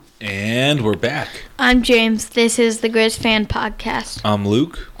And we're back. I'm James. This is the Griz Fan Podcast. I'm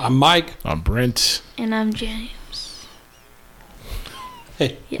Luke. I'm Mike. I'm Brent. And I'm James.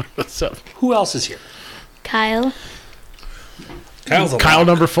 Hey, Yeah. What's up? who else is here? Kyle. Kyle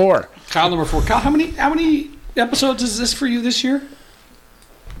number 4. Kyle number 4. Kyle, how many episodes is this for you this year?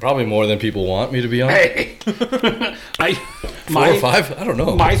 Probably more than people want me to be on. Hey, 4 or 5? I don't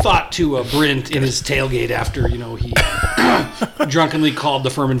know. My thought to Brent in his tailgate after he drunkenly called the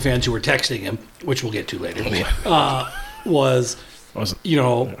Furman fans who were texting him, which we'll get to later, was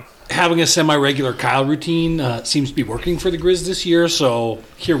having a semi-regular Kyle routine seems to be working for the Griz this year. So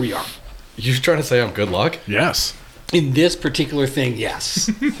here we are. You're trying to say I'm good luck? Yes. In this particular thing, yes.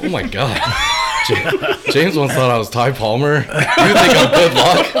 Oh my god. James once thought I was Ty Palmer. You think I'm good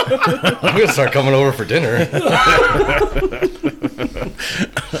luck? I'm gonna start coming over for dinner.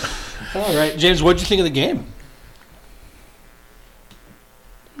 All right, James, what did you think of the game?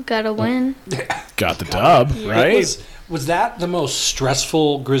 Got a win. Got the dub, right? Was that the most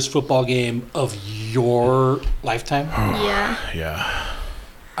stressful Griz football game of your lifetime? Yeah. Yeah.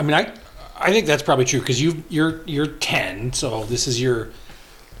 I mean, I think that's probably true because you're 10, so this is your,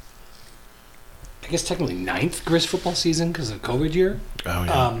 I guess technically 9th Griz football season because of COVID year. Oh,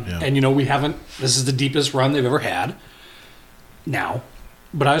 yeah. And we haven't. This is the deepest run they've ever had. Now,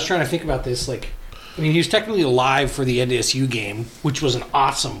 but I was trying to think about this. He was technically alive for the NDSU game, which was an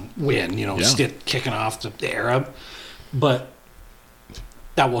awesome win. Stitt kicking off the era, but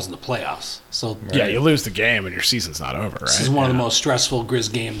that wasn't the playoffs. So Yeah, you lose the game and your season's not over, right? This is one of the most stressful Griz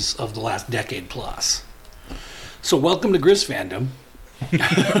games of the last decade plus. So welcome to Griz fandom.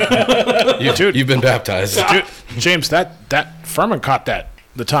 You've been baptized. Dude, James, that Furman caught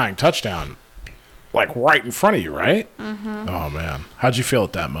the tying touchdown right in front of you, right? Mm-hmm. Oh, man. How'd you feel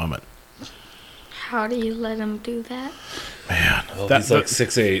at that moment? How do you let him do that? Man. He's like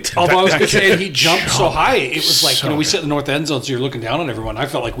 6'8". Although I was going to say he jumped so high, it was like, so we sit in the north end zone, so you're looking down on everyone. I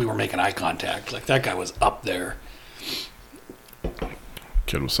felt like we were making eye contact. Like that guy was up there.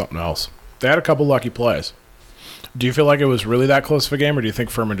 Kid was something else. They had a couple lucky plays. Do you feel like it was really that close of a game, or do you think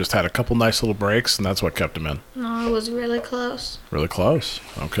Furman just had a couple nice little breaks, and that's what kept him in? No, it was really close. Really close.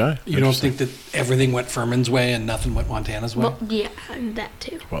 Okay. You don't think that everything went Furman's way and nothing went Montana's way? Well, yeah, and that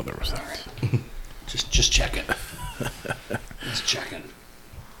too. Well, there was that. Just checking. Just checking.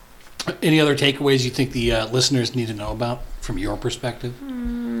 Any other takeaways you think the listeners need to know about from your perspective?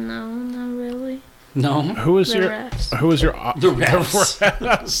 No, not really. No? Who was The your refs. The refs.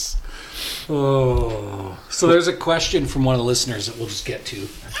 refs. Oh. So there's a question from one of the listeners that we'll just get to.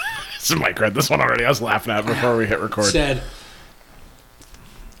 So Mike read this one already. I was laughing at it before we hit record. Said,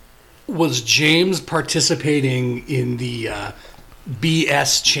 was James participating in the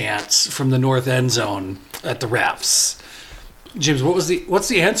BS chants from the north end zone at the refs? James, what's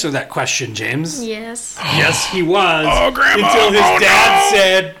the answer to that question, James? Yes. Yes, he was. Oh, Grandma. Until his Oh, dad no.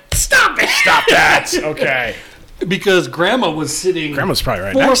 said, "Stop it! Stop that. Okay. Because Grandma was sitting Grandma's probably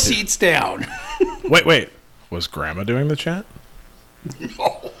right 4 next to you. seats down. Wait. Was Grandma doing the chant?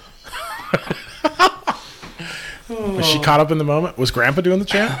 No. Was she caught up in the moment? Was Grandpa doing the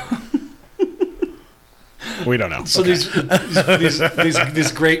chant? We don't know. So Okay.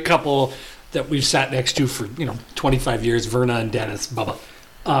 these great couple that we've sat next to for 25 years, Verna and Dennis, Bubba.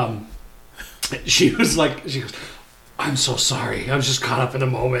 She goes, "I'm so sorry. I was just caught up in a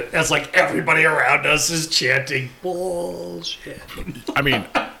moment." That's like everybody around us is chanting bullshit. I mean,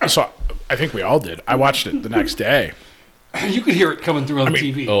 so I think we all did. I watched it the next day. You could hear it coming through on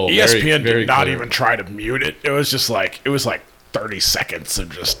TV. Oh, ESPN very did not clear. even try to mute it. It was just like 30 seconds of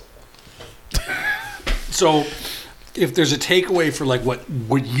just. So, if there's a takeaway for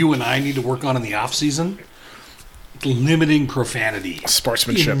what you and I need to work on in the off season, limiting profanity,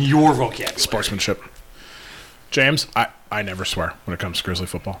 Sportsmanship. in your vocabulary. Sportsmanship. James, I never swear when it comes to Grizzly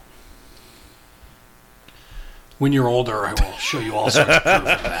football. When you're older, I will show you all sorts of proof of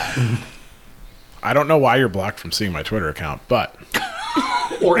that. I don't know why you're blocked from seeing my Twitter account, but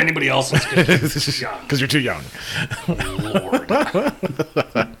Or anybody else's. because you're too young. Lord.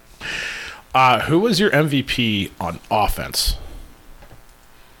 Who was your MVP on offense?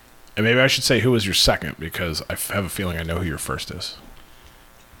 And maybe I should say who was your second, because I have a feeling I know who your first is.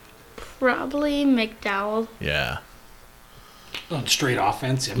 Probably McDowell. Yeah. On straight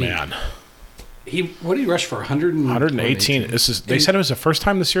offense. I mean, Man. What did he rush for? 118. They said it was the first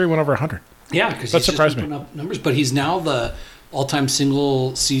time this year he went over 100. Yeah, because That he's just surprised me. putting up numbers. But he's now the all-time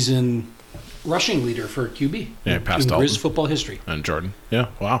single-season rushing leader for QB. Yeah, he passed in Griz Dalton. football history. And Jordan. Yeah,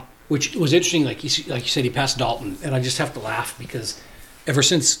 wow. Which was interesting. Like you said, he passed Dalton, and I just have to laugh because ever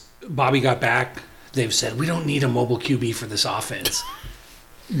since Bobby got back, they've said we don't need a mobile QB for this offense.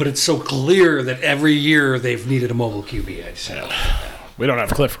 But it's so clear that every year they've needed a mobile QB. I just had We don't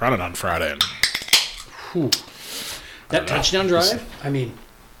have Cliff running on Friday. that touchdown drive. I mean,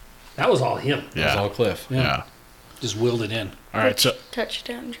 that was all him. It was all Cliff. Yeah. Just willed it in. All right, so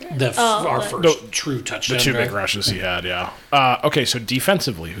Touchdown drive. Our first true touchdown. the two drive. big rushes he had, yeah. Okay, so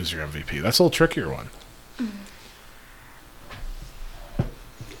defensively, who's your MVP? That's a little trickier one.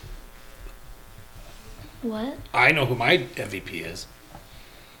 What? I know who my MVP is.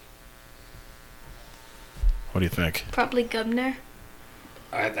 What do you think? Probably Gubner.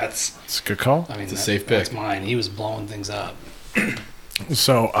 That's. It's a good call. I mean, It's a safe That's pick. mine. He was blowing things up.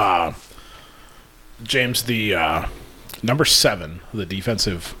 So, James, the number 7, the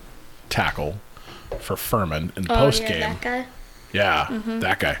defensive tackle for Furman in the post game. that guy? Yeah,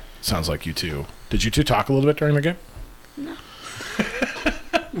 that guy. Sounds like you two. Did you two talk a little bit during the game?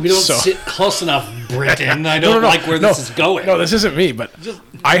 We don't So- sit close enough, Britton. I don't like where this is going. No, this isn't me, but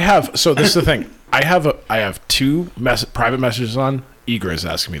I have. So this is the thing. I have two private messages on. Griz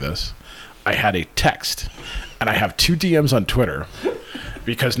asking me this. I had a text, and I have 2 DMs on Twitter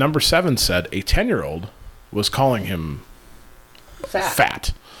because number 7 said a 10-year-old was calling him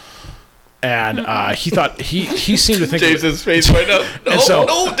fat. And he thought he seemed to think James's face right now. No, and so,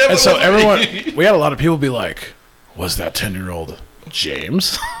 no, definitely. and so everyone, we had a lot of people be like, "Was that 10-year-old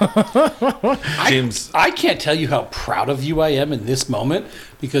James?" James, I can't tell you how proud of you I am in this moment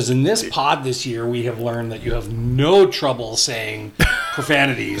because in this pod this year we have learned that you have no trouble saying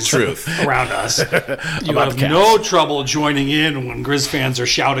profanities Truth. around us. You About have the Cats. no trouble joining in when Griz fans are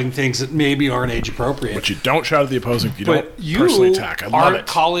shouting things that maybe aren't age appropriate. But you don't shout at the opposing. You don't But you personally attack. I love aren't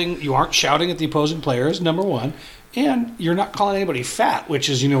it. you aren't shouting at the opposing players, number one, and you're not calling anybody fat, which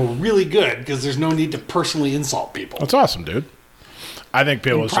is really good because there's no need to personally insult people. That's awesome, dude. I think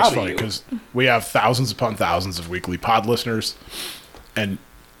people, I'm it's proud just of funny you. because we have thousands upon thousands of weekly pod listeners, and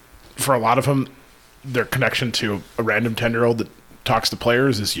for a lot of them, their connection to a random 10-year-old that talks to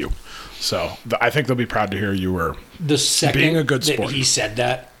players is you. So I think they'll be proud to hear you were. The second Being a good that sport. he said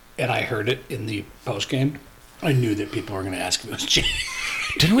that, and I heard it in the post game, I knew that people were going to ask if it was James.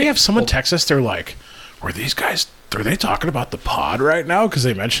 Didn't we have someone text us? They're like, "Were these guys? Are they talking about the pod right now?" Because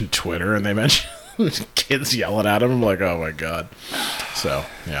they mentioned Twitter and they mentioned kids yelling at him. I'm like, "Oh my god!" So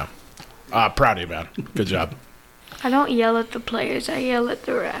yeah, proud of you, man. Good job. I don't yell at the players. I yell at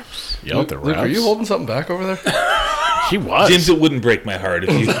the refs. Yell at the Luke, are you refs. holding something back over there? He was. James, it wouldn't break my heart if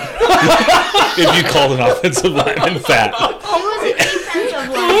you if you called an offensive lineman fat. It was a defensive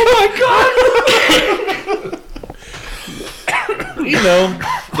line. You know,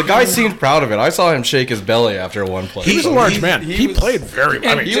 The guy seemed proud of it. I saw him shake his belly after one play. He's a So large he- man. He was- played very.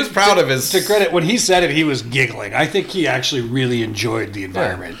 I mean, he was proud of his. To credit, when he said it, he was giggling. I think he actually really enjoyed the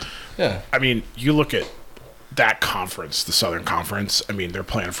environment. Yeah. I mean, you look at that conference, the Southern Conference. I mean, they're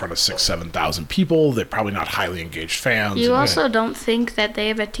playing in front of 7,000 people. They're probably not highly engaged fans. You also don't think that they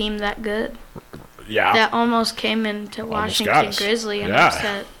have a team that good. yeah, That almost came into Almost Washington got us. Grizzly and Yeah.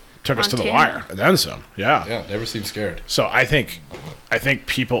 upset took us to the Montana. wire and then some. Yeah. Yeah, never seemed scared. So I think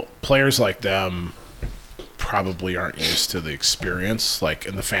players like them probably aren't used to the experience. Like,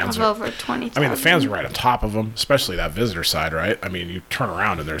 and the fans of are. over 20,000. I mean, the fans are right on top of them, especially that visitor side, right? I mean, you turn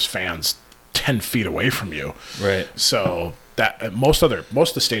around and there's fans 10 feet away from you. right? So that most of the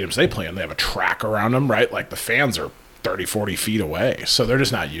stadiums they play in, they have a track around them, right? Like the fans are 30, 40 feet away. So they're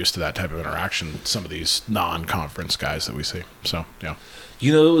just not used to that type of interaction. Some of these non-conference guys that we see. So, yeah.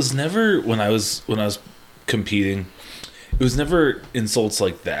 You know, it was never when I was competing. It was never insults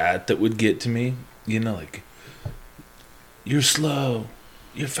like that would get to me. You know, like you're slow,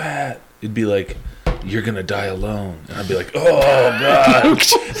 you're fat. It'd be like you're gonna die alone, and I'd be like, oh god.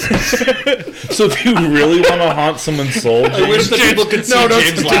 So if you really want to haunt someone's soul, I wish that people could see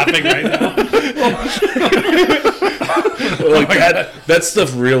James laughing right now. like that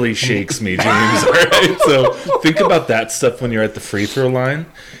stuff really shakes me, James. All right, so think about that stuff when you're at the free throw line,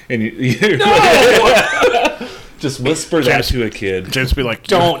 and you're just whisper that to a kid. James be like,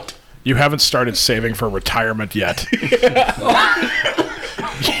 Don't. You haven't started saving for retirement yet.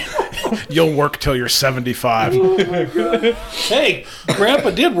 You'll work till you're 75. Hey,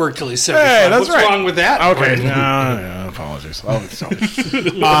 Grandpa did work till he's 75. Hey, that's What's right. wrong with that? Okay. No, apologies. Do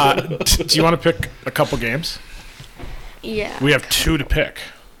you want to pick a couple games? Yeah. We have 2 to pick.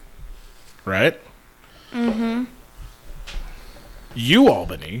 Right? Mm-hmm.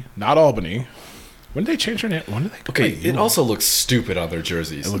 Albany, not Albany. When did they change their name? When did they Okay, play it also looks stupid on their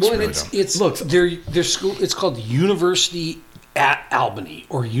jerseys. It looks Well, really it's dumb. looks their school. It's called University at Albany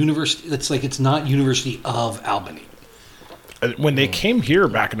or University. It's like it's not University of Albany. When they came here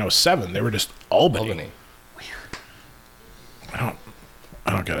back in 07, they were just Albany. Albany. I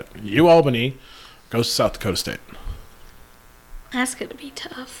I don't get it. UAlbany goes to South Dakota State. That's gonna be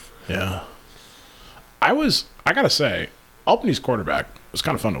tough. Yeah. I gotta say, Albany's quarterback was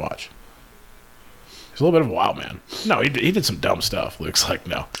kind of fun to watch. He's a little bit of a wild man. No, he did some dumb stuff. Luke's like,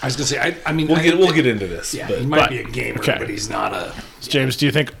 no. I was gonna say, I mean, We'll get into this. Yeah, but he might be a gamer, okay. but he's not a. James, do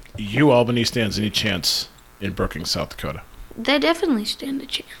you think UAlbany stands any chance in Brookings, South Dakota? They definitely stand a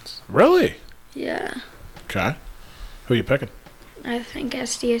chance. Really? Yeah. Okay. Who are you picking? I think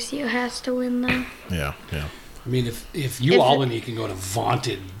SDSU has to win though. Yeah. I mean, if UAlbany can go to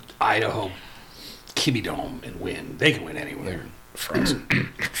vaunted Idaho Kimmy Dome and win, they can win anywhere. Frauds.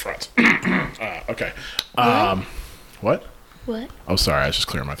 Okay. What? What? Oh, sorry. I was just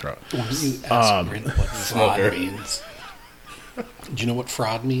clearing my throat. Why don't you ask Brent what fraud means? Do you know what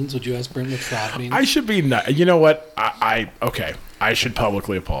fraud means? Would you ask Brent what fraud means? I should be. You know what? Okay. I should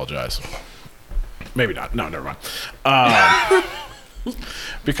publicly apologize. Maybe not. No, never mind.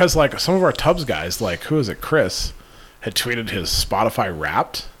 Because like some of our Tubbs guys, like who is it? Chris had tweeted his Spotify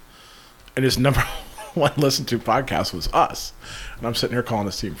Wrapped, and his number one listened to podcast was us. And I'm sitting here calling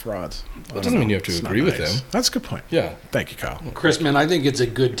this team frauds. That doesn't mean you have to It's not agree with nice. him. That's a good point. Yeah. Thank you, Kyle. Chris, man, I think it's a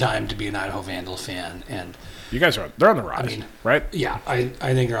good time to be an Idaho Vandal fan, and You guys they're on the rise, right? yeah, I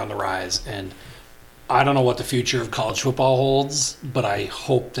think they're on the rise, and I don't know what the future of college football holds, but I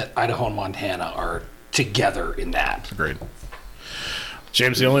hope that Idaho and Montana are together in that. Agreed.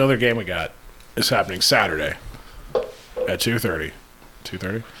 James, the only other game we got is happening Saturday at 2:30.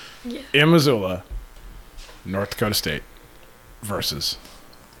 2:30? Yeah. In Missoula, North Dakota State versus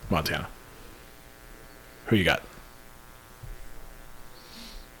Montana. Who you got?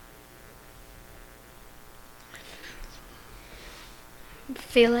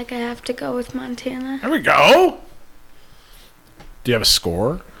 Feel like I have to go with Montana. There we go. Do you have a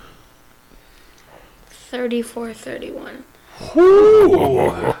score? 34-31.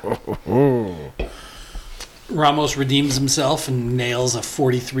 Ramos redeems himself and nails a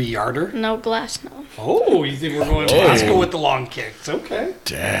 43-yarder. No glass, no. Oh, you think we're going to? Let's go with the long kicks. Okay.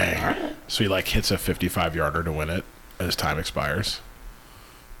 Dang. So he like hits a 55-yarder to win it as time expires.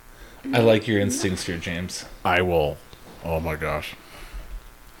 I like your instincts here, James. I will. Oh my gosh.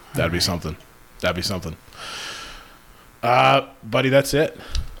 That'd be something. That'd be something. Buddy, that's it.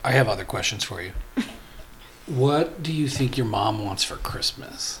 I have other questions for you. What do you think your mom wants for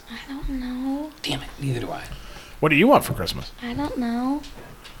Christmas? I don't know. Damn it, neither do I. What do you want for Christmas? I don't know.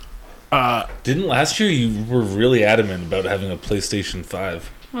 Didn't last year you were really adamant about having a PlayStation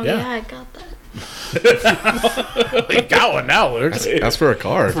 5? Well, Yeah. yeah, I got that. We got one now, Luke. Ask for a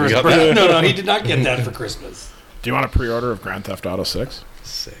car. If For you his got birthday. that. No, he did not get that for Christmas. Do you want a pre-order of Grand Theft Auto 6?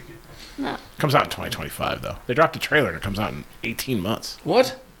 Sick. No. Comes out in 2025, though. They dropped a trailer and it comes out in 18 months.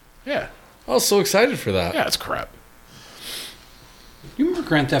 What? Yeah. I was so excited for that. Yeah, it's crap. You remember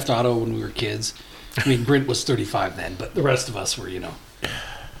Grand Theft Auto when we were kids? I mean, Brent was 35 then, but the rest of us were, It Go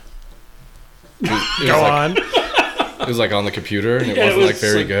was like, on. It was like on the computer, and it Yeah, wasn't like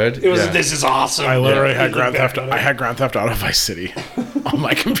very good. It was, Yeah. this is awesome. I literally Yeah. had Grand Theft. I had Grand Theft Auto Vice City on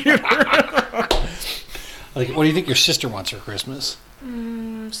my computer. Like, what do you think your sister wants for Christmas?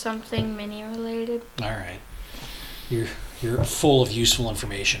 Something mini related. All right. You're full of useful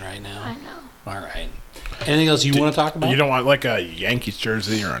information right I now. know. All right. Anything else you want to talk about? You don't want like a Yankees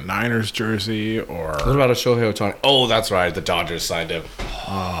jersey or a Niners jersey or What about a Shohei Ohtani? Oh, that's right. The Dodgers signed him.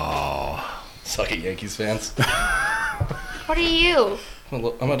 Oh. Suck it, Yankees fans. What are you?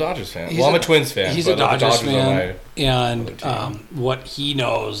 I'm a Dodgers fan. He's Well, I'm a- a Twins fan. He's but a the Dodgers are fan, my- and other team. what he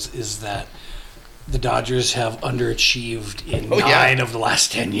knows is that the Dodgers have underachieved in Oh, 9 yeah. of the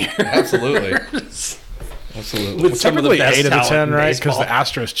last 10 years. Absolutely. Absolutely. With some of the typically best 8 of the talent 10, in right? Because the baseball.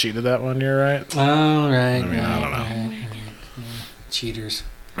 Astros cheated that one year, right? All right. I mean, I don't know. Right. Cheaters.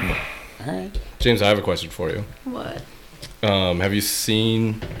 All right. James, I have a question for you. What? Have you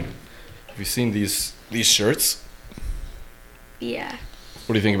seen these shirts? Yeah.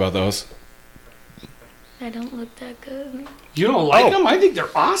 What do you think about those? I don't look that good. You don't like them? I think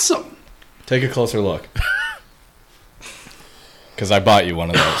they're awesome. Take a closer look. Because I bought you one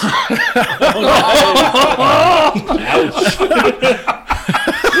of those.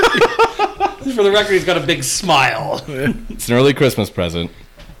 For the record, he's got a big smile. It's an early Christmas present.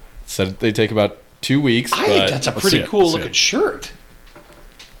 Said they take about 2 weeks. I think but that's a let's pretty see it, cool let's see looking it. shirt.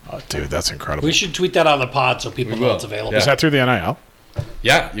 Oh, dude, that's incredible. We should tweet that on the pod so people We know will. it's available. Yeah. Is that through the NIL?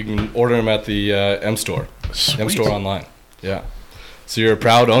 Yeah, you can order them at the M Store. Sweet. M Store online. Yeah. So you're a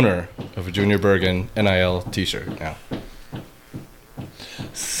proud owner of a Junior Bergen NIL T-shirt now.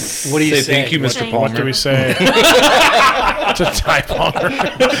 What do you say? Thank you, Mr. Thank Palmer. What do we say to Ty Palmer?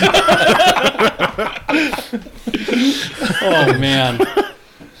 Oh man.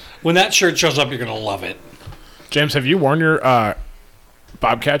 When that shirt shows up, you're going to love it. James, have you worn your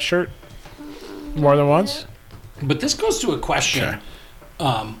Bobcat shirt more than once? But this goes to a question.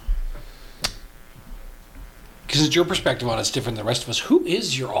 Because it's your perspective on it's different than the rest of us. Who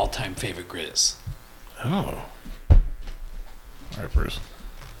is your all-time favorite Griz? Oh. All right, Bruce.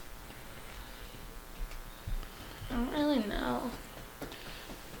 I don't really know.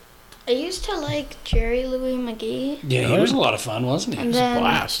 I used to like Jerry Louis McGee. Yeah, he was a lot of fun, wasn't he? And He was a then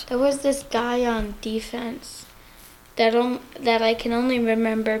blast. there was this guy on defense that I can only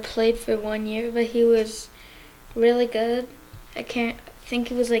remember played for 1 year, but he was really good. I think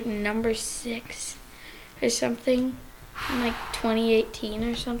he was like number 6 or something in like 2018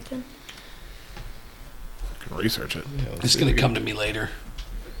 or something. I can research it. Yeah, It's going to come to me later.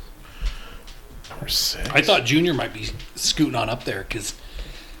 Number 6. I thought Junior might be scooting on up there because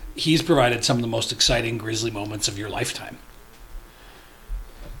he's provided some of the most exciting Grizzly moments of your lifetime.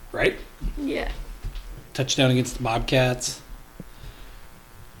 Right? Yeah. Touchdown against the Bobcats.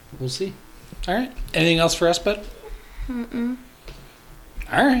 We'll see. All right. Anything else for us, bud? Mm-mm.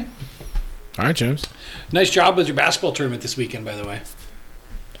 All right. All right, James. Nice job with your basketball tournament this weekend, by the way.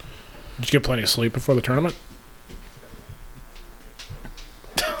 Did you get plenty of sleep before the tournament?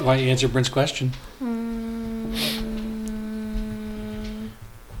 Why don't you answer Brent's question?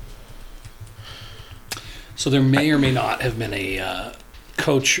 So there may or may not have been a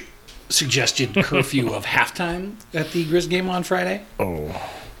coach suggested curfew of halftime at the Griz game on Friday. Oh.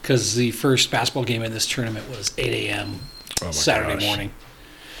 Because the first basketball game in this tournament was 8 a.m. Saturday gosh. morning.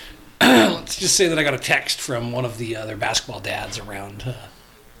 Let's just say that I got a text from one of the other basketball dads around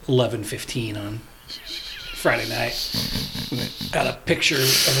 11:15 on Friday night. Got a picture of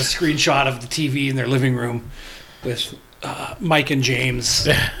a screenshot of the TV in their living room with Mike and James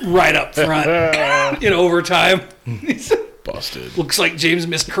right up front in overtime. He said, Busted. looks like James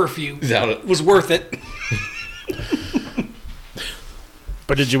missed curfew. Doubt it. Was worth it.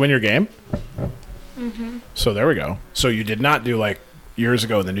 But did you win your game? Mm-hmm. So there we go. So you did not do like years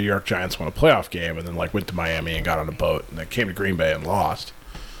ago the New York Giants won a playoff game and then like went to Miami and got on a boat and then came to Green Bay and lost.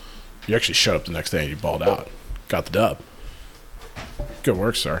 You actually showed up the next day and you balled out. Got the dub. Good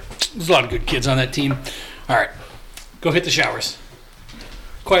work, sir. There's a lot of good kids on that team. All right. Go hit the showers.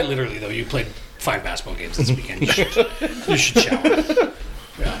 Quite literally, though. You played 5 basketball games this weekend. You should shower.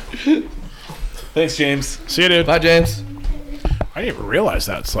 Yeah. Thanks, James. See you, dude. Bye, James. I didn't even realize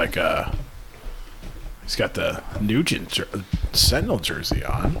that. It's like he's got the Nugent Sentinel jersey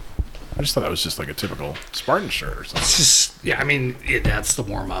on. I just thought that was just like a typical Spartan shirt or something. It's just, yeah, I mean, that's the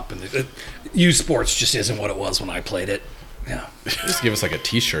warm-up. And U Sports just isn't what it was when I played it. Yeah. Just give us like a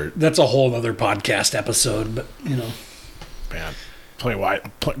T-shirt. That's a whole other podcast episode, but, you know. Man,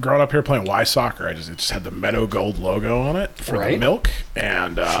 growing up here playing Y soccer, it just had the Meadow Gold logo on it for the milk,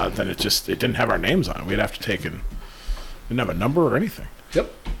 and then it didn't have our names on it. We'd have to take and didn't have a number or anything.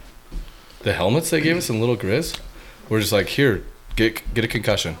 Yep. The helmets they gave us in Little Griz, we're just like, here, get a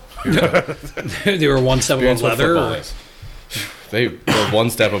concussion. They were one step above Experience what leather. football Or, is. They were one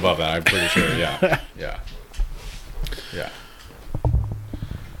step above that, I'm pretty sure. Yeah.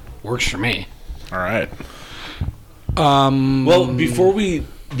 works for me. All right. Well, before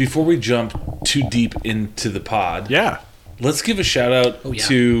we jump too deep into the pod, Yeah. let's give a shout out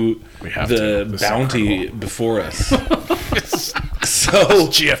to We have the to. This is bounty incredible. before us. So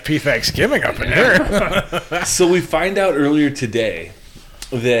GFP Thanksgiving up in here. So we find out earlier today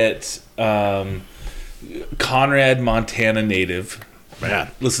that Conrad, Montana native.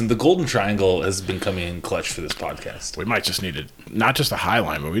 Man, Listen, the Golden Triangle has been coming in clutch for this podcast. we might just need not just a high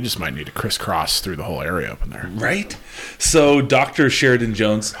line, but we just might need to crisscross through the whole area up in there. Right? So Dr. Sheridan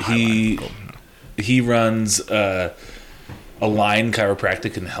Jones, he runs a line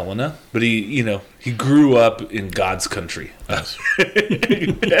chiropractic in Helena, but he grew up in God's country. Yes.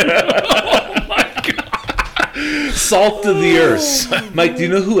 Salt of the earth. Mike, do you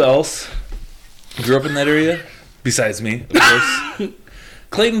know who else grew up in that area? Besides me, of course.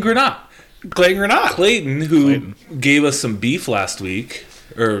 Clayton Granat. Clayton, who gave us some beef last week.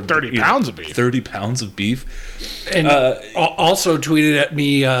 Or 30 pounds of beef. 30 pounds of beef. And also tweeted at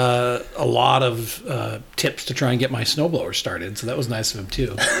me a lot of tips to try and get my snowblower started. So that was nice of him,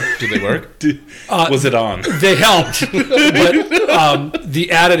 too. Did they work? Was it on? They helped. But the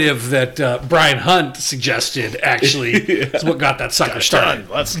additive that Brian Hunt suggested actually is what got that sucker started.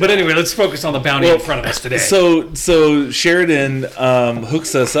 But anyway, let's focus on the bounty in front of us today. So Sheridan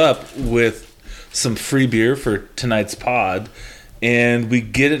hooks us up with some free beer for tonight's pod. And we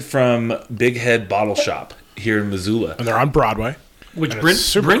get it from Big Head Bottle Shop here in Missoula. And they're on Broadway. Which And it's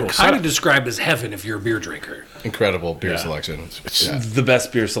super Brent cool kind of setup. described as heaven if you're a beer drinker. Incredible beer selection. Yeah. The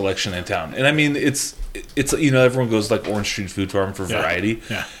best beer selection in town. And I mean, it's everyone goes like Orange Street Food Farm for variety.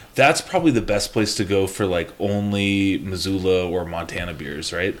 Yeah. That's probably the best place to go for like only Missoula or Montana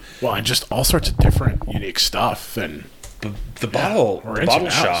beers, right? Well, and just all sorts of different, unique stuff. And The bottle or the into bottle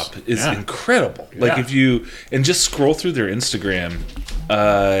the house. shop is Yeah. incredible. Like Yeah. if you just scroll through their Instagram,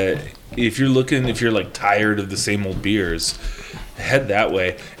 if you're like tired of the same old beers, head that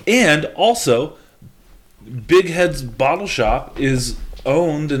way. And also, Big Head's Bottle Shop is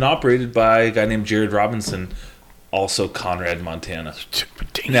owned and operated by a guy named Jared Robinson, also Conrad, Montana.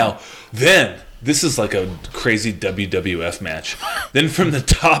 Now, then, this is like a crazy WWF match. Then from the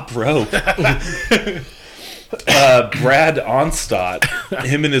top row, Brad Onstadt,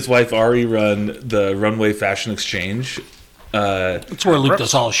 him and his wife Ari run the Runway Fashion Exchange. That's where Luke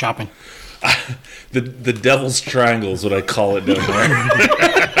does all his shopping. The Devil's Triangle is what I call it down there.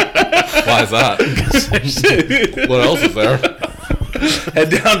 Why is that? What else is there? head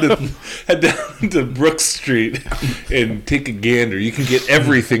down to Brook Street and take a gander. You can get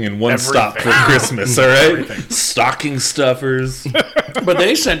everything in one stop for Christmas, all right? Stocking stuffers. But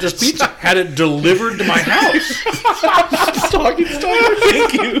they sent us pizza. Had it delivered to my house. Stocking stuffers.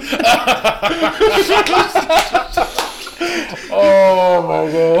 Thank you. Oh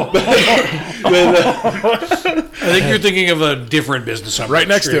my god! I think you're thinking of a different business on Right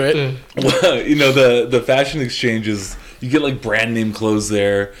next to it. Well, the fashion exchanges, you get like brand name clothes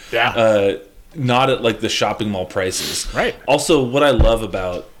there. Yeah. Not at like the shopping mall prices. Right. Also, what I love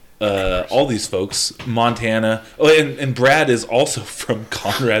about all these folks, Montana. Oh, and Brad is also from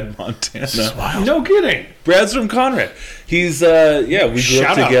Conrad, Montana. No kidding. Brad's from Conrad. He's we grew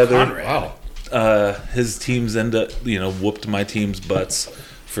Shout up out together. Conrad. Wow. His teams whooped my team's butts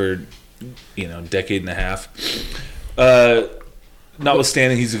for decade and a half.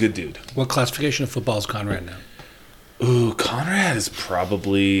 Notwithstanding, he's a good dude. What classification of football is Conrad now? Ooh, Conrad is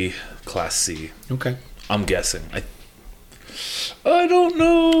probably Class C. Okay. I'm guessing. I don't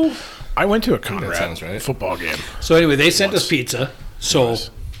know. I went to a that Conrad sounds right. football game. So anyway, they sent us pizza. So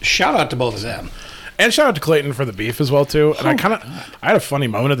shout out to both of them. And shout out to Clayton for the beef as well too. And I had a funny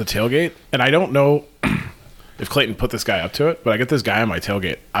moment at the tailgate, and I don't know if Clayton put this guy up to it, but I get this guy on my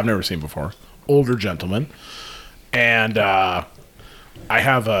tailgate I've never seen before. Older gentleman. And I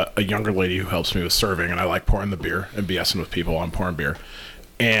have a younger lady who helps me with serving, and I like pouring the beer and BSing with people on pouring beer.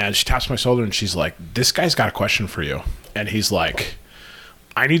 And she taps my shoulder and she's like, "This guy's got a question for you." And he's like,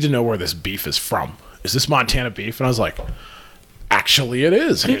 "I need to know where this beef is from. Is this Montana beef?" And I was like, "Actually, it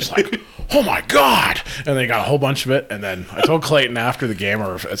is." And he was like, "Oh my God." And they got a whole bunch of it. And then I told Clayton after the game,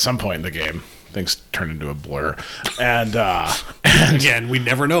 or at some point in the game, things turned into a blur. And Again, we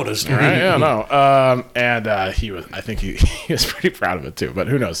never noticed. right, yeah, no. He was, I think he was pretty proud of it too, but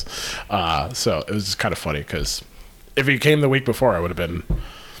who knows? So it was just kind of funny because if he came the week before, I would have been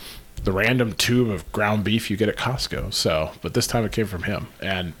the random tube of ground beef you get at Costco. So, but this time it came from him,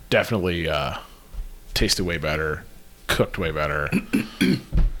 and definitely tasted way better, cooked way better.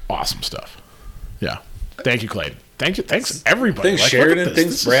 Awesome stuff. Yeah. Thank you, Clayton. Thanks everybody. Thanks, Like, look at Sheridan. this. Thanks,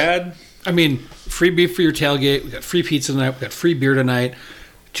 This is- Brad. I mean, free beef for your tailgate. We got free pizza tonight. We got free beer tonight.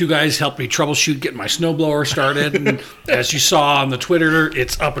 Two guys helped me troubleshoot getting my snowblower started. And as you saw on the Twitter,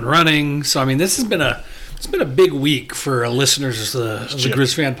 it's up and running. So I mean, it's been a big week for listeners of the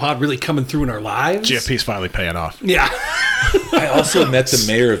Griz Fan Pod really coming through in our lives. GFP's finally paying off. Yeah. I also met the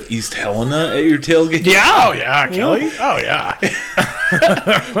mayor of East Helena at your tailgate. Yeah. Oh yeah, Kelly. Oh yeah.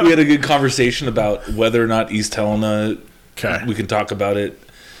 We had a good conversation about whether or not East Helena. Okay. We can talk about it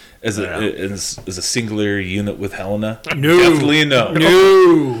as a singular unit with Helena. No. Definitely a no.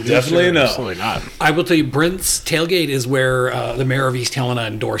 No. Definitely a no. Absolutely not. I will tell you, Brent's tailgate is where the mayor of East Helena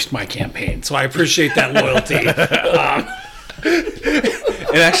endorsed my campaign. So I appreciate that loyalty.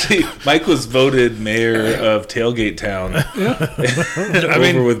 And actually, Mike was voted mayor of Tailgate Town.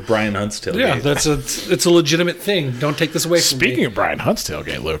 Over with Brian Hunt's tailgate. Yeah, it's a legitimate thing. Don't take this away from me. Speaking of Brian Hunt's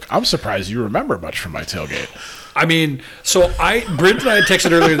tailgate, Luke, I'm surprised you remember much from my tailgate. I mean, so Brent and I had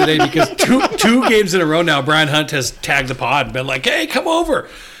texted earlier today because two games in a row now, Brian Hunt has tagged the pod and been like, "Hey, come over."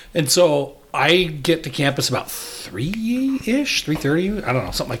 And so I get to campus about 3-ish, 3:30, I don't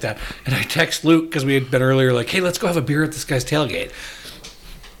know, something like that. And I text Luke because we had been earlier like, "Hey, let's go have a beer at this guy's tailgate."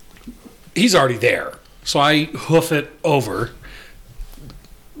 He's already there. So I hoof it over,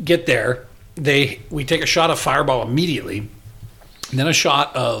 get there. We take a shot of Fireball immediately, and then a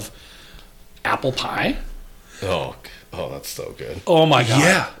shot of apple pie. Oh, that's so good. Oh my god!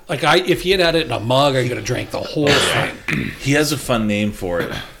 Yeah. Like if he had it in a mug, I could have drank the whole thing. He has a fun name for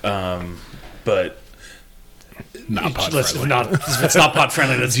it, but not pod If friendly. it's not pot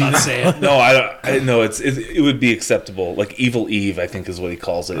friendly, let's not say it. No, I know it would be acceptable. Like Evil Eve, I think is what he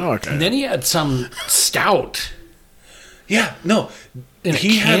calls it. Oh, okay. And then he had some stout Yeah, no, in a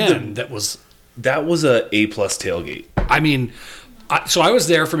he had can that was. that was a A+ tailgate. I mean, so I was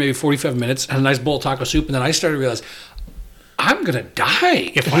there for maybe 45 minutes, had a nice bowl of taco soup, and then I started to realize I'm gonna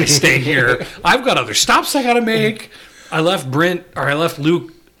die if I stay here. I've got other stops I gotta make. I left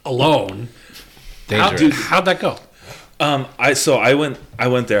Luke alone. Dangerous. How'd that go? I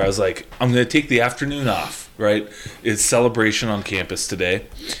went there. I was like, I'm gonna take the afternoon off. Right, it's celebration on campus today.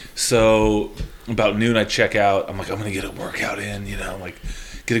 So about noon, I check out. I'm like, I'm gonna get a workout in. Like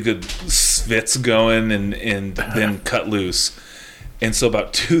get a good svits going, and then cut loose. And so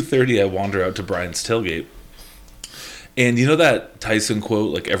about 2:30, I wander out to Brian's tailgate. And you know that Tyson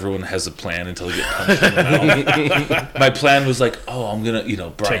quote, like everyone has a plan until they get punched in the mouth. My plan was like, I'm gonna,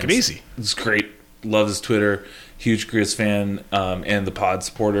 Brian's, Take it easy. It's great. Love his Twitter. Huge Griz fan, and the pod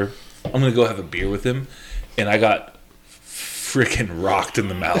supporter. I'm gonna go have a beer with him, and I got freaking rocked in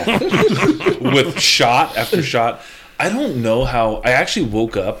the mouth with shot after shot. I don't know how. I actually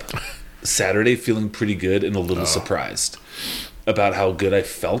woke up Saturday feeling pretty good and a little surprised about how good I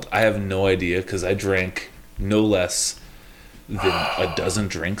felt. I have no idea because I drank no less than a dozen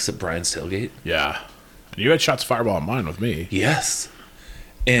drinks at Brian's tailgate. Yeah. You had shots fireball on mine with me. Yes.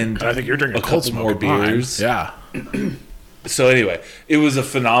 And I think you're drinking a couple more beers. Yeah. So anyway, it was a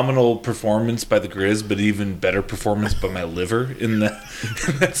phenomenal performance by the Griz, but even better performance by my liver in that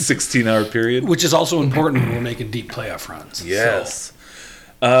 16-hour period. Which is also important when we're making deep playoff runs. Yes.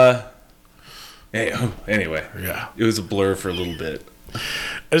 Anyway, Yeah. it was a blur for a little bit.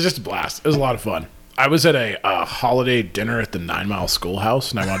 It was just a blast. It was a lot of fun. I was at a holiday dinner at the 9 Mile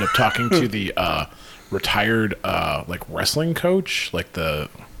Schoolhouse, and I wound up talking to the retired wrestling coach, the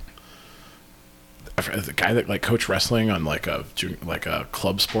guy that coached wrestling on like a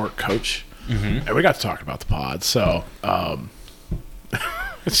club sport coach, and we got to talk about the pod. So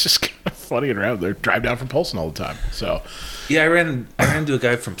it's just kind of funny and around there. Drive down from Polson all the time. So Yeah, I ran into a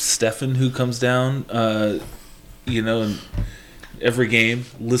guy from Stefan who comes down, and every game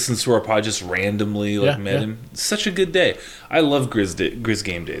listens to our pod just randomly. Met him. Such a good day. I love Griz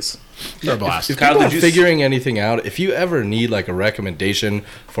game days. they're a blast. If Kyle, people did are you figuring anything out, if you ever need like a recommendation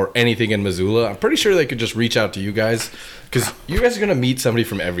for anything in Missoula, I'm pretty sure they could just reach out to you guys because you guys are gonna meet somebody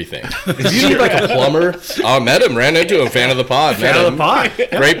from everything. If you need like a plumber, I met him, ran into him, fan of the pod, met him. pod.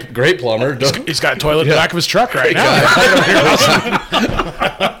 Great plumber. He's got a toilet in the back of his truck right now.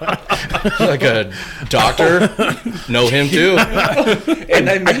 Like a doctor, know him too. And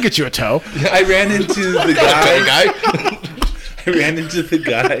I can get you a tow. I ran into the guy. Guy. I ran into the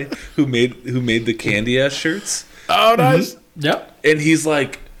guy who made the candy ass shirts. Oh, nice. Yep. And he's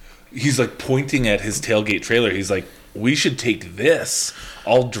like pointing at his tailgate trailer. He's like, "We should take this.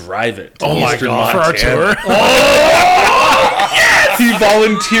 I'll drive it to Eastern For our Montana." tour. Yes! He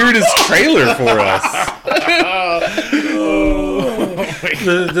volunteered his trailer for us.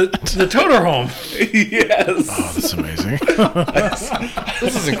 The toter home. Yes. Oh, that's amazing.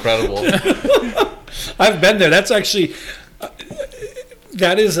 This is incredible. I've been there. That's actually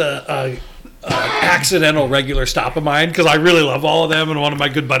that is a accidental regular stop of mine because I really love all of them, and one of my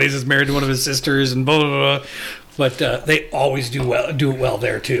good buddies is married to one of his sisters, and blah blah blah. But they always do it well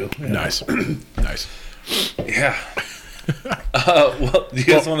there too. Nice. Nice. Yeah. Well, do you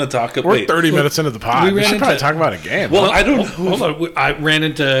guys want to talk about? We're 30 minutes into the pod. We should probably talk about a game. Well, I don't know. Hold on. I ran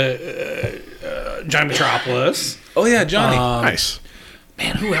into John Metropolis. Oh yeah, Johnny. Nice.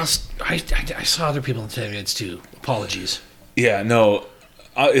 Man, who else? I saw other people in the tailgates too. Apologies. Yeah, no,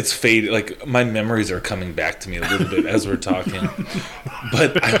 it's faded. Like my memories are coming back to me a little bit as we're talking.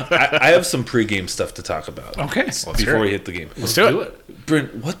 But I have some pregame stuff to talk about. Okay, before we hit the game. Let's do it.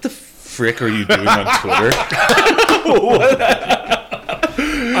 Brent, what the frick are you doing on Twitter?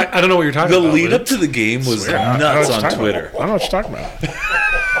 I don't know what you're talking The about. lead up to the game was nuts on Twitter. I don't know what you're talking about.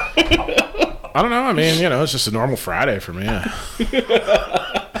 I don't know. I mean, it's just a normal Friday for me.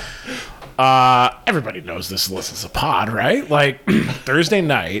 Everybody knows this listens to pod, right? Like Thursday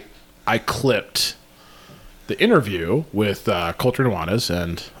night, I clipped the interview with Colter Nuanez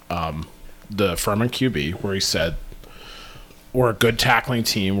and the Furman QB, where he said we're a good tackling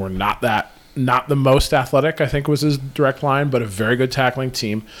team. We're not the most athletic, I think was his direct line, but a very good tackling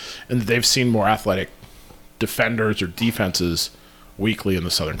team, and they've seen more athletic defenders or defenses weekly in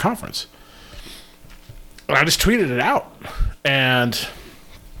the Southern Conference. And I just tweeted it out, and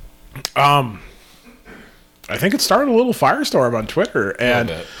I think it started a little firestorm on Twitter,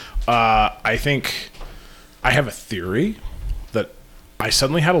 and I think I have a theory that I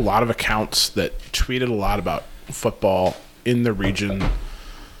suddenly had a lot of accounts that tweeted a lot about football in the region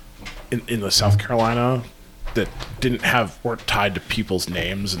in the South Carolina that weren't tied to people's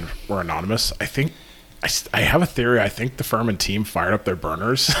names and were anonymous. I think I have a theory. I think the Furman team fired up their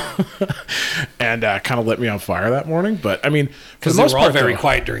burners and kind of lit me on fire that morning. But I mean, because they were all very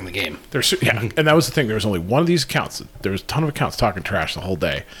quiet during the game. Yeah, and that was the thing. There was only one of these accounts. There was a ton of accounts talking trash the whole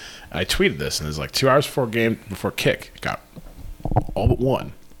day. And I tweeted this, and it was like 2 hours before kick, got all but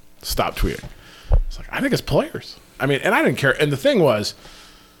one stopped tweeting. It's like, I think it's players. I mean, and I didn't care. And the thing was,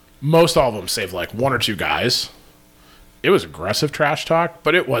 most all of them, save like one or two guys, it was aggressive trash talk,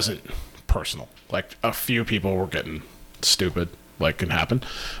 but it wasn't personal. Like, a few people were getting stupid, like can happen.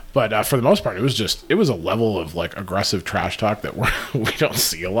 But for the most part, it was a level of like aggressive trash talk that we don't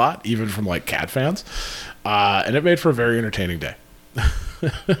see a lot, even from like Cat fans. And it made for a very entertaining day.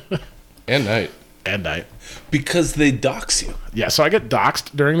 And night. Because they dox you. Yeah, so I get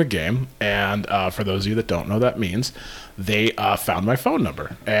doxed during the game, and for those of you that don't know, that means they found my phone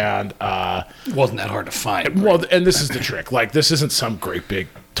number, and it wasn't that hard to find. Well, and this is the trick. Like, this isn't some great big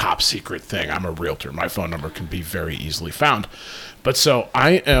top secret thing. I'm a realtor. My phone number can be very easily found. But so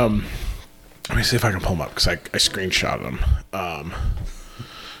I am. Let me see if I can pull them up because I screenshotted them.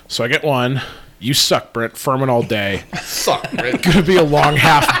 So I get one. You suck, Brent. Furman all day. Suck, Brent. Gonna be a long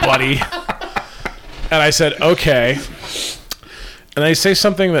half, buddy. And I said, okay. And they say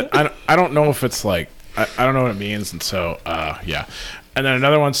something that I don't know if it's like, I don't know what it means. And so, yeah. And then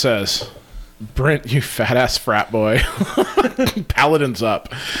another one says, Brent, you fat ass frat boy. Paladin's up.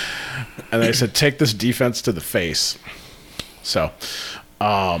 And they said, take this defense to the face. So,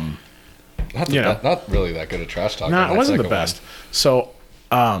 not really that good at trash talk. No, it wasn't the best. So,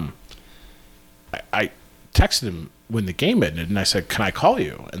 I texted him when the game ended, and I said, can I call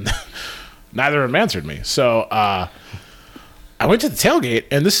you? And neither of them answered me. So I went to the tailgate,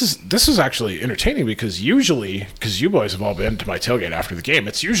 and this is actually entertaining because usually, because you boys have all been to my tailgate after the game,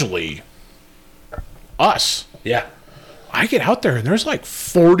 it's usually us. Yeah. I get out there, and there's like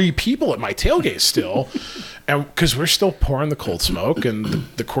 40 people at my tailgate still, and because we're still pouring the cold smoke, and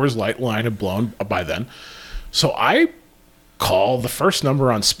the Coors Light line had blown by then. So I call the first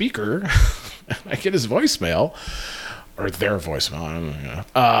number on speaker. I get his voicemail, or their voicemail, I don't know.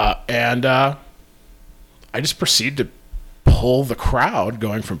 And I just proceed to pull the crowd,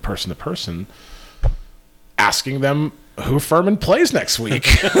 going from person to person, asking them who Furman plays next week.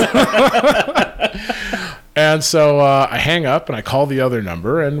 And so I hang up and I call the other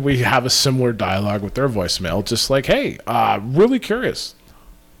number, and we have a similar dialogue with their voicemail, just like, hey, really curious.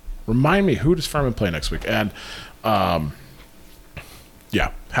 Remind me, who does Furman play next week? And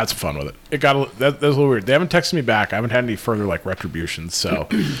yeah, had some fun with it. It got that was a little weird. They haven't texted me back. I haven't had any further like retributions. So,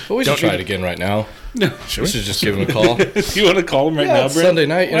 but we should try it again right now. Should we just give them a call. Do you want to call them right now, Brent? Sunday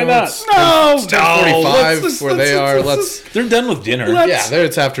night. Why not? It's 10:45 where they are. They're done with dinner.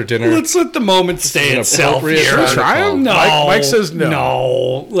 It's after dinner. Let's let the moment stay itself here. Try them? No, Mike says no.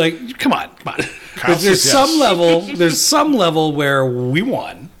 No, like come on. There's some level. There's some level where we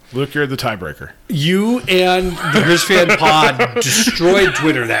won. Luke, you're the tiebreaker. You and the Griz Fan Pod destroyed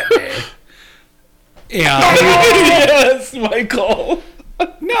Twitter that day. And Yes, Michael.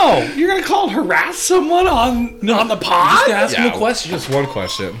 no, you're gonna call and harass someone on the pod? Just ask him a question. Just one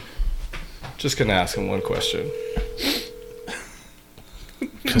question. Just gonna ask him one question.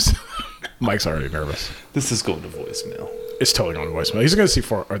 Because Mike's already nervous. This is going to voicemail. It's totally going to voicemail. He's going to see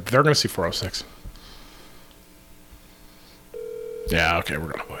they're going to see 406. Yeah, okay,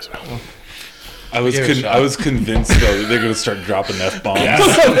 we're going to voicemail. I was convinced though that they're going to start dropping F-bombs.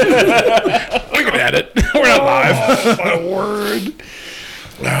 Yeah. We can edit. We're not live. My word.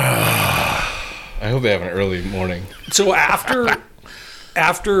 I hope they have an early morning. So after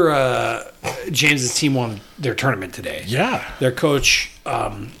James's team won their tournament today, their coach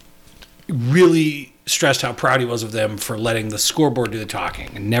really stressed how proud he was of them for letting the scoreboard do the talking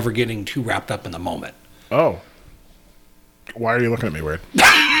and never getting too wrapped up in the moment. Oh. Why are you looking at me weird?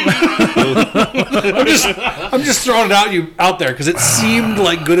 I'm just throwing it out there because it seemed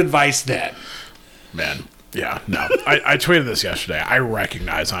like good advice then. Man, yeah, no. I tweeted this yesterday. I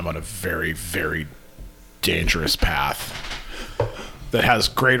recognize I'm on a very, very dangerous path that has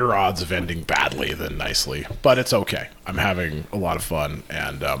greater odds of ending badly than nicely, but it's okay. I'm having a lot of fun,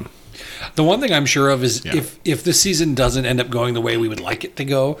 and the one thing I'm sure of is if this season doesn't end up going the way we would like it to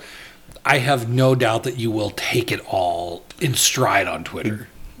go, I have no doubt that you will take it all in stride on Twitter.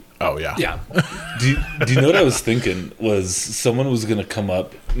 Oh, yeah. Yeah. Do you know what I was thinking? Was someone was going to come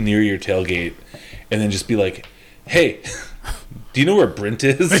up near your tailgate and then just be like, hey, do you know where Brent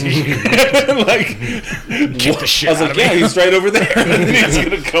is? Like, Kick the shit I was out like, of yeah, me. he's right over there. And then he's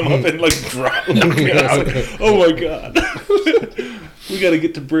gonna come up and like drop me. I was like, oh my god, we got to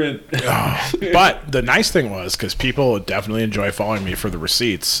get to Brent. But the nice thing was, because people definitely enjoy following me for the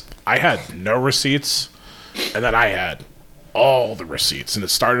receipts, I had no receipts, and then I had all the receipts. And it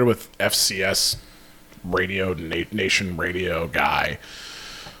started with FCS radio, Nation radio guy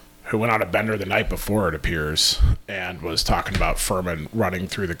who went on a bender the night before, it appears, and was talking about Furman running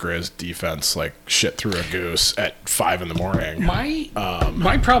through the Griz defense like shit through a goose at 5 a.m.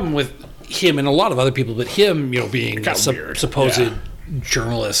 My problem with him and a lot of other people, but him, being a weird. supposed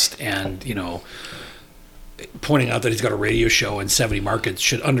journalist and, pointing out that he's got a radio show in 70 markets,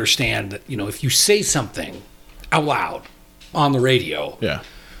 should understand that, if you say something out loud on the radio, Yeah,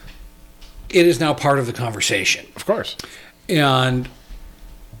 it is now part of the conversation. of course. And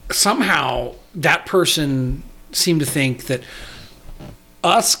somehow that person seemed to think that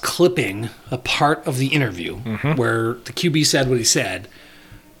us clipping a part of the interview where the QB said what he said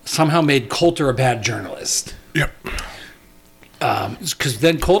somehow made Coulter a bad journalist. Yep. Because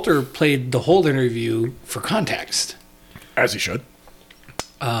then Coulter played the whole interview for context. As he should.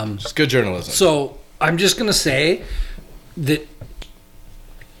 It's good journalism. So I'm just going to say that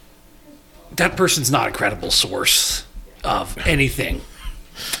that person's not a credible source of anything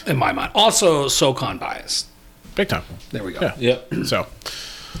in my mind. Also, SoCon biased. Big time. There we go. Yeah. Yep. So,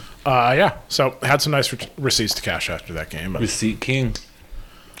 so had some nice receipts to cash after that game. But Receipt king.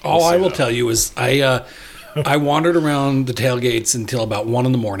 All I say will that. tell you is I wandered around the tailgates until about 1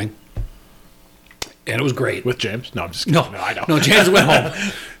 a.m, and it was great. with James? No, I'm just kidding. No, I know. no, James went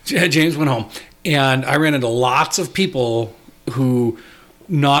home. James went home, and I ran into lots of people who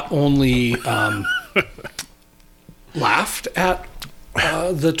not only laughed at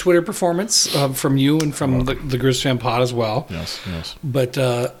the Twitter performance from you and from the Griz fan pod as well, Yes. but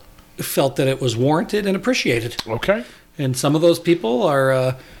felt that it was warranted and appreciated. Okay. And some of those people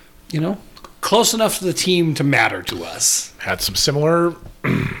are, close enough to the team to matter to us. Had some similar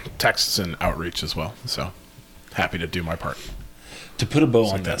texts and outreach as well. So happy to do my part. To put a bow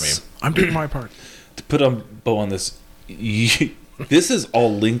on Like that this. meme. I'm doing my part. To put a bow on this. This is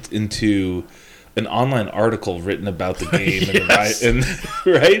all linked into an online article written about the game Yes. and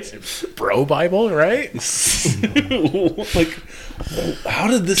right? Bro Bible, right? Like, how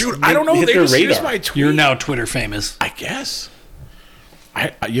did this Dude, I don't know. hit They their just used radar? my tweet. You're now Twitter famous. I guess.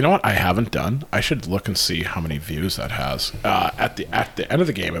 You know what I haven't done? I should look and see how many views that has. At the end of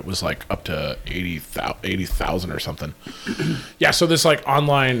the game, it was like up to 80,000 or something. Yeah, so this like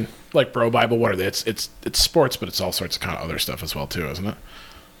online like Bro Bible, what are they? It's sports, but it's all sorts of kind of other stuff as well too, isn't it?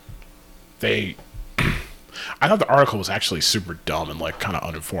 I thought the article was actually super dumb and like kind of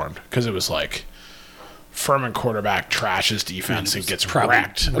uninformed because it was like Furman quarterback trashes defense and gets probably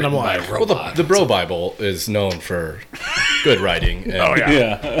wrecked, and I'm written by like, a Well, robot. the Bro Bible is known for good writing and oh yeah.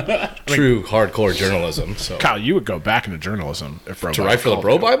 Yeah. true hardcore journalism. So Kyle, you would go back into journalism if Bro to Bible write for the called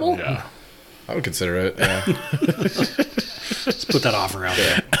Bro you. Bible? Yeah. I would consider it. Yeah. Let's put that offer out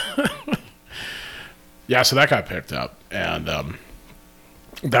there. Yeah, so that got picked up, and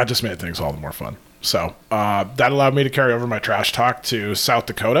that just made things all the more fun. So that allowed me to carry over my trash talk to South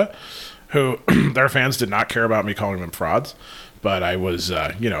Dakota, who their fans did not care about me calling them frauds, but I was,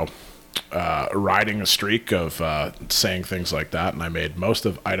 riding a streak of saying things like that, and I made most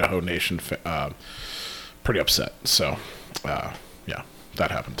of Idaho Nation pretty upset. So, yeah,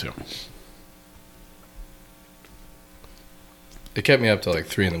 that happened too. It kept me up till like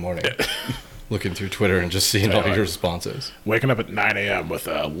 3 a.m. looking through Twitter and just seeing all your responses. Waking up at 9 a.m. with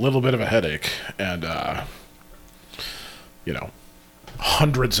a little bit of a headache and,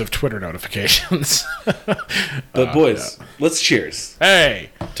 hundreds of Twitter notifications. But boys, let's cheers. Hey,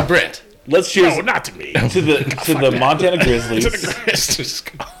 To Brent. Let's cheers no, not to me. to the Montana Grizzlies, To the Griz.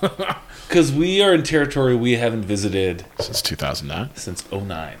 because we are in territory we haven't visited Since 2009. since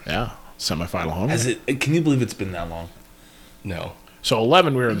 2009. Yeah, semifinal home. Has it? Can you believe it's been that long? No. So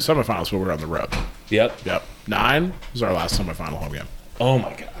 11, we were in the semifinals, but we were on the road. Yep. Yep. 9 was our last semifinal home game. Oh my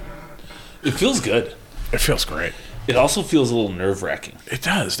god. It feels good. It feels great. It also feels a little nerve wracking. It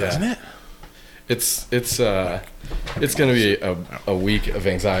does, doesn't it? It's going to be a week of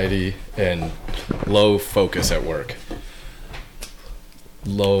anxiety and low focus at work.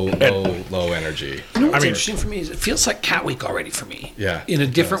 Low energy. You know what's I mean- interesting for me is it feels like Cat Week already for me. Yeah, In a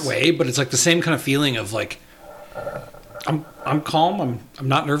it different does. way, but it's like the same kind of feeling of like I'm calm, I'm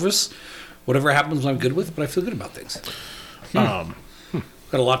not nervous. Whatever happens I'm good with, but I feel good about things.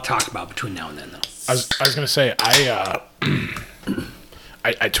 Got a lot to talk about between now and then though. I was going to say, I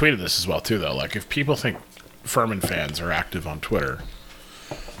tweeted this as well, too, though. Like, if people think Furman fans are active on Twitter,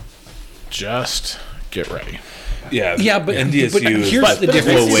 just get ready. Yeah, but NDSU here's the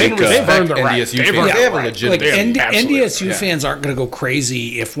difference. They've earned the right. NDSU fans. They have a legit. NDSU fans aren't going to go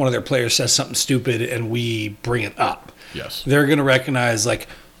crazy if one of their players says something stupid and we bring it up. Yes. They're going to recognize, like,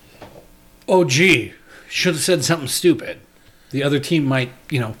 oh, gee, should have said something stupid. The other team might,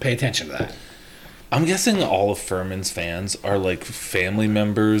 pay attention to that. I'm guessing all of Furman's fans are like family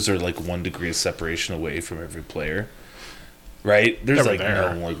members or like 1 degree of separation away from every player. Right? There's like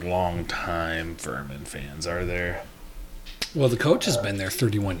no like long time Furman fans, are there? Well, the coach has been there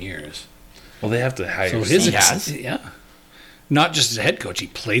 31 years. Well, they have to hire. So he has, yeah. Not just as a head coach. He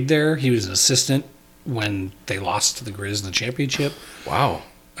played there. He was an assistant when they lost to the Griz in the championship. Wow.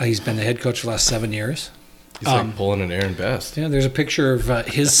 He's been the head coach for the last 7 years. He's like pulling an Aaron Best. Yeah, there's a picture of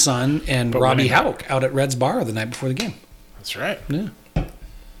his son and Robbie Hauk out at Red's Bar the night before the game. That's right. Yeah.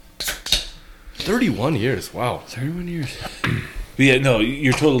 31 years. Wow. 31 years. But yeah, no,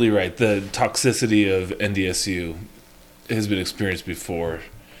 you're totally right. The toxicity of NDSU has been experienced before.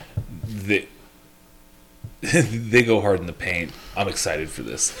 They go hard in the paint. I'm excited for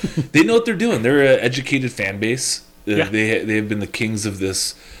this. They know what they're doing. They're an educated fan base. Yeah. They have been the kings of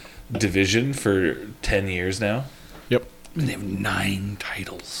this division for 10 years now. Yep. And they have 9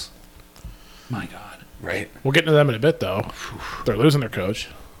 titles. My God. Right. We'll get into them in a bit, though. They're losing their coach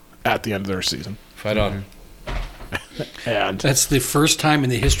at the end of their season. Fight on. And That's the first time in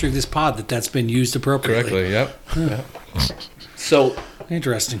the history of this pod that's been used appropriately. Correctly, yep. So,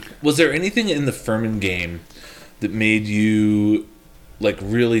 Interesting. was there anything in the Furman game that made you like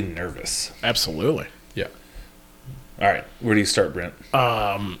really nervous? absolutely. Yeah. All right, where do you start, Brent?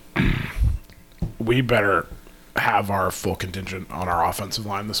 We better have our full contingent on our offensive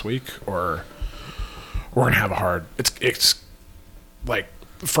line this week, or we're gonna have a hard. It's like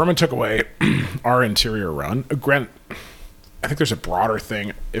Furman took away our interior run. Grant, I think there's a broader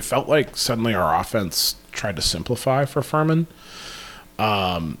thing. It felt like suddenly our offense tried to simplify for Furman.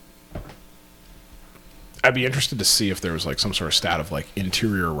 I'd be interested to see if there was like some sort of stat of like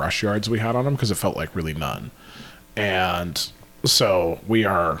interior rush yards we had on them, because it felt like really none. And so we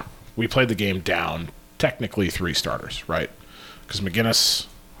played the game down technically 3 starters, right? Because McGinnis,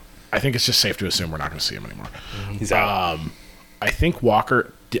 I think it's just safe to assume we're not going to see him anymore. He's out. I think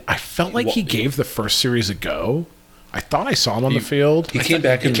Walker, I felt like he gave the first series a go. I thought I saw him on the field. He came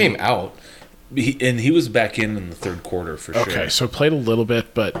back. He came out. He was back in the third quarter for sure. Okay, so played a little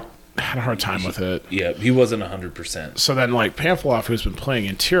bit, but had a hard time with it. Yeah, he wasn't 100%. So then, like, Pamphilov, who's been playing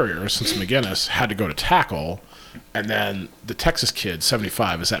interior since McGinnis, had to go to tackle. And then the Texas kid,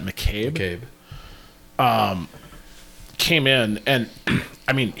 75, is that McCabe? Came in, and,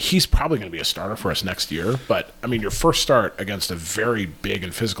 I mean, he's probably going to be a starter for us next year. But, I mean, your first start against a very big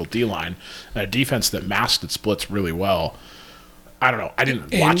and physical D-line and a defense that masked its splits really well. I don't know. I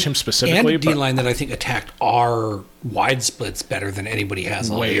didn't watch him specifically. And a D-line that I think attacked our wide splits better than anybody has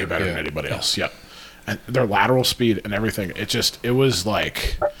all way year. better than anybody else. Yep. And their lateral speed and everything. It was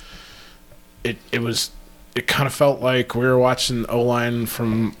like it kind of felt like we were watching O-line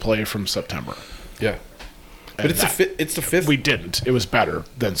play from September. Yeah. But it's the fifth. We didn't. It was better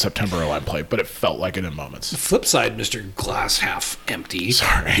than September O-line play, but it felt like it in moments. The flip side, Mr. Glass half empty,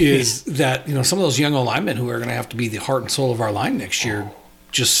 Sorry. is that some of those young linemen who are going to have to be the heart and soul of our line next year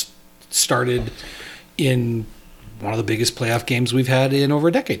just started in one of the biggest playoff games we've had in over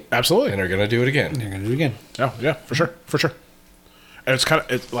a decade. Absolutely. And they're going to do it again. They're going to do it again. Oh, yeah, for sure. And it's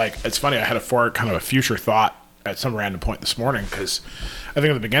funny. I had a future thought at some random point this morning, because I think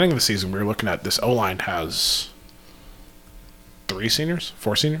at the beginning of the season we were looking at this O-line has 4 seniors,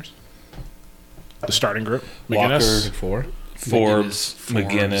 the starting group. McGinnis, Walker, Forbes,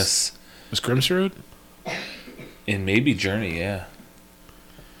 McGinnis, was Grimsrud, and maybe Journey. Yeah.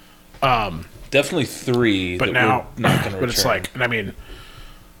 Definitely 3. but that now, we're not going to but it's like, and I mean,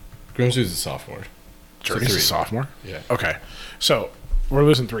 Grimsby's a sophomore. Journey's a 3. sophomore. Yeah. Okay, so we're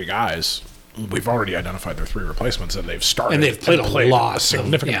losing 3 guys. We've already identified their 3 replacements, and they've started. And they've played a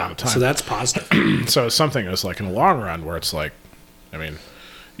significant amount of time. So that's positive. So something is like in the long run where it's like, I mean,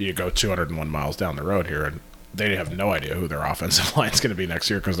 you go 201 miles down the road here, and they have no idea who their offensive line is going to be next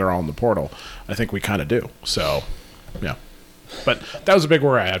year because they're all in the portal. I think we kind of do. So, yeah. But that was a big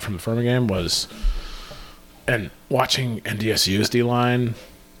worry I had from the Furman game was, and watching NDSU's D-line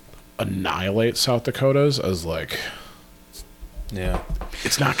annihilate South Dakota's, I was like, yeah,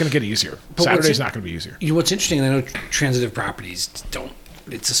 it's not going to get easier. But Saturday's not going to be easier. What's interesting, and I know transitive properties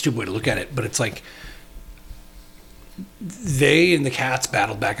it's a stupid way to look at it, but it's like they and the Cats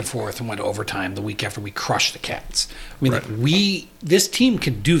battled back and forth and went to overtime the week after we crushed the Cats. I mean, Right. this team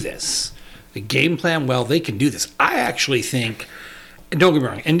can do this. they game plan well, they can do this. I actually think, and don't get me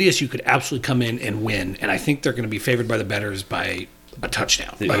wrong, NDSU could absolutely come in and win, and I think they're going to be favored by the bettors by a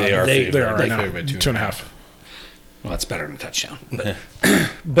touchdown. They are favored. They are right now. favored by 2.5. Well, that's better than a touchdown.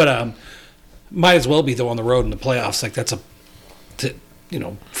 But might as well be, though, on the road in the playoffs. Like, that's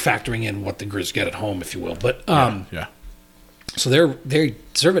factoring in what the Griz get at home, if you will. But Yeah. so they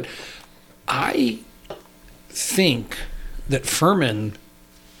deserve it. I think that Furman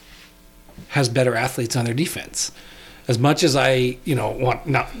has better athletes on their defense. As much as I, want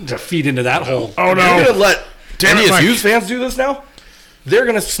not to feed into that whole. Oh, no. You're going to let Damn it, NDSU Mike. fans do this now? They're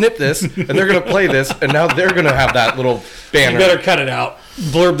going to snip this, and they're going to play this, and now they're going to have that little banner. You better cut it out.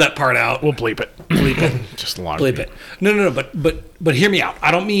 Blurb that part out. We'll bleep it. Bleep it. Just a lot. Bleep it. No. But hear me out.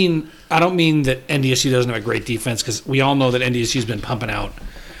 I don't mean that NDSU doesn't have a great defense, because we all know that NDSU's been pumping out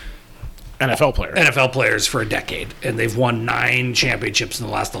NFL players for a decade, and they've won 9 championships in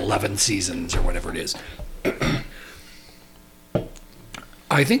the last 11 seasons or whatever it is.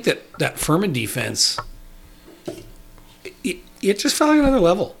 I think that Furman defense, it just fell on another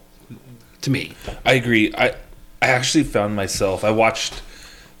level to me. I agree. I actually found myself. I watched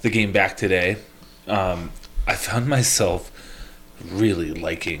the game back today. I found myself really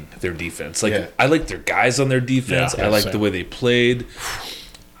liking their defense. I like their guys on their defense. Yeah, I like same. the way they played.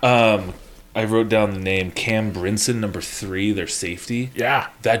 I wrote down the name Cam Brinson, number 3, their safety. Yeah.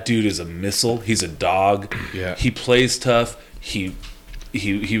 That dude is a missile. He's a dog. Yeah. He plays tough. He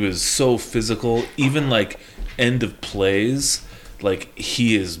was so physical. Even like end of plays, like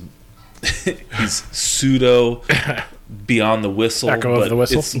he's pseudo beyond the whistle. Echo of but the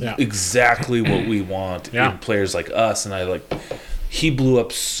whistle. It's Yeah. exactly what we want Yeah. in players like us. And he blew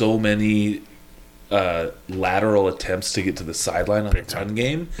up so many lateral attempts to get to the sideline on the run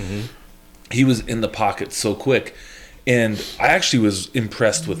game. Mm-hmm. He was in the pocket so quick. And I actually was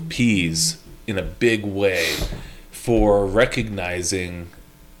impressed with Pease in a big way for recognizing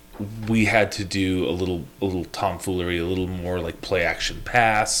we had to do a little tomfoolery, a little more like play action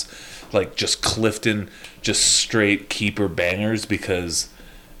pass, like just Clifton, just straight keeper bangers, because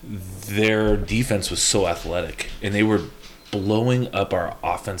their defense was so athletic and they were blowing up our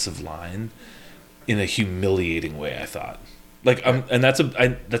offensive line in a humiliating way, I thought. And that's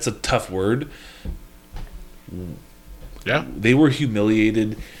a tough word. Yeah. They were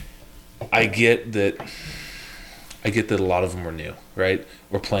humiliated. I get that a lot of them were new, right?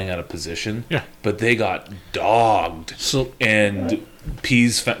 We're playing out of position. Yeah. But they got dogged. And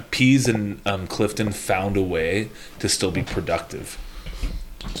Pease and Clifton found a way to still be productive.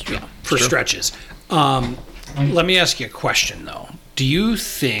 Yeah, for stretches. Let me ask you a question, though. Do you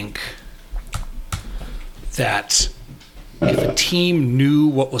think that if a team knew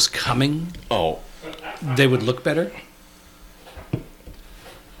what was coming, they would look better?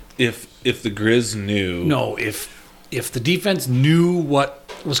 If the Griz knew... No, if the defense knew what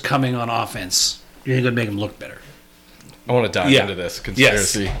was coming on offense, you think it would make them look better? I want to dive into this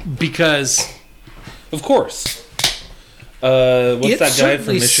conspiracy. Yes. Because... Of course. What's that guy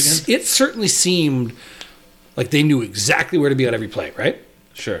from Michigan? It certainly seemed like they knew exactly where to be on every play, right?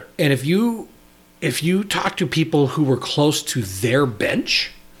 Sure. And if you talk to people who were close to their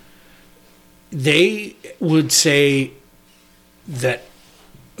bench, they would say that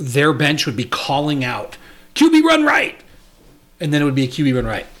their bench would be calling out, QB run right, and then it would be a QB run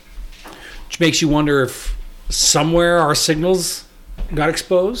right, which makes you wonder if somewhere our signals got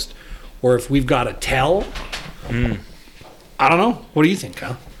exposed, or if we've got to tell. I don't know. What do you think,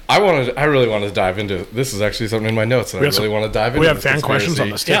 Kyle? I really wanted to dive into this. Is actually something in my notes that I really want to dive into. We have this fan questions on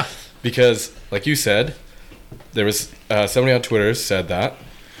conspiracy. this too. Yeah. Because, like you said, there was somebody on Twitter said that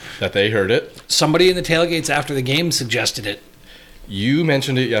they heard it. Somebody in the tailgates after the game suggested it. You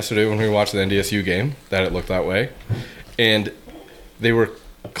mentioned it yesterday when we were watching the NDSU game, that it looked that way. And they were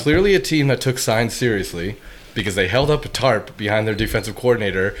clearly a team that took signs seriously, because they held up a tarp behind their defensive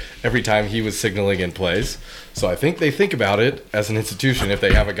coordinator every time he was signaling in plays. So I think they think about it as an institution if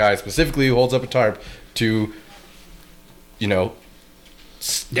they have a guy specifically who holds up a tarp to,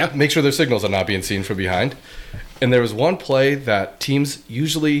 make sure their signals are not being seen from behind. And there was one play that teams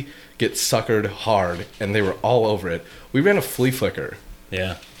usually get suckered hard, and they were all over it. We ran a flea flicker.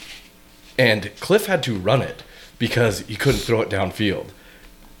 Yeah. And Cliff had to run it because he couldn't throw it downfield.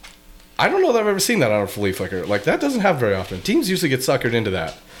 I don't know that I've ever seen that on a flea flicker. Like, that doesn't happen very often. Teams usually get suckered into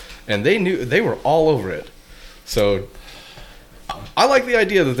that. And they were all over it. So I like the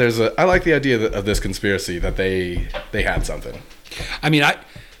idea that of this conspiracy that they had something. I mean,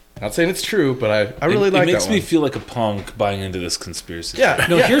 Not saying it's true, but I really like that. It makes one. me feel like a punk buying into this conspiracy. Yeah.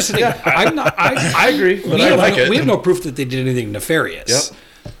 no, here's the thing. I'm not, I agree, but I like it. We have no proof that they did anything nefarious.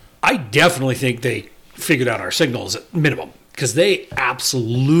 Yep. I definitely think they figured out our signals at minimum because they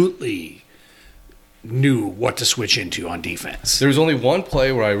absolutely knew what to switch into on defense. There was only one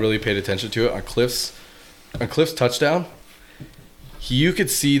play where I really paid attention to it on Cliff's touchdown. You could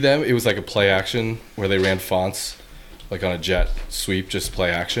see them. It was like a play action where they ran fonts like on a jet sweep, just play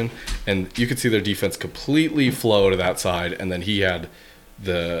action, and you could see their defense completely flow to that side, and then he had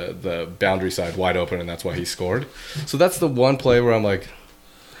the boundary side wide open, and that's why he scored. So that's the one play where I'm like,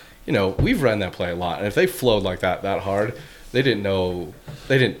 we've run that play a lot, and if they flowed like that hard, they didn't know.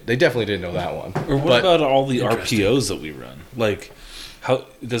 They definitely didn't know that one. Or what about all the RPOs that we run? Like, how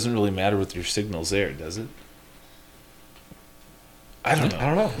it doesn't really matter with your signals there, does it? I don't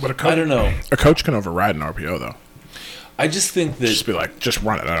know. But I don't know. A coach can override an RPO though. I just think that Just be like, just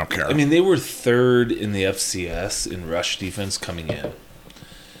run it. I don't care. I mean, they were third in the FCS in rush defense coming in.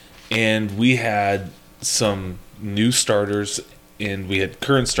 And we had some new starters, and we had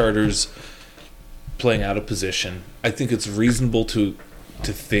current starters playing out of position. I think it's reasonable to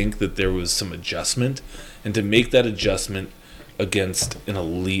think that there was some adjustment, and to make that adjustment against an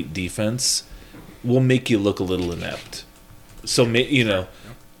elite defense will make you look a little inept. So,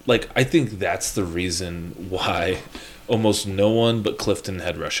 I think that's the reason why almost no one but Clifton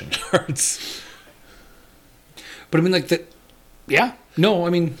had rushing yards. But I mean,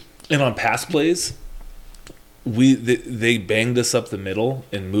 And on pass plays, they banged us up the middle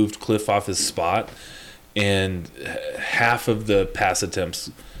and moved Cliff off his spot, and half of the pass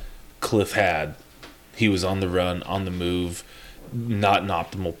attempts Cliff had, he was on the run, on the move, not in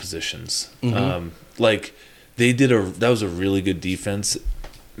optimal positions. Mm-hmm. That was a really good defense.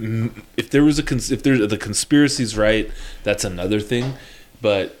 If the conspiracy's right, that's another thing.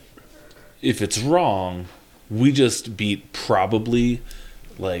 But if it's wrong, we just beat probably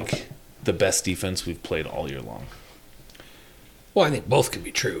the best defense we've played all year long. Well, I think both can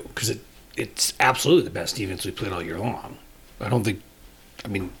be true because it's absolutely the best defense we've played all year long. I don't think. I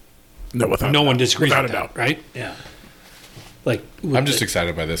mean, no one disagrees without with a that, doubt, right? Yeah. I'm just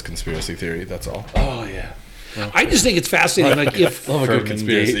excited by this conspiracy theory. That's all. Oh yeah. I just think it's fascinating. Like if Love a good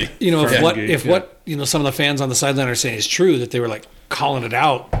conspiracy. if what some of the fans on the sideline are saying is true, that they were like calling it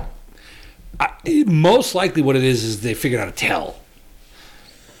out. Most likely, what it is they figured out a tell.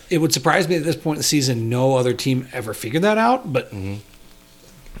 It would surprise me at this point in the season, no other team ever figured that out. But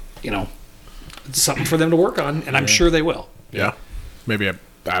it's something for them to work on, and I'm sure they will. Yeah, maybe I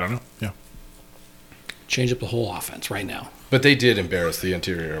don't know. Yeah, change up the whole offense right now. But they did embarrass the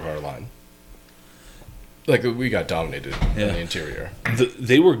interior of our line. Like, we got dominated in the interior.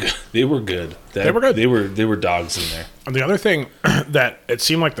 They were good. They were good. They were good. They were dogs in there. And the other thing that it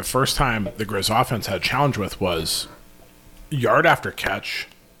seemed like the first time the Griz offense had a challenge with was yard after catch.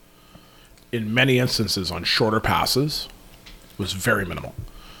 In many instances on shorter passes was very minimal.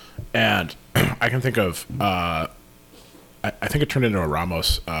 And I can think of, I think it turned into a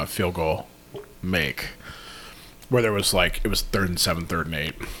Ramos field goal make where there was it was 3rd and 7, 3rd and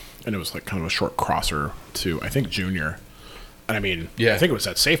 8. And it was kind of a short crosser to, I think, Junior. And I mean, I think it was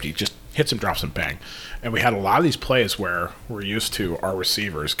that safety, just hits him, drops him, bang. And we had a lot of these plays where we're used to our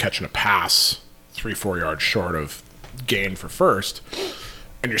receivers catching a pass 3-4 yards short of gain for first.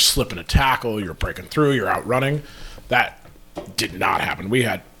 And you're slipping a tackle, you're breaking through, you're outrunning. That did not happen. We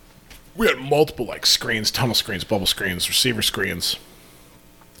had multiple screens, tunnel screens, bubble screens, receiver screens.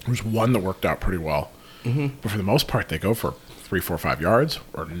 There was one that worked out pretty well. Mm-hmm. But for the most part, they go for 3, 4, 5 yards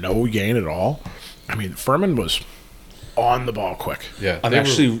or no gain at all. I mean, Furman was on the ball quick. Yeah, I'm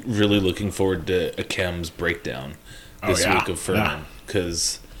actually really looking forward to Akem's breakdown this week of Furman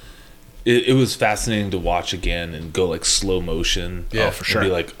because it was fascinating to watch again and go slow motion. Yeah, for sure. And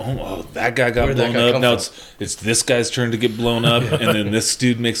be like, oh, that guy got blown up. Now it's this guy's turn to get blown up, and then this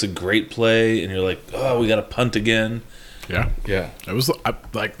dude makes a great play, and you're like, oh, we got to punt again. Yeah. It was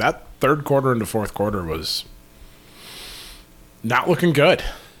that third quarter into fourth quarter was not looking good.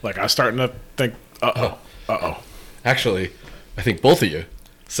 I was starting to think, uh-oh. Actually, I think both of you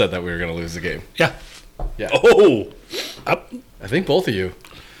said that we were going to lose the game. Yeah. Oh! I think both of you.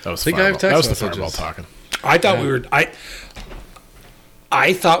 That was I have text the messages. fireball talking. I thought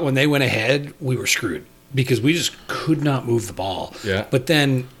I thought when they went ahead, we were screwed because we just could not move the ball. Yeah. But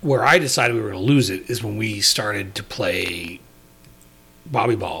then where I decided we were going to lose it is when we started to play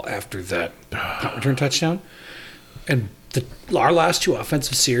Bobby Ball after that punt return touchdown. And our last two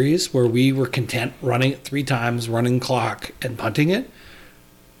offensive series where we were content running it 3 times, running clock, and punting it,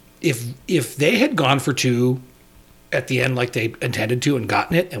 if they had gone for 2 at the end like they intended to and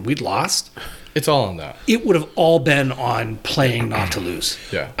gotten it and we'd lost, it's all on that. It would have all been on playing not to lose.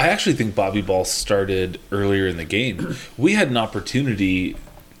 Yeah. I actually think Bobby Ball started earlier in the game. We had an opportunity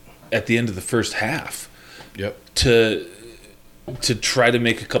at the end of the first half. Yep. To try to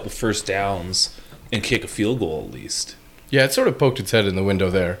make a couple first downs and kick a field goal at least. Yeah, it sort of poked its head in the window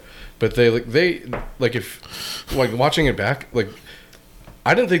there, but they watching it back, like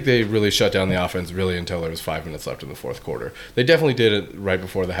I didn't think they really shut down the offense really until there was 5 minutes left in the fourth quarter. They definitely did it right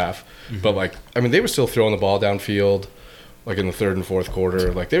before the half, but they were still throwing the ball downfield, like in the third and fourth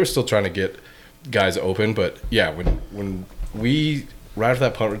quarter. Like they were still trying to get guys open, but yeah, when we right after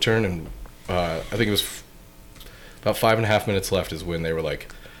that punt return and I think it was about 5.5 minutes left is when they were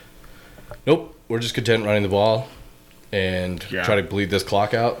like, nope, we're just content running the ball and try to bleed this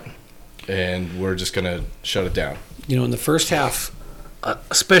clock out, and we're just going to shut it down. You know, in the first half,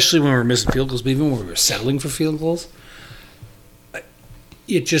 especially when we were missing field goals, but even when we were settling for field goals,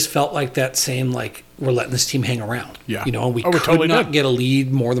 it just felt like that same, like, we're letting this team hang around. Yeah. You know, we we could totally not did. get a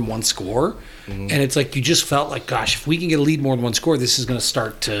lead more than one score. And it's like you just felt like, gosh, if we can get a lead more than one score, this is going to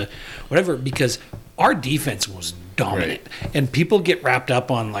start to whatever, because our defense was dominant. Right. And people get wrapped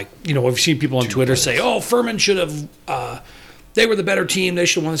up on, like, you know, I've seen people on Twitter say, oh, Furman should have they were the better team, they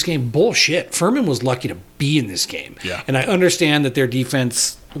should have won this game. Bullshit. Furman was lucky to be in this game. Yeah. And I understand that their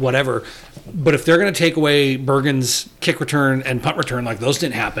defense, whatever, but if they're going to take away Bergen's kick return and punt return, like those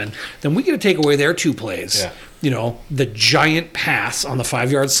didn't happen, then we got to take away their two plays. Yeah. You know, the giant pass on the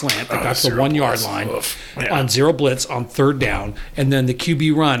 5-yard slant that got to the 1 yard line on zero blitz on third down, and then the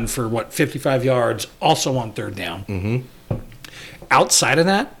QB run for 55 yards also on third down. Mm-hmm. Outside of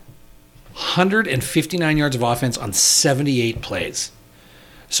that, 159 yards of offense on 78 plays.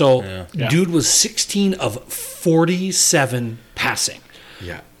 So, dude was 16 of 47 passing.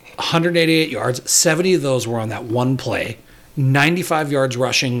 Yeah. 188 yards, 70 of those were on that one play. 95 yards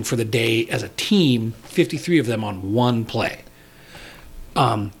rushing for the day as a team, 53 of them on one play.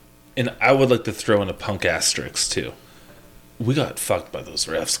 And I would like to throw in a punk asterisk too. We got fucked by those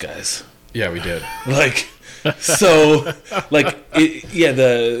refs, guys. Yeah, we did. Like, so, like,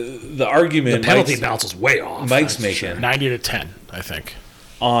 the argument The penalty bounce was way off. Mike's making 90 to 10, I think.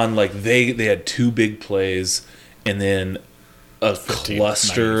 on, like, they had two big plays and then a 15,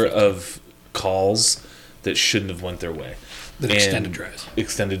 cluster 90 to 15. of calls that shouldn't have went their way. The And extended drives.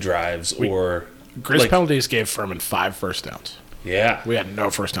 Extended drives or Griz like, penalties gave Furman 5 first downs. yeah. We had no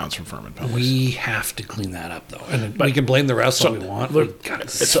first downs from Furman penalties. We have to clean that up, though. And we can blame the refs all we want. Look, We gotta-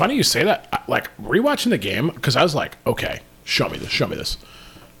 it's funny you say that. Like, rewatching the game, because I was like, okay, show me this.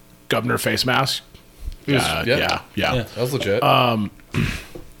 Governor face mask. Yeah. Yeah. That was legit.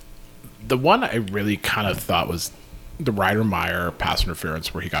 The one I really kind of thought was the Ryder Meyer pass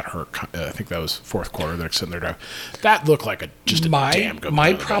interference where he got hurt. I think that was fourth quarter. They're sitting there. That looked like a damn good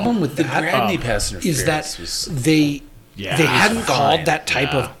my play, problem though. with The that Gradney pass interference is that was they hadn't fine. called that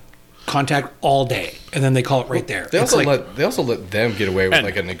type of contact all day, and then they call it right there. They It's also like, let them get away with And-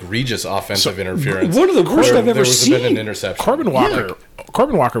 like an egregious offensive interference. one of the worst where I've ever there was been seen. an interception.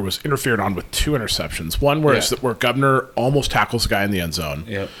 Corbin Walker was interfered on with 2 interceptions. One where Yeah. where Governor almost tackles the guy in the end zone.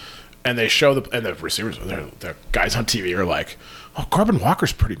 Yep. And they show the receivers, the guys on TV are like, oh, Corbin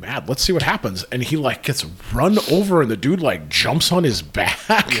Walker's pretty mad. Let's see what happens. And he like gets run over and the dude like jumps on his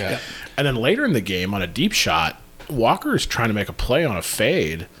back. Yeah. And then later in the game on a deep shot, Walker is trying to make a play on a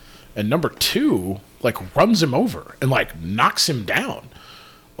fade. And number 2 like runs him over and like knocks him down.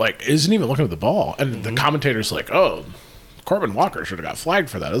 Like isn't even looking at the ball. And the commentator's like, oh, Corbin Walker should have got flagged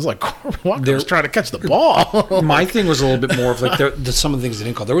for that. It was like Corbin Walker was trying to catch the ball. my thing was a little bit more of like some of the things they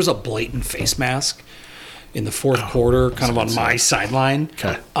didn't call. There was a blatant face mask in the fourth quarter, kind of on my sideline.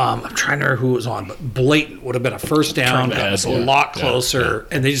 Okay. I'm trying to remember who it was on, but blatant would have been a first down. Turned the Got us head, a yeah. lot closer,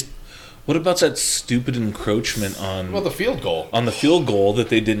 and they just What about that stupid encroachment on Well, the field goal. the field goal that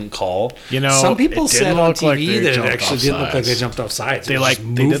they didn't call? You know, some people it didn't said on look like TV they that it jumped actually off didn't look like they sides. jumped off sides. They It was like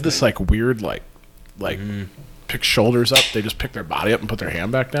just they did this movement. like weird like pick shoulders up. They just picked their body up and put their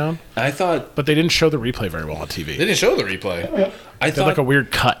hand back down. I thought But they didn't show the replay very well on They TV. didn't show the replay. I They had thought like a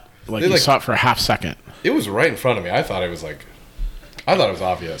weird cut. Like They, you like- saw it for a half second. It was right in front of me. I thought it was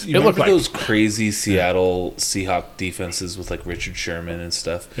obvious. you It looked remember like- those crazy Seattle Seahawk defenses with like Richard Sherman and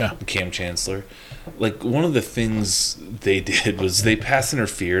stuff. Yeah. And Cam Chancellor. Like one of the things they did was they pass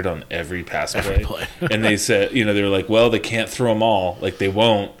interfered on every pass Every play. play. And they said, they were like, well, they can't throw them all. Like they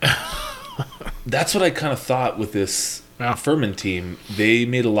won't. That's what I kind of thought with this Yeah. Furman team. They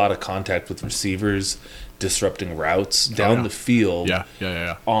made a lot of contact with receivers, disrupting routes down yeah. the field.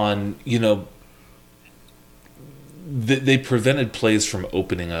 Yeah. On, they prevented plays from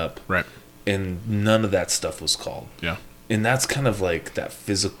opening up. Right. And none of that stuff was called. Yeah. And that's kind of like that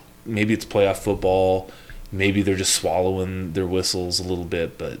physical. Maybe it's playoff football. Maybe they're just swallowing their whistles a little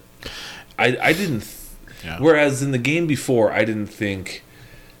bit. But I didn't. Yeah. Whereas in the game before, I didn't think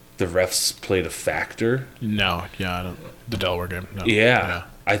the refs played a factor. No, yeah, I don't. The Delaware game. No. Yeah,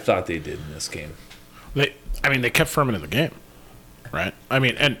 I thought they did in this game. They kept Furman in the game, right? I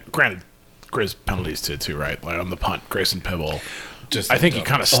mean, and granted, Griz penalties too, right? Like on the punt, Grayson Pibble. I think he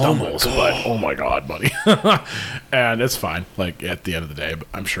kind of stumbles, but oh my god, buddy! And it's fine. Like at the end of the day, but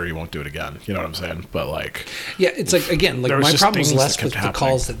I'm sure he won't do it again. You know what I'm saying? But like, yeah, it's like again, like my problem was less with the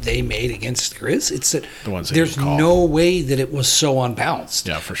calls that they made against Griz. It's that there's no way that it was so unbalanced.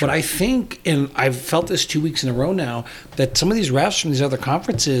 Yeah, for sure. But I think, and I've felt this 2 weeks in a row now, that some of these refs from these other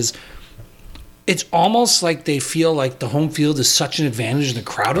conferences, it's almost like they feel like the home field is such an advantage and the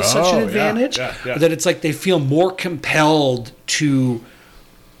crowd is such an advantage that it's like they feel more compelled to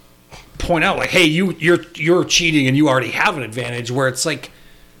point out like, hey, you're cheating and you already have an advantage, where it's like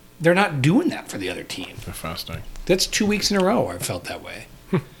they're not doing that for the other team. Fascinating. That's 2 weeks in a row I've felt that way.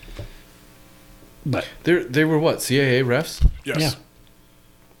 But they were what, CAA refs? Yes. Yeah.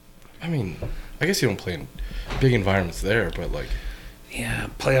 I mean, I guess you don't play in big environments there, but like, yeah,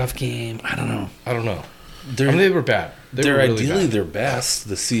 playoff game. I don't know. I mean, they were bad. They're really ideally bad. their best.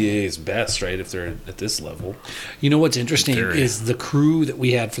 The CAA's best, right? If they're at this level. You know what's interesting is the crew that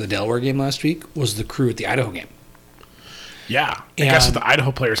we had for the Delaware game last week was the crew at the Idaho game. Yeah. And guess what the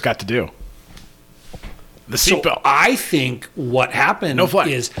Idaho players got to do? The seatbelt. So I think what happened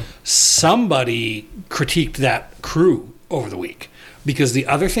is somebody critiqued that crew over the week. Because the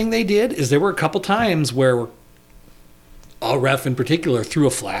other thing they did is there were a couple times where a ref in particular threw a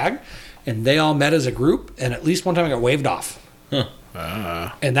flag, and they all met as a group, and at least one time it got waved off.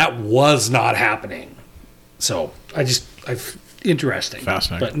 And that was not happening. So interesting.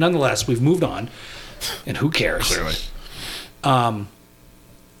 Fascinating. But nonetheless, we've moved on, and who cares? Clearly.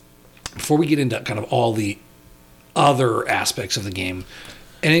 Before we get into kind of all the other aspects of the game,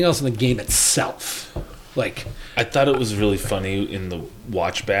 anything else in the game itself? Like, I thought it was really funny in the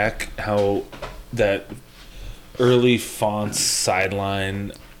watch back how that early Font's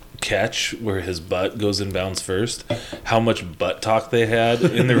sideline catch where his butt goes in bounds first, how much butt talk they had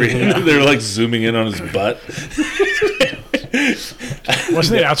in the they're like zooming in on his butt.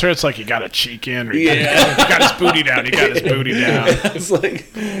 Wasn't the answer? It's like you got a cheek in, or you got his booty down. You got his booty down. It's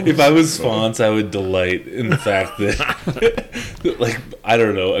like if I was Fonts, I would delight in the fact that, like, I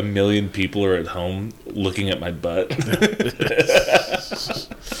don't know, 1 million people are at home looking at my butt.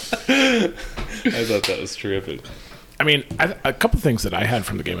 I thought that was terrific. I mean, a couple things that I had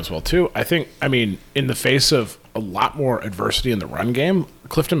from the game as well, too. I mean, in the face of a lot more adversity in the run game,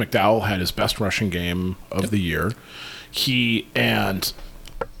 Clifton McDowell had his best rushing game of the year. And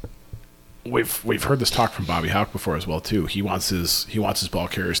we've heard this talk from Bobby Houck before as well, too. He wants his ball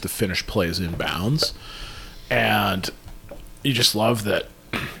carriers to finish plays in bounds. And you just love that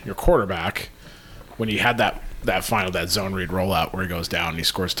your quarterback, when he had that zone read rollout where he goes down and he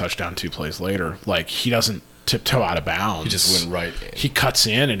scores a touchdown 2 plays later, like, he doesn't tiptoe out of bounds. He just went right in. He cuts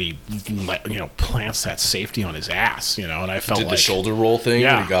in and he plants that safety on his ass, and I felt did like the shoulder roll thing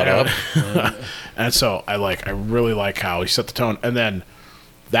when he got up. And so I really like how he set the tone. And then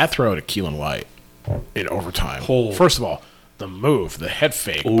that throw to Keelan White in overtime. First of all, the head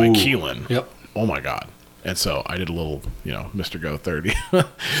fake by Keelan. Yep. Oh my God. And so I did a little, Mr. Go 30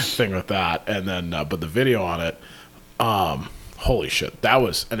 thing with that. And then, but the video on it, holy shit. That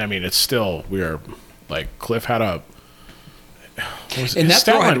was, and I mean, it's still, like, Cliff had a... And that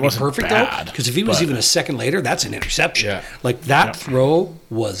throw had to be perfect, though, because if he was even a second later, that's an interception. Yeah. Like, that throw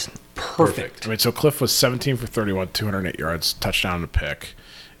was perfect. I mean, so Cliff was 17 for 31, 208 yards, touchdown and a pick,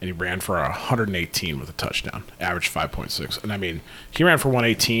 and he ran for 118 with a touchdown, average 5.6. And, I mean, he ran for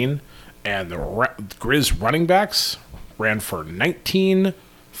 118, and the Griz running backs ran for 19,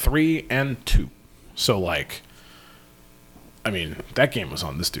 3, and 2. So, like... I mean, that game was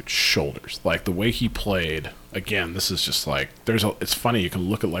on this dude's shoulders. Like, the way he played, again, this is just like, it's funny, you can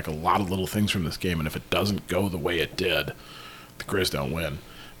look at like a lot of little things from this game, and if it doesn't go the way it did, the Griz don't win.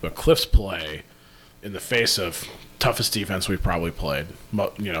 But Cliff's play, in the face of toughest defense we've probably played,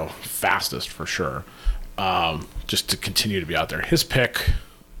 fastest for sure, just to continue to be out there. His pick,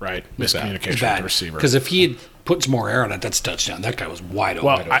 right, miscommunication with the receiver. Because if he had put some more air on it, that's a touchdown. That guy was wide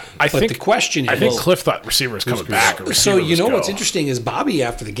open. Well, I think the question is... I think Cliff thought receiver was coming back. So, what's interesting is Bobby,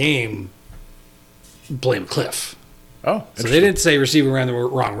 after the game, blamed Cliff. Oh, so they didn't say receiver ran the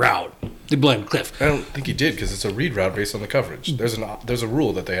wrong route. They blamed Cliff. I don't think he did, because it's a read route based on the coverage. There's a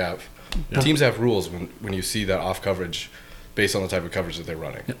rule that they have. Yeah. Teams have rules when you see that off coverage based on the type of coverage that they're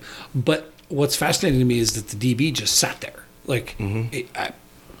running. Yeah. But what's fascinating to me is that the DB just sat there. Like,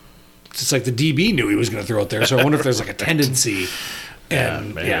 it's like the DB knew he was going to throw it there, so I wonder if there's like a tendency.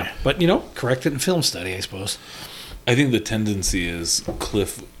 And but correct it in film study, I suppose. I think the tendency is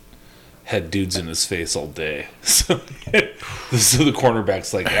Cliff had dudes in his face all day. So the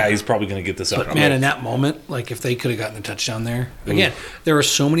cornerback's like, yeah, he's probably going to get this out. But man, in that moment, like if they could have gotten the touchdown there, again, there are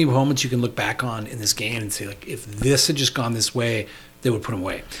so many moments you can look back on in this game and say, like, if this had just gone this way, they would put him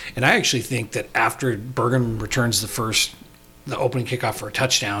away. And I actually think that after Bergen returns the opening kickoff for a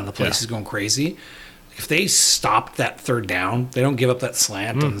touchdown, the place is going crazy. If they stopped that third down, they don't give up that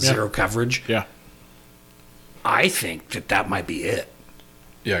slant on zero coverage. Yeah. I think that might be it.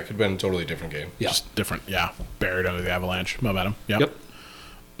 Yeah, it could have been a totally different game. Yeah. Just different. Yeah. Buried under the avalanche momentum. Yep.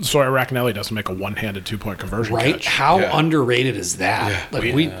 Sawyer Racanelli doesn't make a one-handed 2-point conversion Right? catch. How underrated is that? Yeah.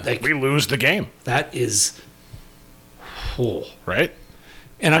 We lose the game. That is cool. Right?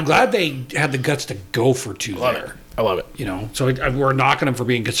 And I'm glad they had the guts to go for two there. I love it. You know, so we're knocking them for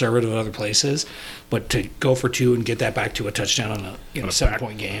being conservative in other places, but to go for two and get that back to a touchdown on a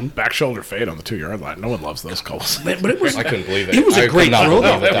 7-point game. Back shoulder fade on the 2-yard line. No one loves those calls. But it was, I couldn't believe it. It was a great throw,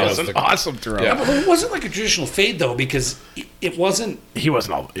 though. That was an awesome throw. Yeah. But it wasn't like a traditional fade, though, because it wasn't. He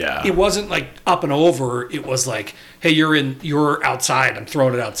wasn't all. Yeah. It wasn't like up and over. It was like, hey, you're outside. I'm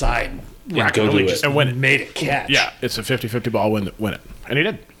throwing it outside. And go do it. Just And win it. made it catch. Yeah. It's a 50-50 ball. Win it. And he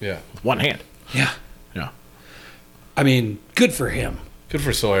did. Yeah. With one hand. Yeah. Yeah. I mean, good for him. Good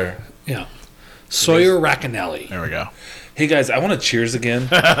for Sawyer. Yeah. Sawyer Racanelli. There we go. Hey guys, I want to cheers again.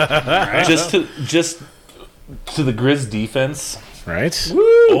 just to the Griz defense. Right?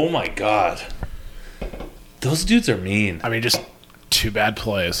 Oh my god, those dudes are mean. I mean, just 2 bad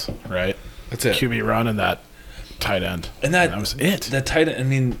plays, right? That's it. QB run and that tight end. And that was it. That tight end. I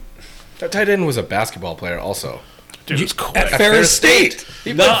mean, That tight end was a basketball player also. Dude, it was quick. At Ferris State.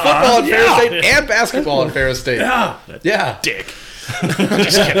 He played football at Ferris yeah. State and basketball at Ferris State. Yeah. Yeah. Dick.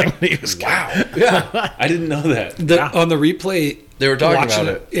 Just kidding. He was wow. Yeah. I didn't know that. On the replay, They were talking watching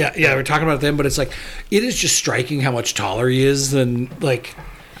about it. Yeah, we were talking about them, but it's like it is just striking how much taller he is than like.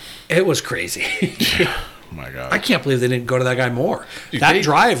 It was crazy. Oh my God. I can't believe they didn't go to that guy more. Dude, that they-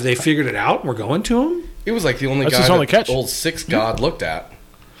 drive, they figured it out. And we're going to him. It was like the only That's guy his only that catch. old Six God looked at.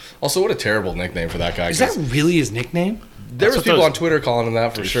 Also, what a terrible nickname for that guy. Is that 'cause really his nickname? there was what people those- on Twitter calling him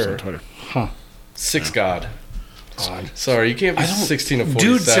that for sure. On Twitter. Six God. Sorry, you can't be 16 of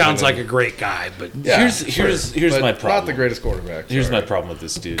 47. Dude sounds and- like a great guy, but Yeah, Here's but my problem. Not the greatest quarterback. Here's sorry. my problem with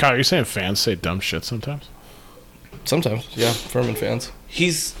this dude. Kyle, are you saying fans say dumb shit sometimes? Sometimes, yeah. Furman fans.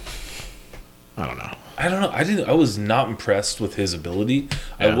 He's. I don't know. I was not impressed with his ability.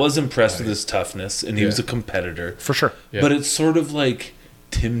 I Yeah. was impressed with his toughness, and he was a competitor. For sure. Yeah. But it's sort of like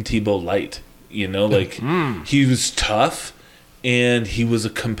Tim Tebow light. You know, like he was tough, and he was a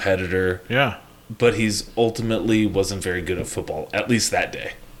competitor. Yeah. But he's ultimately wasn't very good at football, at least that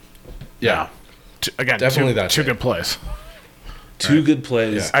day. Yeah. Again, Definitely that two day. good plays. Two good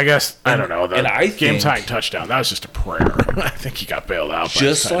plays. Yeah. I guess, I don't know. and I game think- tying touchdown, that was just a prayer. I think he got bailed out.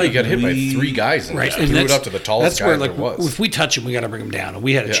 Just by the like He got hit by We- 3 guys and right. just And threw it that's- up to the tallest That's guy where, there like, was. if we touch him, we got to bring him down, and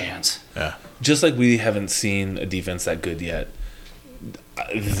we had a Yeah. chance. Yeah. Just like we haven't seen a defense that good yet,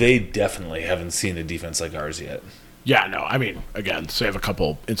 they definitely haven't seen a defense like ours yet. Yeah, no, I mean, again, save a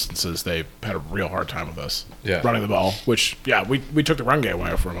couple instances, they had a real hard time with us Yeah. running the ball, which, yeah, we took the run game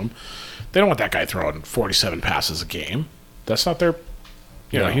away from them. They don't want that guy throwing 47 passes a game. That's not their,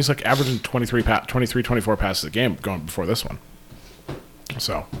 you know, No. he's like averaging 23, 24 passes a game going before this one.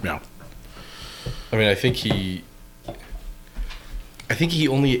 So, yeah. I mean, I think he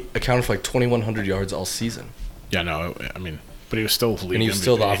only accounted for like 2,100 yards all season. Yeah, no, I mean, but he was still leading And he was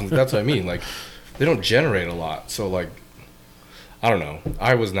still the MVP. offense. That's what I mean. Like, they don't generate a lot. So, like, I don't know.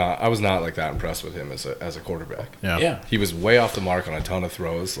 I was not like that impressed with him as a quarterback. Yeah. He was way off the mark on a ton of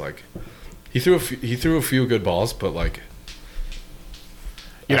throws. Like, he threw a few good balls, but like,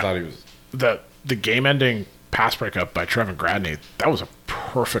 I thought he was. The game-ending pass breakup by Trevin Gradney, that was a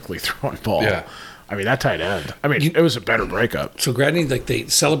perfectly thrown ball. Yeah. I mean, that tight end. I mean, it was a better breakup. So Gradney, like, they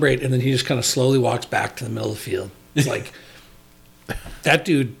celebrate, and then he just kind of slowly walks back to the middle of the field. It's like, that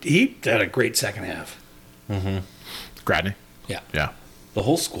dude, he had a great second half. Gradney. Yeah. Yeah. The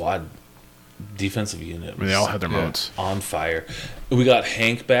whole squad, defensive unit, I mean, they all had their Yeah. modes. on fire. We got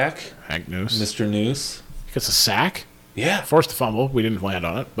Hank back, Hank Noose. Mr. Noose. Gets a sack. Yeah. Forced the fumble. We didn't land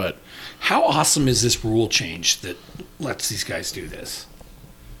on it, but How awesome is this rule change that lets these guys do this?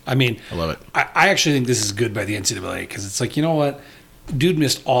 I mean, I love it. I actually think this is good by the NCAA because it's like, you know what? Dude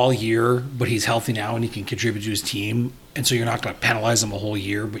missed all year, but he's healthy now and he can contribute to his team. And so you're not going to penalize him a whole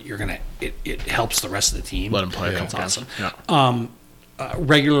year, but you're going to, it helps the rest of the team. Let him play a That's couple awesome. games. Yeah.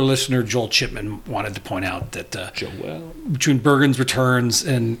 Regular listener Joel Chipman wanted to point out that Joel. between Bergen's returns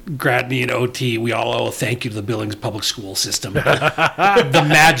and Gradney and OT, we all owe a thank you to the Billings public school system. The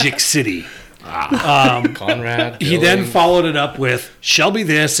Magic City. Conrad. He then followed it up with Shelby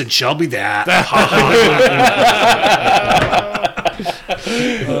this and Shelby that.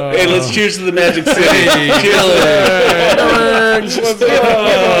 Hey, let's cheers to the Magic City.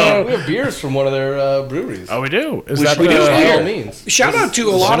 We have beers from one of their breweries. Oh, we do. Is We that should do the- it by all means. Shout out to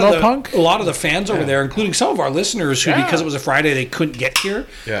a Punk? lot of the fans over there, including some of our listeners who, because it was a Friday, they couldn't get here.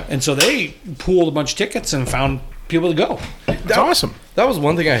 Yeah. And so they pooled a bunch of tickets and found people to go. That's awesome. That was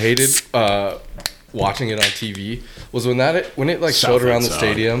one thing I hated watching it on TV was when it like showed around the South.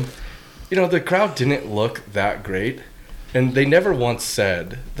 stadium. You know, the crowd didn't look that great, and they never once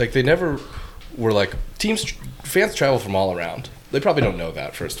said they never were like fans travel from all around. They probably don't know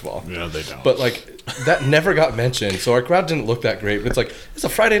that, first of all. Yeah, they don't. But like that never got mentioned, so our crowd didn't look that great. But it's like it's a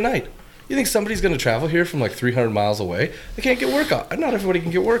Friday night. You think somebody's going to travel here from like 300 miles away? They can't get work off. Not everybody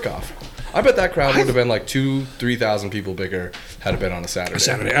can get work off. I bet that crowd would have been like 2,000-3,000 people bigger had it been on a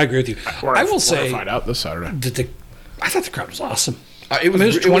Saturday. I agree with you. I will say, find out this Saturday. I thought the crowd was awesome. It was, I mean, it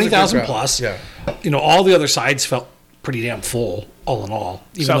was a good 20,000 crowd. plus. Yeah. You know, all the other sides felt pretty damn full, all in all.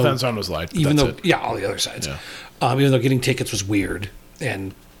 South End Zone was light. Even That's though, it. yeah, all the other sides. Yeah. Even though getting tickets was weird,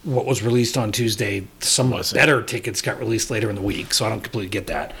 and what was released on Tuesday, some Was it? better tickets got released later in the week, so I don't completely get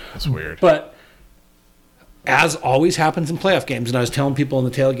that. That's weird. But as always happens in playoff games, and I was telling people in the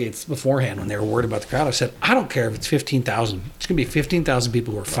tailgates beforehand when they were worried about the crowd, I said, I don't care if it's 15,000. It's going to be 15,000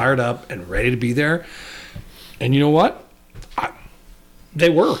 people who are fired up and ready to be there. And you know what? They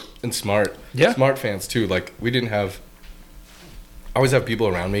were. And smart. Yeah. Smart fans, too. Like, we didn't have... I always have people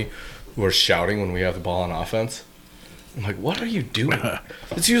around me who are shouting when we have the ball on offense. I'm like, what are you doing?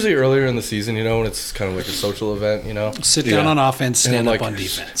 It's usually earlier in the season, you know, when it's kind of like a social event, you know? Sit down on offense, stand And, up like, on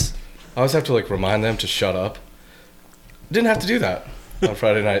defense. I always have to, like, remind them to shut up. Didn't have to do that on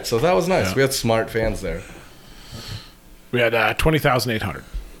Friday night, so that was nice. Yeah. We had smart fans there. We had 20,800.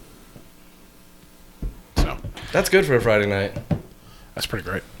 So That's good for a Friday night. that's pretty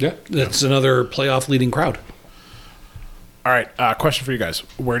great. Yeah. That's another playoff leading crowd. All right, question for you guys.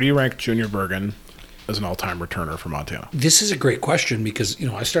 Where do you rank Junior Bergen as an all-time returner for Montana? This is a great question because, you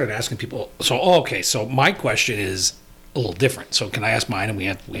know, I started asking people. So, okay, so my question is a little different. So can I ask mine and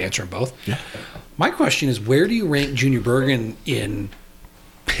we answer them both? Yeah. My question is, where do you rank Junior Bergen in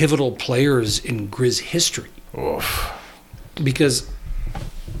pivotal players in Griz history? Oof. Because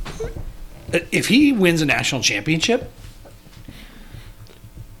if he wins a national championship,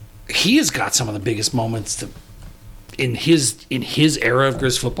 he has got some of the biggest moments in his era of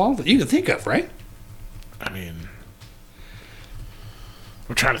Griz football that you can think of, right? I mean,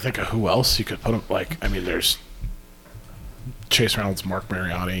 I'm trying to think of who else you could put him. Like, I mean, there's Chase Reynolds, Mark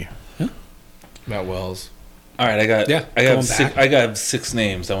Mariani. Matt Wells. All right, I got going back. I got 6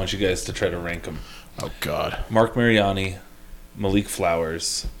 names. I want you guys to try to rank them. Oh God. Mark Mariani, Malik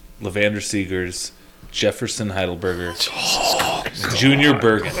Flowers, Levander Seegers, Jefferson Heidelberger, Junior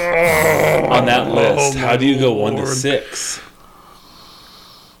Bergen. On that list, how do you go 1 to 6?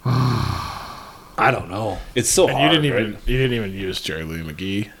 I don't know. It's so And hard. you right? didn't even use Jerry Lee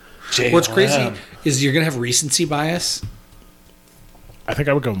McGee. What's crazy is you're going to have recency bias. I think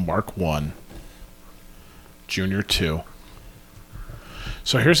I would go Mark 1, Junior 2.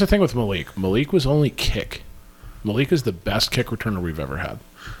 So here's the thing with Malik. Malik was only kick. Malik is the best kick returner we've ever had,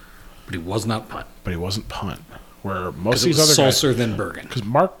 But he was not punt. but he wasn't punt. Where most Because of it these was other guys, Sulcer then Bergen. because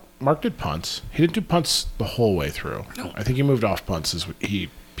Mark did punts. He didn't do punts the whole way through. No. I think he moved off punts as he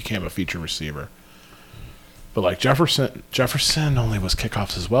became a feature receiver. But like Jefferson only was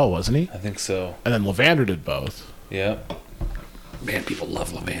kickoffs as well, wasn't he? I think so. And then Levander did both. Yeah. Man, people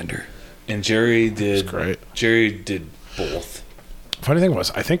love Levander. And Jerry did. great. Jerry did both. Funny thing was,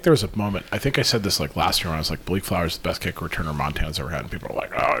 I think there was a moment. I think I said this like last year when I was like, Blake Flowers is the best kick returner Montana's ever had, and people were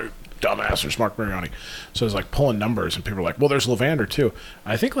like, "Oh, dumbass, there's Mark Mariani." So I was like pulling numbers, and people were like, "Well, there's Levander too."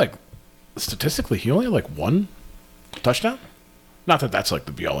 I think like statistically, he only had like 1 touchdown. Not that that's like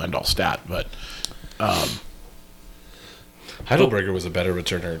the be all end all stat, but Heidelberger was a better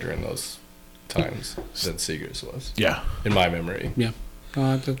returner during those times than Seegers was, yeah, in my memory. Yeah.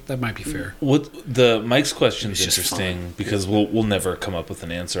 That might be fair. What the Mike's question is It's just interesting because we'll never come up with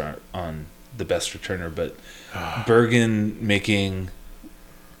an answer on the best returner, but Bergen making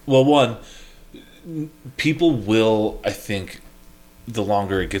one, people will, I think, the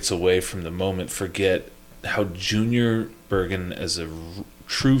longer it gets away from the moment, forget how Junior Bergen as a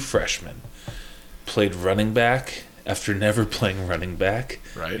true freshman played running back after never playing running back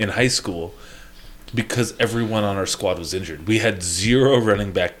Right. in high school. Because everyone on our squad was injured. We had 0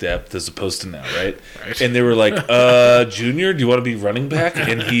 running back depth as opposed to now, right? Right. And they were like, Junior, do you want to be running back?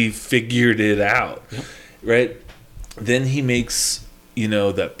 And he figured it out, right? Then he makes you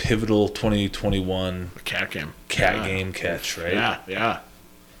know, that pivotal 2021 Cat game. game catch, right? Yeah.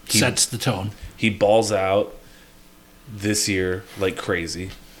 Sets the tone. He balls out this year like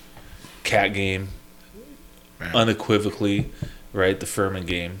crazy. Cat game, Man. unequivocally, right? The Furman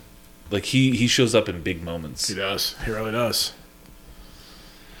game. Like, he shows up in big moments. He does. He really does.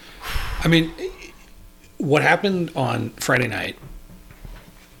 I mean, what happened on Friday night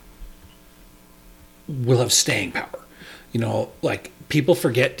will have staying power. You know, like, people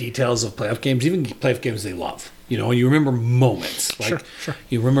forget details of playoff games, even playoff games they love. You know, you remember moments. Like, Sure.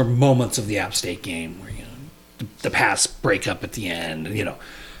 you remember moments of the App State game where, you know, the pass breakup at the end. You know,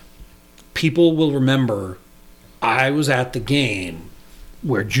 people will remember, I was at the game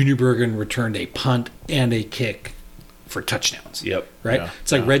where Junior Bergen returned a punt and a kick for touchdowns. Yep. Right? Yeah.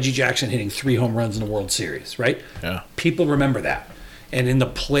 It's like Reggie Jackson hitting 3 home runs in the World Series, right? Yeah. People remember that. And in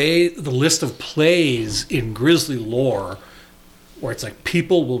the list of plays in Grizzly lore, where it's like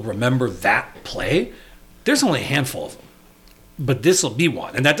people will remember that play, there's only a handful of them. But this will be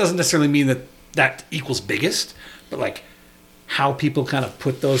one. And that doesn't necessarily mean that that equals biggest, but like how people kind of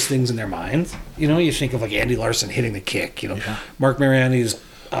put those things in their minds. You know, you think of like Andy Larson hitting the kick, you know, Mark Mariani's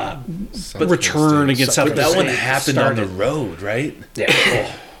return against South But that one State happened on the road, right?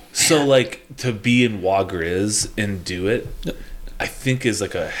 Yeah. So, like, to be in Griz and do it, I think is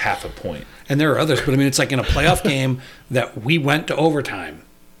like a half a point. And there are others, but I mean, it's like in a playoff game that we went to overtime.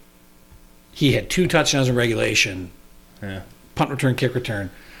 He had 2 touchdowns in regulation, punt return, kick return.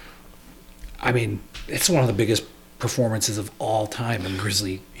 I mean, it's one of the biggest performances of all time in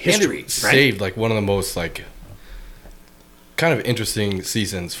Grizzly history. And it saved like one of the most like kind of interesting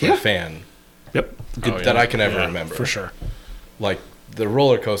seasons for a fan that I can ever remember. For sure. Like the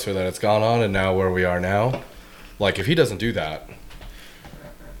roller coaster that it's gone on, and now where we are now. Like if he doesn't do that,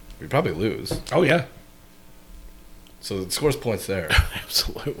 we probably lose. Oh yeah. So it scores points there.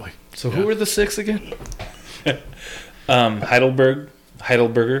 Absolutely. So who were the 6 again?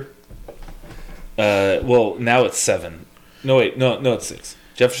 Heidelberger. Well, now it's 7. No, it's 6.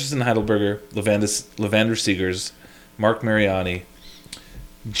 Jefferson Heidelberger, Levander Seegers, Mark Mariani,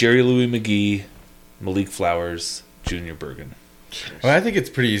 Jerry Louis McGee, Malik Flowers, Junior Bergen. I think it's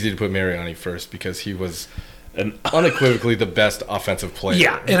pretty easy to put Mariani first because he was unequivocally the best offensive player.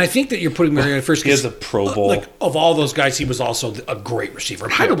 Yeah, and I think that you're putting Mariani first. He has a Pro Bowl. Like of all those guys, he was also a great receiver.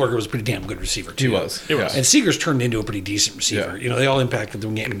 Heidelberger was a pretty damn good receiver too. He was. And Seegers turned into a pretty decent receiver. Yeah. You know, they all impacted the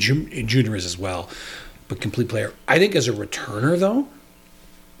game. And Junior is as well, but complete player. I think as a returner though,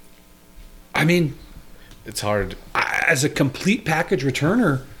 I mean, It's hard. as a complete package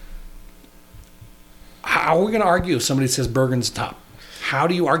returner, how are we going to argue if somebody says Bergen's top? How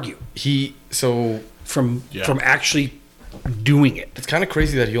do you argue from actually doing it? It's kind of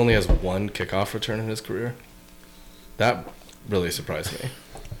crazy that he only has 1 kickoff return in his career. That really surprised me.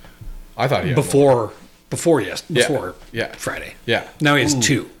 I thought he had before Yeah. Friday. Yeah. Now he has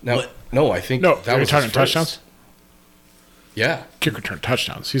 2. No, I think No, that was return his and first. touchdowns? Yeah. Kick return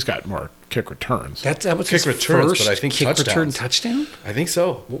touchdowns. He's got more kick returns. That was Kick his returns, first but I think kick return touchdowns. touchdown. I think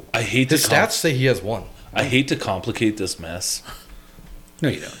so. I hate His stats say he has 1. I hate to complicate this mess, No,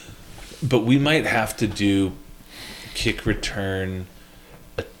 you don't. but we might have to do kick return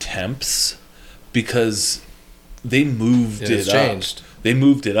attempts because they moved It's it changed. up. They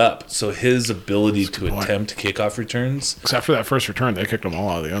moved it up, so his ability That's a to good point. attempt kickoff returns Except for that first return, they kicked them all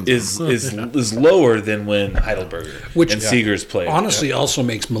out of the end zone. is lower than when Heidelberger and Seegers played. Honestly, also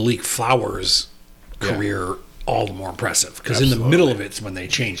makes Malik Flowers' career all the more impressive because in the middle of it's when they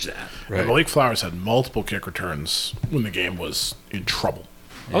changed that. Right. And Malik Flowers had multiple kick returns when the game was in trouble.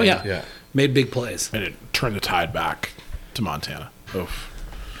 Oh yeah, Yeah. made big plays. And it turned the tide back to Montana. Oof.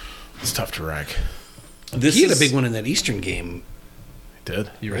 It's tough to rank. He had a big one in that Eastern game. It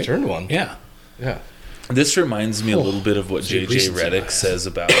did. He returned 1. Yeah, Yeah. This reminds me a little bit of what See, JJ recency Redick bias. says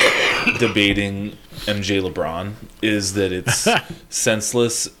about debating MJ LeBron is that it's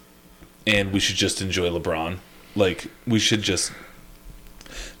senseless and we should just enjoy LeBron. Like, we should just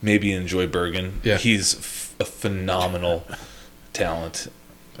maybe enjoy Bergen. Yeah. He's a phenomenal talent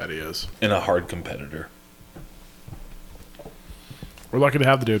That he is. and a hard competitor. We're lucky to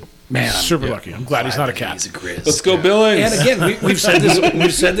have the dude. Man, Super lucky. I'm glad he's not a cat. He's a Griz. Let's go, Billings! And again, we've said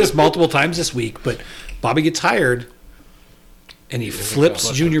this multiple times this week, but Bobby gets hired and he flips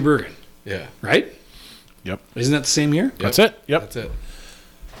Junior Bergen, Yeah. right? Yep. Isn't that the same year? That's it. Yep. That's it.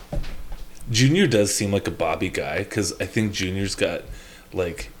 Junior does seem like a Bobby guy because I think Junior's got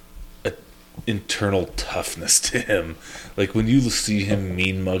like a internal toughness to him. Like when you see him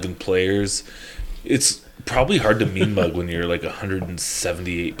mean mugging players, it's probably hard to mean mug when you're like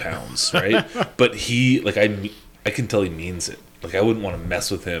 178 pounds, right? But he, like I can tell he means it. Like, I wouldn't want to mess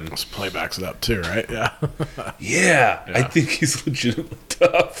with him. This play backs it up too, right? Yeah. Yeah, I think he's legitimately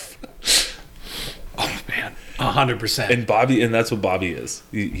tough. Oh man, 100%. And that's what Bobby is.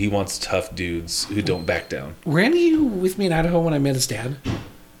 He wants tough dudes who don't back down. Randy, you with me in Idaho when I met his dad? Or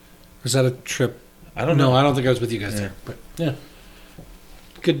was that a trip? I don't know. No, I don't think I was with you guys there. But yeah,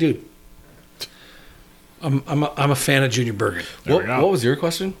 good dude. I'm a fan of Junior Bergen. What was your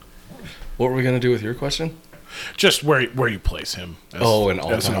question? What were we gonna do with your question? Just where you place him. As, an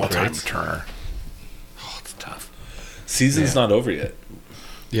as an all-time all-time greats. returner. Oh, it's tough. Season's not over yet.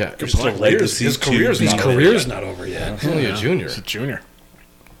 Yeah, There's still legacy his career's His not over career's yet. not over yet. He's only a junior. He's a junior.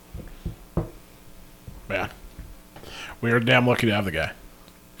 Man. We are damn lucky to have the guy.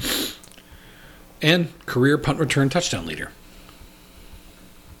 And career punt return touchdown leader.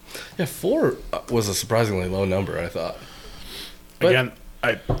 Yeah, 4 was a surprisingly low number, I thought. But Again,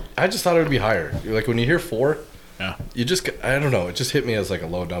 I just thought it would be higher. Like when you hear 4, yeah. you just, I don't know, it just hit me as like a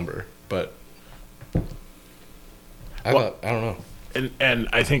low number. But I don't know. And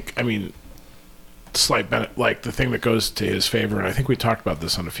I think, I mean, slight benefit, like the thing that goes to his favor, and I think we talked about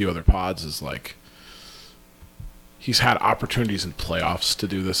this on a few other pods, is like he's had opportunities in playoffs to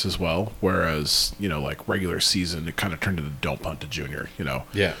do this as well. Whereas, like regular season, it kind of turned into don't punt to junior,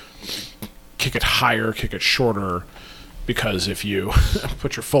 Yeah. Kick it higher, kick it shorter, because if you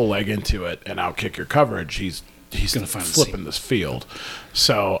put your full leg into it and outkick your coverage, he's gonna find the flipping seam. this field.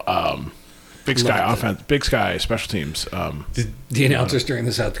 So, Big Sky offense, Big Sky special teams. The announcers during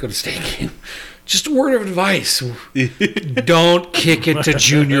the South Dakota State game. Just a word of advice. Don't kick it to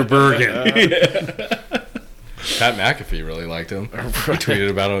Junior Bergen. Pat McAfee really liked him. He tweeted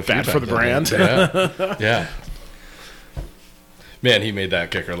about him a few Bad for the times, brand. Yeah. Yeah. Man, he made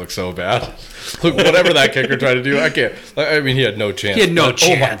that kicker look so bad. Look, whatever that kicker tried to do, I can't. I mean, he had no chance. He had no but,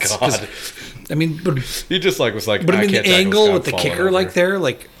 chance. Oh my god. I mean, but He just was like. I mean, the can't tackle angle Scott with the falling kicker over. like there,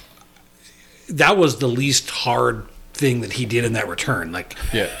 like that was the least hard thing that he did in that return. Like,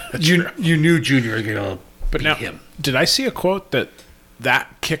 Yeah. you knew Junior was gonna But beat now, him. did I see a quote that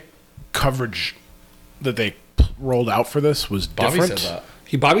kick coverage that they rolled out for this was Bobby different? said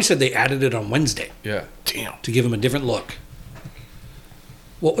that. Bobby said they added it on Wednesday Yeah. Damn. to give him a different look.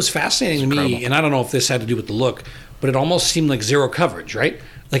 What was fascinating to me, incredible. and I don't know if this had to do with the look, but it almost seemed like zero coverage, right?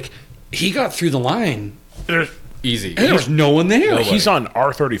 Like he got through the line Easy. and there was no one there. Nobody. He's on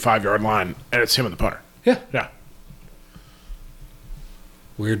our 35-yard line, and it's him and the punter. Yeah. Yeah.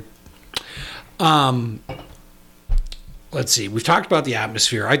 Weird. Let's see. We've talked about the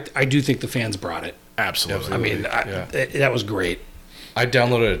atmosphere. I do think the fans brought it. Absolutely. I mean, Yeah. that was great. I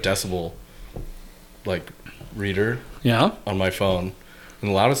downloaded a decibel reader Yeah. on my phone, and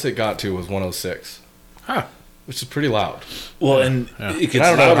the loudest it got to was 106, Huh. which is pretty loud. Well, and it I gets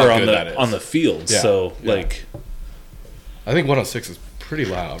don't know how louder good that is. on the field. Yeah. So, Yeah. like, I think 106 is pretty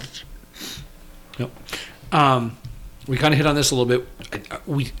loud. Yep. We kind of hit on this a little bit.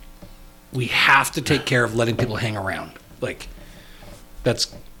 We have to take care of letting people hang around. Like,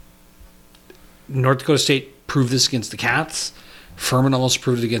 that's North Dakota State proved this against the Cats. Furman almost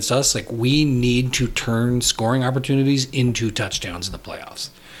proved it against us. Like, we need to turn scoring opportunities into touchdowns in the playoffs,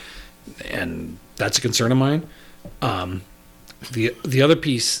 and that's a concern of mine. The other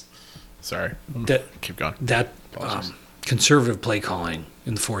piece Sorry. that Keep going. that conservative play calling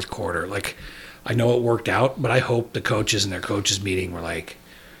in the fourth quarter. Like, I know it worked out, but I hope the coaches in their coaches meeting were like,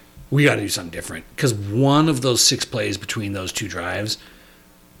 we got to do something different. Because one of those 6 plays between those 2 drives,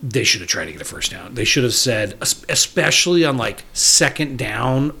 they should have tried to get a first down. They should have said, especially on like second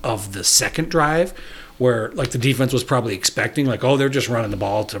down of the second drive, where like the defense was probably expecting like, oh, they're just running the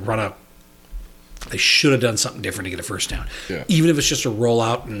ball to run up. They should have done something different to get a first down. Yeah. Even if it's just a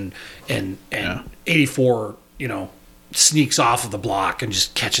rollout and 84, sneaks off of the block and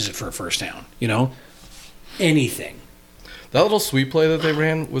just catches it for a first down. Anything. That little sweep play that they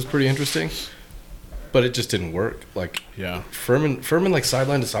ran was pretty interesting, but it just didn't work. Like, Yeah. Furman like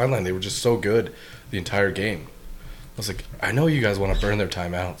sideline to sideline, they were just so good the entire game. I was like, I know you guys want to burn their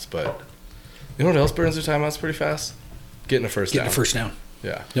timeouts, but you know what else burns their timeouts pretty fast? Getting a first down. Getting a first down.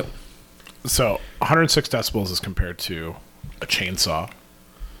 Yeah. Yep. So 106 decibels is compared to a chainsaw,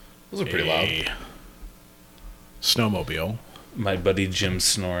 Those are pretty loud. a snowmobile, my buddy Jim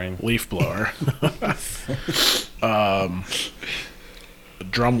snoring. leaf blower, a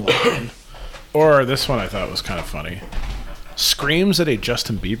drum line, or this one I thought was kind of funny. Screams at a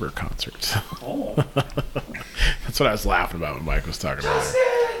Justin Bieber concert. Oh. That's what I was laughing about when Mike was talking earlier.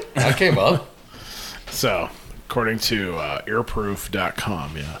 That came up. So, according to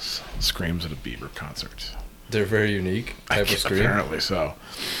earproof.com, yes, screams at a Bieber concert. They're very unique type of scream. Apparently so.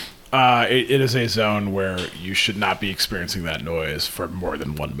 It is a zone where you should not be experiencing that noise for more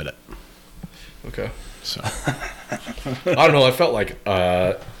than 1 minute. Okay. So I don't know. I felt like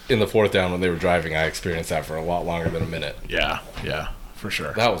in the fourth down when they were driving, I experienced that for a lot longer than a minute. yeah, for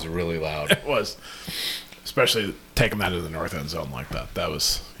sure. That was really loud. It was, especially taking that to the north end zone like that. That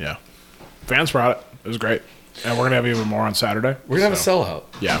was Fans brought it. It was great, and we're gonna have even more on Saturday. We're gonna have a sellout.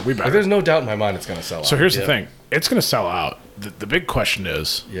 Yeah, we better. Like, there's no doubt in my mind it's gonna sell out. So here's the thing: it's gonna sell out. The big question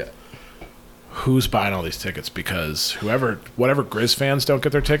is, who's buying all these tickets? Because whatever Griz fans don't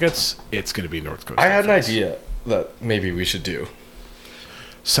get their tickets, it's gonna be North Coast. I had an idea that maybe we should do.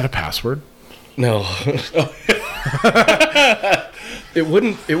 Set a password. No. It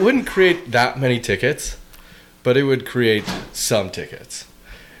wouldn't create that many tickets, but it would create some tickets.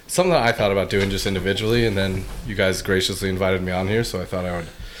 Something that I thought about doing just individually, and then you guys graciously invited me on here, so I thought I would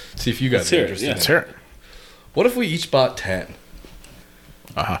see if you guys are interested. Let's hear it. What if we each bought 10?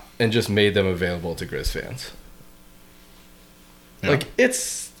 Uh-huh. And just made them available to Griz fans? Yeah. Like,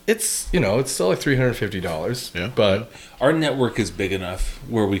 it's still like $350. Yeah. But Our network is big enough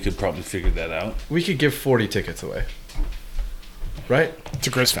where we could probably figure that out. we could give 40 tickets away. Right? To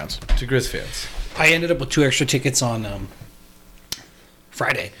Griz fans. To Griz fans. I ended up with 2 extra tickets on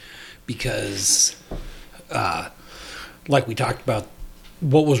Friday because, like we talked about,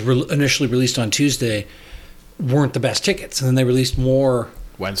 what was initially released on Tuesday weren't the best tickets, and then they released more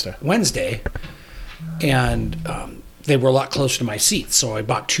Wednesday, and they were a lot closer to my seats. So I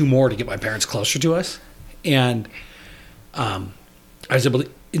bought 2 more to get my parents closer to us, and I was able to,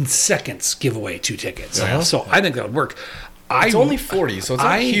 in seconds, give away 2 tickets. Uh-huh. So I think that would work. It's only 40, so it's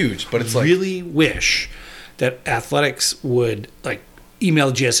not huge, but it's like... I really wish that athletics would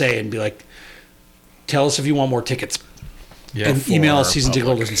email GSA and be like, tell us if you want more tickets. Yeah, and email season ticket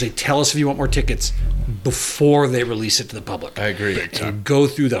holders and say, tell us if you want more tickets before they release it to the public. I agree. And go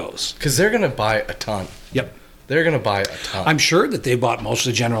through those. Because they're going to buy a ton. Yep. They're going to buy a ton. I'm sure that they bought most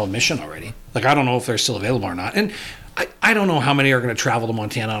of the general admission already. Like, I don't know if they're still available or not. And I don't know how many are going to travel to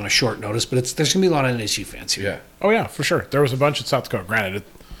Montana on a short notice, but there's going to be a lot of NDSU fans here. Yeah. Oh, yeah, for sure. There was a bunch in South Dakota. Granted,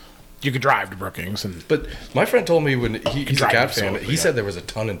 you could drive to Brookings. But my friend told me when he's a Cat fan, he yeah. said there was a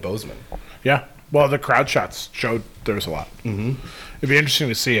ton in Bozeman. Yeah. Well, the crowd shots showed there was a lot. Mm-hmm. It'd be interesting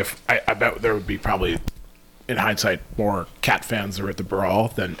to see if I bet there would be probably, in hindsight, more Cat fans that were at the Brawl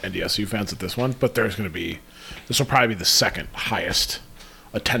than NDSU fans at this one. But this will probably be the second highest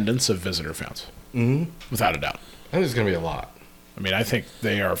attendance of visitor fans, without a doubt. I think there's going to be a lot. I mean, I think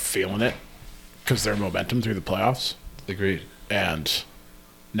they are feeling it because their momentum through the playoffs. Agreed. And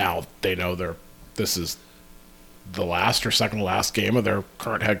now they know this is the last or second to last game of their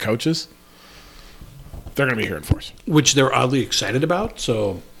current head coaches. They're going to be here in force. Which they're oddly excited about.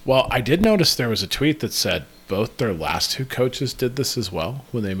 So, well, I did notice there was a tweet that said both their last 2 coaches did this as well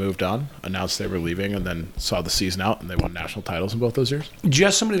when they moved on, announced they were leaving, and then saw the season out, and they won national titles in both those years. did you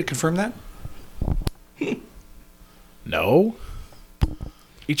ask somebody to confirm that? No.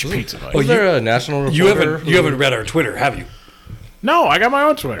 Eat your pizza, buddy. Was there a national reporter? You haven't read our Twitter, have you? No, I got my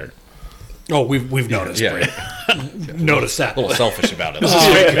own Twitter. Oh, we've noticed. Yeah. Brady. Noticed that. A little selfish about it. This is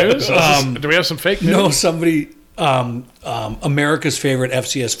fake news? Do we have some fake news? No, somebody, America's favorite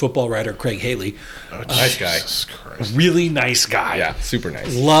FCS football writer, Craig Haley, Nice guy. Jesus Christ. really nice guy. Yeah, super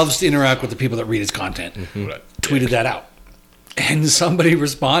nice. Loves to interact with the people that read his content. Tweeted that out. And somebody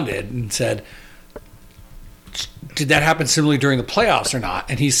responded and said, did that happen similarly during the playoffs or not?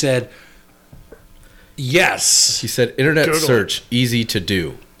 And he said, yes. He said, internet Google. search, easy to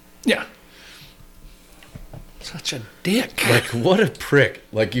do. Yeah. Such a dick. Like, what a prick.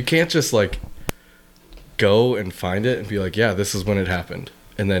 Like, you can't just, go and find it and be like, yeah, this is when it happened.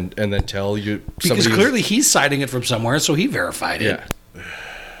 And then tell you... Because clearly he's citing it from somewhere, so he verified it. Yeah.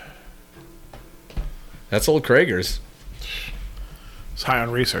 That's old Kragers. It's high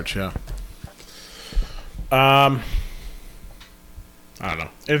on research, yeah. I don't know.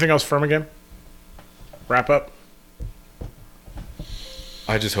 Anything else Furman game? Wrap up?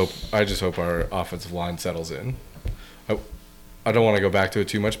 I just hope our offensive line settles in. I don't want to go back to it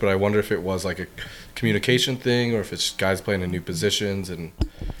too much, but I wonder if it was like a communication thing or if it's guys playing in new positions, and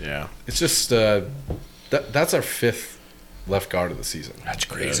Yeah. it's just that's our 5th left guard of the season. That's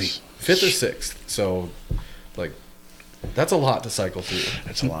crazy. 5th or 6th. So that's a lot to cycle through.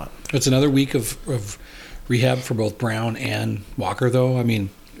 It's a lot. It's another week of rehab for both Brown and Walker, though. I mean,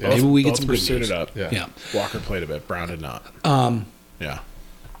 maybe we get some good suited news. up. Yeah. Walker played a bit. Brown did not. Yeah.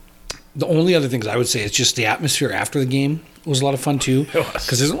 The only other things I would say is just the atmosphere after the game was a lot of fun too. It was.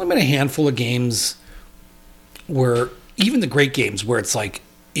 Because there's only been a handful of games where, even the great games, where it's like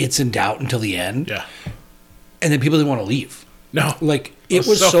it's in doubt until the end. Yeah. And then people didn't want to leave. No. Like, It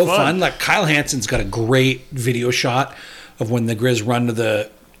was so fun. Like Kyle Hansen's got a great video shot of when the Griz run to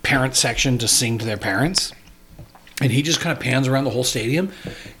the parent section to sing to their parents. And he just kind of pans around the whole stadium,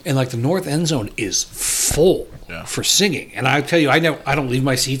 and like the north end zone is full for singing. And I tell you, I don't leave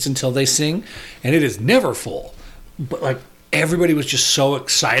my seats until they sing, and it is never full. But like everybody was just so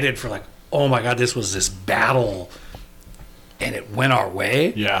excited for like, oh my God, this was this battle, and it went our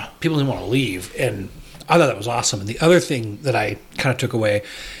way. Yeah, people didn't want to leave, and I thought that was awesome. And the other thing that I kind of took away,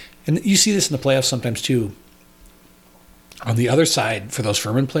 and you see this in the playoffs sometimes too. On the other side, for those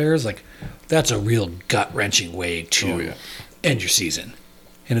Furman players, like that's a real gut-wrenching way to end your season.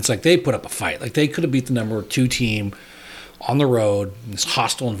 And it's like they put up a fight. Like they could have beat the number 2 team on the road in this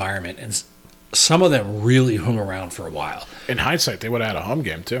hostile environment, and some of them really hung around for a while. In hindsight, they would have had a home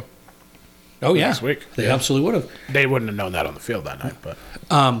game too. Oh yeah, this week they absolutely would have. They wouldn't have known that on the field that night, but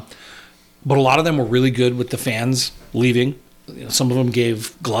a lot of them were really good with the fans leaving. You know, some of them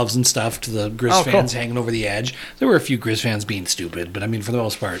gave gloves and stuff to the Griz fans hanging over the edge. There were a few Griz fans being stupid, but I mean, for the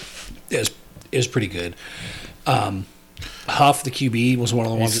most part, it was pretty good. Huff, the QB, was one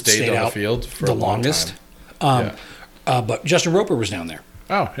of the ones that stayed on out the field for the a long longest. time. But Justin Roper was down there.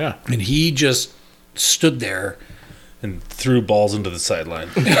 Oh yeah, and he just stood there and threw balls into the sideline.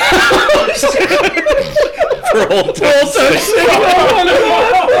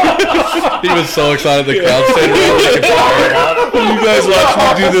 He was so excited the crowd stayed around like a fire. You guys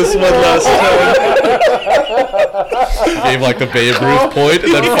watched me do this one last time. Gave like the Babe Ruth point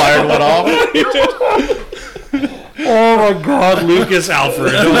and then fired one off. Oh my God, Lucas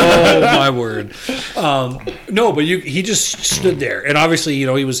Alfred! Oh my word! No, but he just stood there, and obviously, you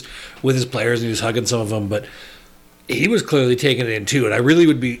know, he was with his players and he was hugging some of them, but he was clearly taking it in too. And I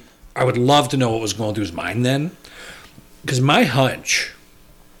would love to know what was going through his mind then, because my hunch,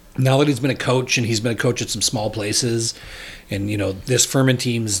 now that he's been a coach and he's been a coach at some small places, and you know, this Furman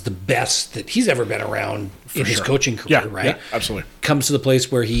team's the best that he's ever been around in his coaching career, right? Yeah, absolutely. Comes to the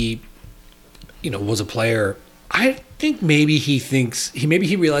place where he, you know, was a player. I think maybe he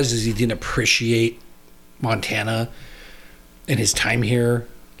realizes he didn't appreciate Montana and his time here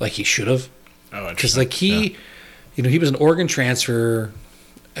like he should have. Oh, because like you know, he was an Oregon transfer,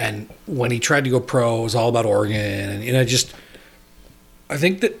 and when he tried to go pro, it was all about Oregon, and you know, I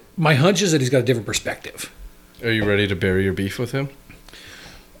think that my hunch is that he's got a different perspective. Are you ready to bury your beef with him?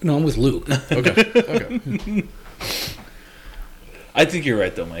 No, I'm with Luke. Okay. I think you're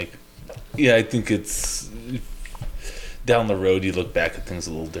right though, Mike. Yeah, I think it's down the road you look back at things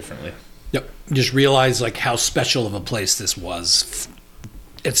a little differently. Yep. Just realize like how special of a place this was.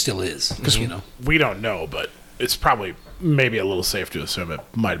 It still is, because you know, we don't know, but it's probably maybe a little safe to assume it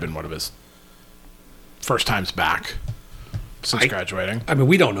might have been one of his first times back since graduating. I mean,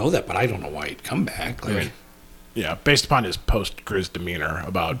 we don't know that, but I don't know why he'd come back. Like, right. Yeah, based upon his post-Griz demeanor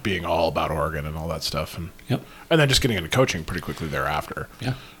about being all about Oregon and all that stuff, and then just getting into coaching pretty quickly thereafter.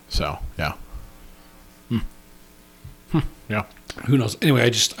 Yeah. So yeah. Yeah. Who knows? Anyway,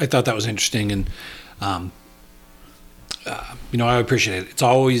 I thought that was interesting, and you know, I appreciate it. It's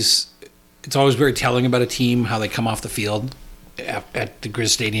always very telling about a team how they come off the field at the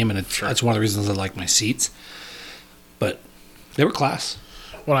Griz Stadium, and that's one of the reasons I like my seats. But they were class.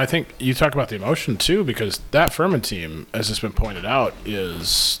 Well, I think you talk about the emotion too, because that Furman team, as has been pointed out,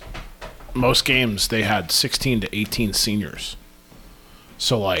 is most games they had 16 to 18 seniors.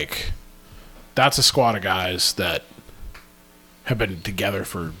 So like, that's a squad of guys that have been together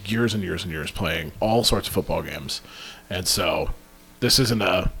for years and years and years, playing all sorts of football games. And so this isn't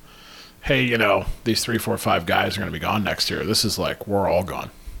a, hey, you know, these 3, 4, 5 guys are going to be gone next year. This is like, we're all gone.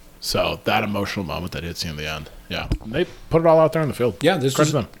 So that emotional moment that hits you in the end. Yeah. And they put it all out there on the field. Yeah, this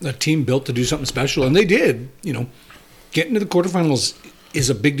was a team built to do something special. And they did. You know, getting to the quarterfinals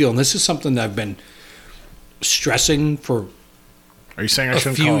is a big deal. And this is something that I've been stressing for Are you saying I a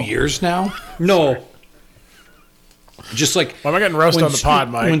shouldn't few call? years now. No. Sorry. Just like, why am I getting roasted on the pod,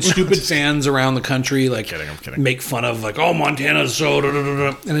 Mike? When stupid fans around the country like I'm kidding. make fun of like, oh, Montana's so da, da,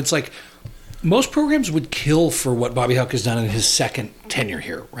 da, da. And it's like most programs would kill for what Bobby Hauck has done in his second tenure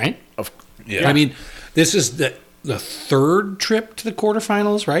here, right? Yeah. I mean, this is the third trip to the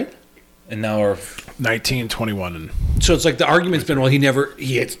quarterfinals, right? And now we're 19, 21, and so it's like the argument's been, well, he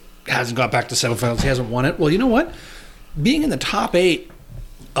hasn't got back to semifinals, he hasn't won it. Well, you know what? Being in the top 8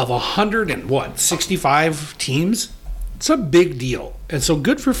 of 165 teams, it's a big deal. And so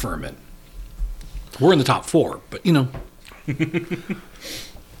good for Furman. We're in the top 4, but you know.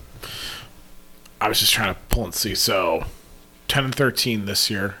 I was just trying to pull and see. So 10 and 13 this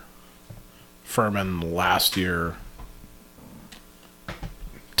year. Furman last year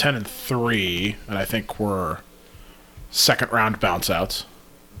 10 and 3, and I think we're second round bounce outs.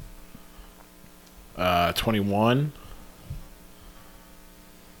 21,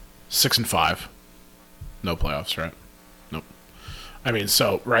 6-5. No playoffs, right? Nope. I mean,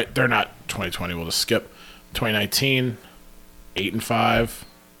 so right, they're not 2020. We'll just skip 2019, 8-5,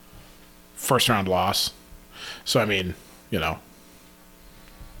 first round loss. So I mean, you're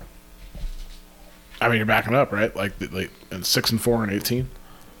backing up, right? Like and 6-4 and 18,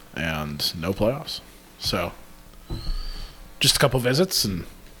 and no playoffs. So just a couple visits and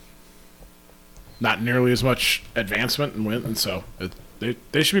not nearly as much advancement and win. And so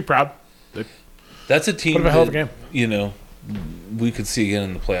they should be proud. That's a team put up a hell of a game. We could see again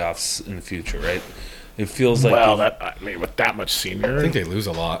in the playoffs in the future, right? It feels like with that much senior, I think they lose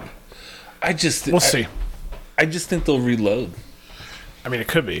a lot. We'll see. I just think they'll reload. I mean, it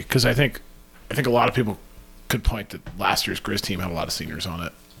could be because I think a lot of people could point that last year's Griz team had a lot of seniors on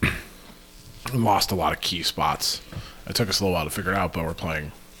it and lost a lot of key spots. It took us a little while to figure it out, but we're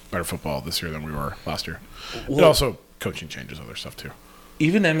playing better football this year than we were last year. Well, and also coaching changes, other stuff too.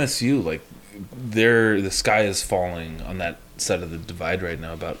 Even MSU, like the sky is falling on that side of the divide right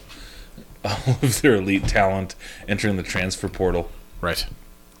now about all of their elite talent entering the transfer portal. Right.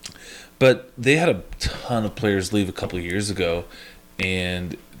 But they had a ton of players leave a couple of years ago,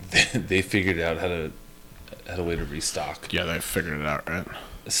 and they figured out had a way to restock. Yeah, they figured it out, right?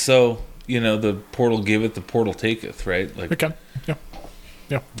 So the portal giveth, the portal taketh, right? Like, okay.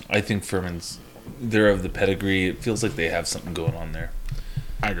 Yeah. I think they're of the pedigree. It feels like they have something going on there.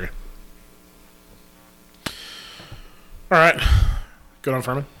 I agree. All right. Good on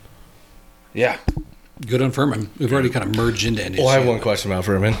Furman. Yeah. Good on Furman. We've already kind of merged into NDSU. Well, I have one question about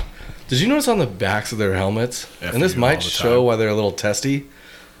Furman. Did you notice on the backs of their helmets, F and this you might all the show time. why they're a little testy,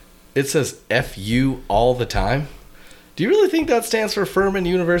 it says "FU" all the time? Do you really think that stands for Furman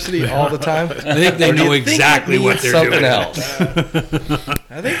University all the time? I think they Or do know you think exactly it what means they're something doing. else.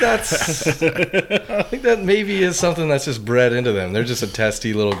 I think that maybe is something that's just bred into them. They're just a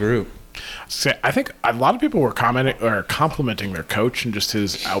testy little group. I think a lot of people were commenting or complimenting their coach and just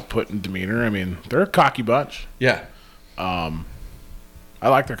his output and demeanor. I mean, they're a cocky bunch. Yeah. I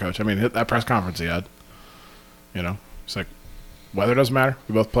like their coach. I mean, that press conference he had, it's like, weather doesn't matter.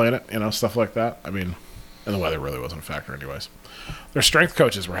 We both playing it, stuff like that. I mean, and the weather really wasn't a factor anyways. Their strength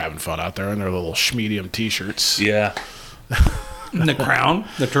coaches were having fun out there in their little schmedium T-shirts. Yeah. The crown?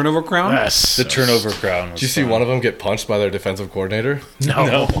 The turnover crown? Yes. The turnover crown. Did you see one of them get punched by their defensive coordinator?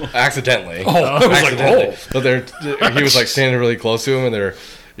 No. Accidentally. I was Accidentally. like, But he was like standing really close to him, and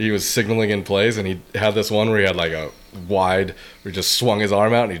he was signaling in plays, and he had this one where he had like a wide, where he just swung his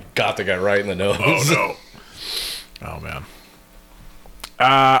arm out, and he got the guy right in the nose. Oh, no. Oh, man.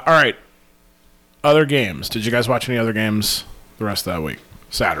 All right. Other games. Did you guys watch any other games the rest of that week?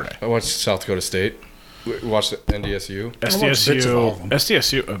 Saturday. I watched South Dakota State. We watched the NDSU.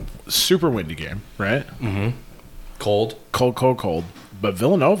 SDSU, a super windy game, right? Mm-hmm. Cold. Cold. But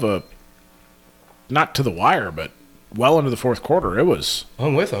Villanova, not to the wire, but well into the fourth quarter, it was.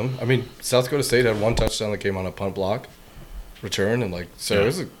 I'm with them. I mean, South Dakota State had one touchdown that came on a punt block return, and it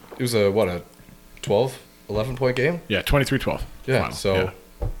was a 12, 11-point game? Yeah, 23-12. Yeah, final. so Yeah.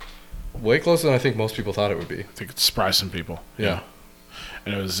 way closer than I think most people thought it would be. I think it surprised some people. Yeah.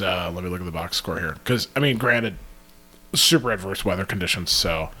 And it was, let me look at the box score here. Because, I mean, granted, super adverse weather conditions,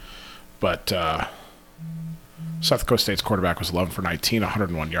 but South Dakota State's quarterback was 11 for 19,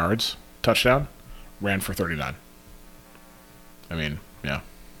 101 yards, touchdown, ran for 39. I mean, yeah.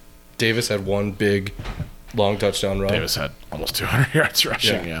 Davis had one big, long touchdown run. Davis had almost 200 yards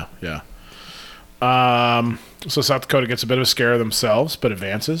rushing, yeah. So South Dakota gets a bit of a scare themselves, but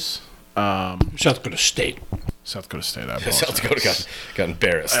advances. South Dakota State. South Dakota State, I apologize. South Dakota got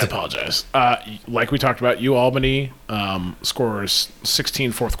embarrassed. I apologize. Like we talked about, Albany scores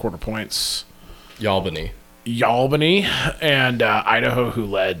 16 fourth quarter points. Albany, and Idaho, who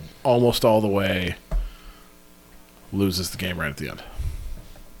led almost all the way, loses the game right at the end.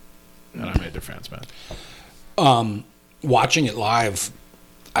 And I made their fans mad. Watching it live,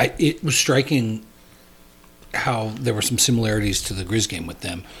 it was striking how there were some similarities to the Griz game with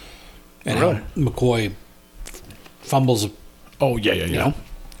them. And Really? how McCoy fumbles, Oh, yeah. I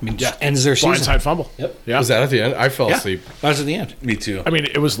mean, just ends their season. Blindside fumble. Yep. Yeah. was that at the end? I fell asleep. That was at the end. Me too. I mean,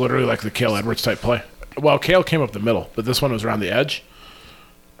 it was literally like the Cale Edwards type play. Well, Cale came up the middle, but this one was around the edge.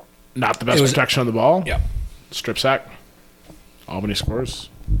 Not the best protection on the ball. Yeah. Strip sack. Albany scores.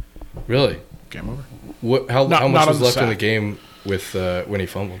 Really? Game over. How Not much on was the left in sack. the game with when he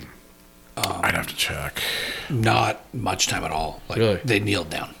fumbled? I'd have to check. Not much time at all. Like, Really? They kneeled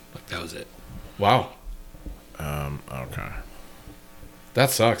down. Like, that was it. Wow, Okay. that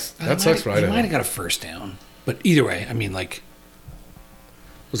sucks. That sucks for They might Idaho. have got a first down. But either way, I mean, like,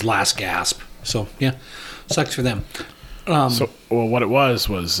 it was last gasp. So, yeah, sucks for them. What it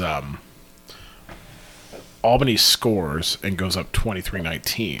was Albany scores and goes up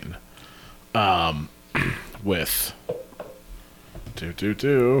 23-19 with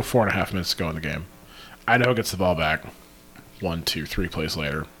 4.5 minutes to go in the game. Idaho gets the ball back. 1, 2, 3 plays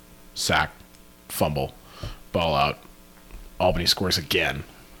later. Sack, fumble, ball out. Albany scores again.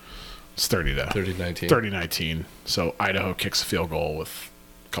 It's 30-19. So Idaho kicks a field goal with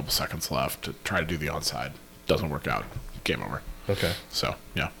a couple seconds left to try to do the onside. Doesn't work out. Game over. Okay. So,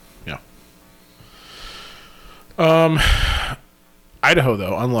 yeah. Idaho,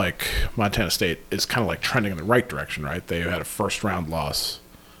 though, unlike Montana State, is kind of like trending in the right direction, right? They had a first-round loss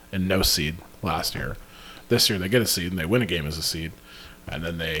and no seed last year. This year they get a seed and they win a game as a seed, and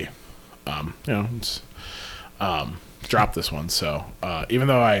then they, drop this one. So even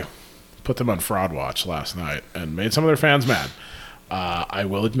though I put them on fraud watch last night and made some of their fans mad, I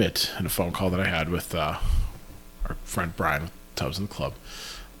will admit in a phone call that I had with our friend Brian with Tubbs in the Club,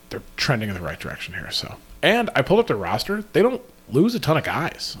 they're trending in the right direction here. So, and I pulled up their roster. They don't lose a ton of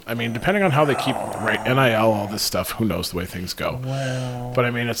guys. I mean, depending on how they keep NIL, all this stuff, who knows the way things go. Well, but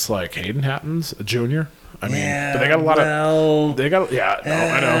I mean, it's like Hayden Hatton's a junior. I mean, yeah, but they got a lot I know. They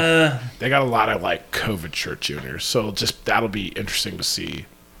got a lot of like COVID shirt juniors. So that'll be interesting to see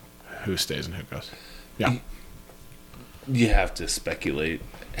who stays and who goes. Yeah. You have to speculate.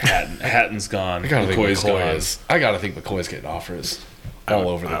 Hatton's gone. McCoy's gone. I gotta think McCoy's getting offers all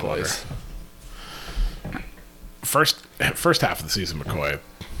over the place. First half of the season, McCoy. I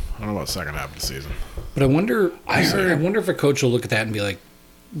don't know about the second half of the season. But I wonder if a coach will look at that and be like,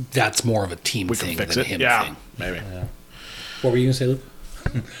 that's more of a team thing than a him thing. Maybe. Yeah. What were you going to say, Luke?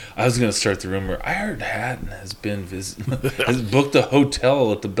 I was going to start the rumor. I heard Hatton has has booked a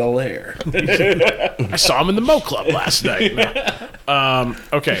hotel at the Bel Air. I saw him in the Mo Club last night.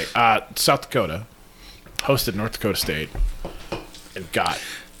 Okay, South Dakota hosted North Dakota State and got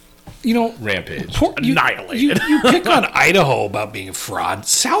rampage. Annihilated. You pick on Idaho about being a fraud.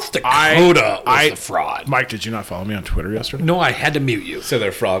 South Dakota was the fraud. Mike, did you not follow me on Twitter yesterday? No, I had to mute you. So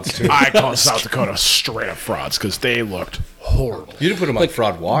they're frauds too. I call South Dakota straight up frauds because they looked horrible. You didn't put them on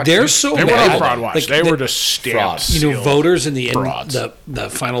fraud watch. They're so they bad. They were on fraud watch. They were just stamped. Voters in the end, the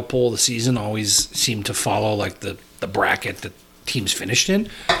final poll of the season always seem to follow like the bracket that teams finished in.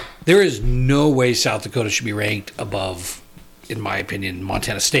 There is no way South Dakota should be ranked above, in my opinion,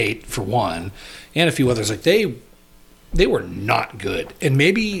 Montana State for one, and a few others. Like they were not good, and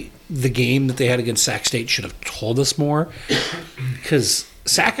maybe the game that they had against Sac State should have told us more, because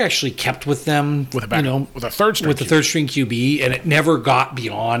Sac actually kept with them with a third string QB, and it never got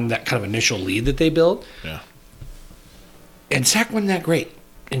beyond that kind of initial lead that they built. Yeah, and Sac wasn't that great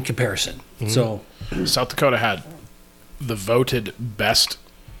in comparison. Mm-hmm. So South Dakota had the voted best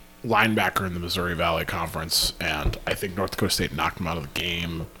linebacker in the Missouri Valley Conference, and I think North Dakota State knocked him out of the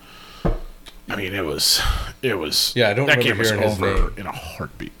game. I mean, it was. Yeah, I don't that remember game was hearing his over name in a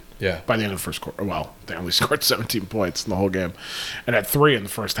heartbeat. Yeah. By the end of the first quarter, well, they only scored 17 points in the whole game, and at 3 in the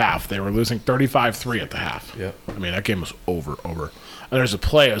first half, they were losing 35-3 at the half. Yeah. I mean, that game was over. And there's a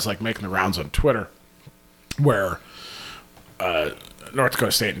play I was like making the rounds on Twitter where North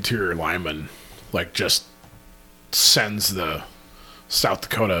Dakota State interior lineman like just sends the South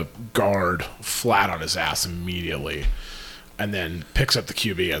Dakota guard flat on his ass immediately, and then picks up the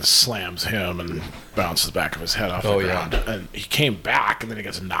QB and slams him and bounces the back of his head off the ground. And he came back, and then he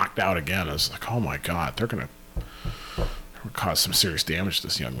gets knocked out again. I was like, oh my God, they're going to cause some serious damage to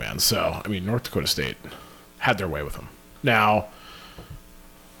this young man. So, I mean, North Dakota State had their way with him. Now,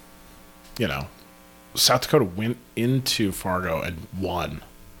 South Dakota went into Fargo and won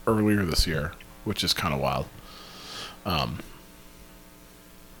earlier this year, which is kind of wild.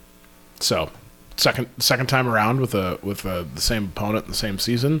 So, second time around with the same opponent in the same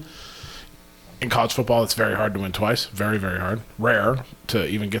season. In college football, it's very hard to win twice. Very, very hard. Rare to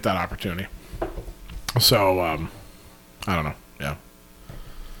even get that opportunity. So, I don't know. Yeah.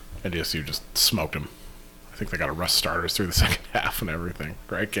 NDSU just smoked them. I think they got to rest starters through the second half and everything.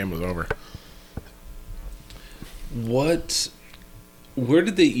 Right? Game was over. Where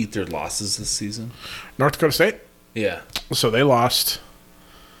did they eat their losses this season? North Dakota State? Yeah. So they lost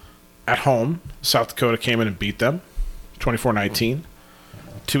at home. South Dakota came in and beat them 24-19.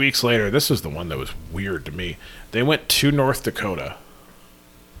 2 weeks later, this was the one that was weird to me. They went to North Dakota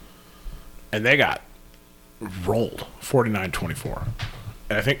and they got rolled 49-24.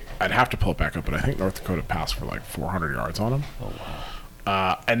 And I think I'd have to pull it back up, but I think North Dakota passed for like 400 yards on them. Oh,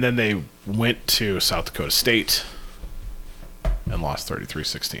 wow. And then they went to South Dakota State and lost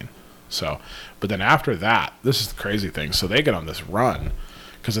 33-16. So, but then after that, this is the crazy thing. So they get on this run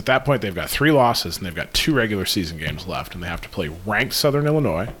because at that point they've got 3 losses and they've got 2 regular season games left, and they have to play ranked Southern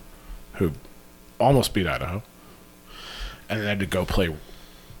Illinois, who almost beat Idaho, and then they had to go play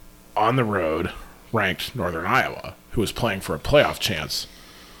on the road ranked Northern Iowa, who was playing for a playoff chance,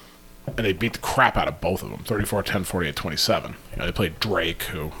 and they beat the crap out of both of them, 34-10, 48-27. They played Drake,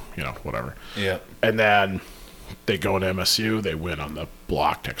 who, whatever. Yeah. And then they go into MSU, they win on the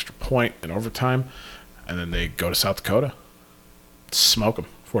blocked extra point in overtime, and then they go to South Dakota, smoke them,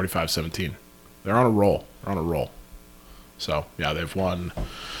 45-17. They're on a roll. So, yeah, they've won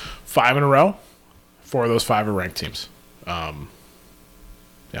 5 in a row. 4 of those 5 are ranked teams.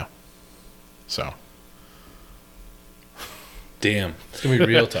 Yeah. So. Damn. It's going to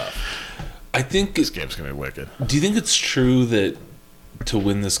be real tough. I think this game's going to be wicked. Do you think it's true that to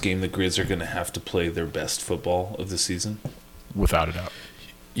win this game, the Griz are going to have to play their best football of the season? Without a doubt.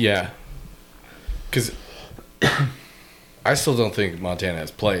 Yeah. Because I still don't think Montana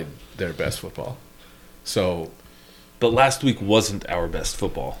has played their best football. So. But last week wasn't our best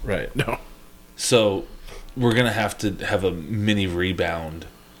football. Right. No. So we're going to have a mini rebound.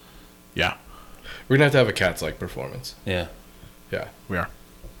 Yeah. We're going to have a Cats-like performance. Yeah. Yeah. We are.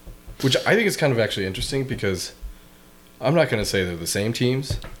 Which I think is kind of actually interesting because I'm not going to say they're the same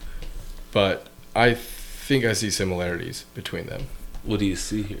teams, but I think I see similarities between them. What do you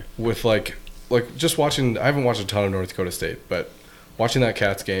see here? With like just watching, I haven't watched a ton of North Dakota State, but watching that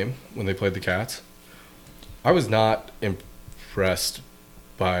Cats game when they played the Cats, I was not impressed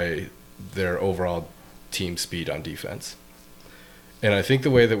by their overall team speed on defense. And I think the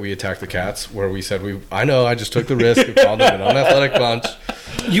way that we attacked the Cats, where we said, I just took the risk of calling them an unathletic bunch.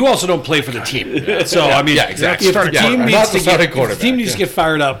 You also don't play for the team. So, I mean, exactly. If the team needs to get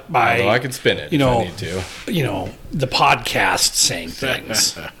fired up by... Although I can spin it if I need to. The podcast saying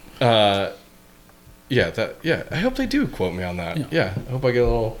things. I hope they do quote me on that. Yeah, I hope I get a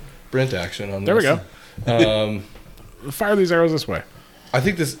little Brent action on this. There we go. Fire these arrows this way. I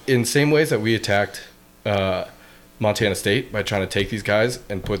think this, in same ways that we attacked Montana State by trying to take these guys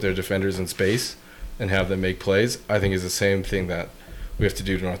and put their defenders in space and have them make plays, I think is the same thing that we have to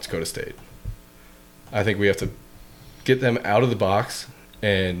do to North Dakota State. I think we have to get them out of the box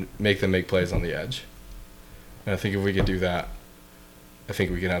and make them make plays on the edge. And I think if we can do that, I think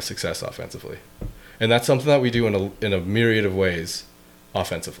we can have success offensively. And that's something that we do in a myriad of ways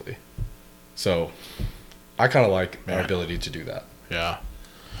offensively. So I kind of like our ability to do that. Yeah.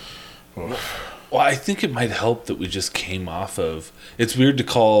 Well, I think it might help that we just came off of... It's weird to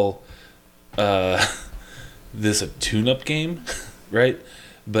call this a tune-up game, right?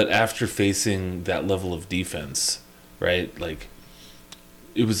 But after facing that level of defense, right, like,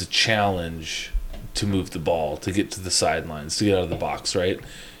 it was a challenge to move the ball, to get to the sidelines, to get out of the box, right?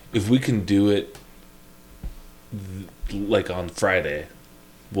 If we can do it, like, on Friday,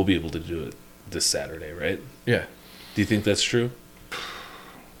 we'll be able to do it this Saturday, right? Yeah. Do you think that's true?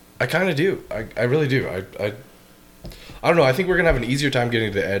 I kind of do. I really do. I don't know. I think we're going to have an easier time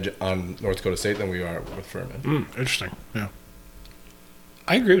getting to the edge on North Dakota State than we are with Furman. Interesting. Yeah.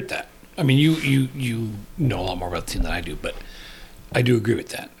 I agree with that. I mean, you know a lot more about the team than I do, but I do agree with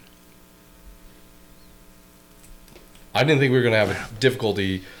that. I didn't think we were going to have a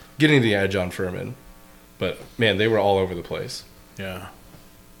difficulty getting the edge on Furman, but, man, they were all over the place. Yeah.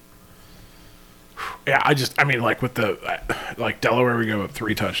 Yeah, like Delaware, we gave up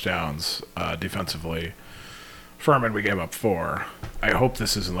 3 touchdowns defensively. Furman, we gave up 4. I hope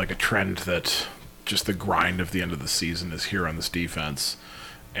this isn't like a trend that just the grind of the end of the season is here on this defense.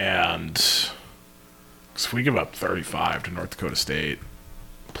 And if we give up 35 to North Dakota State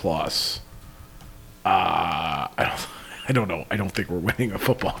plus, I don't know. I don't think we're winning a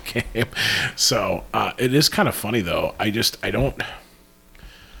football game. So it is kind of funny though. I don't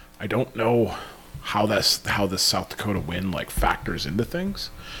know how this South Dakota win like factors into things,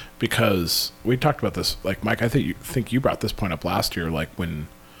 because we talked about this. Like Mike, I think you brought this point up last year. Like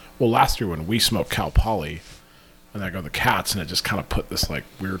last year when we smoked Cal Poly, and then go the Cats, and it just kind of put this like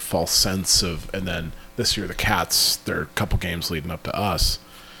weird false sense of. And then this year the Cats, they're a couple games leading up to us.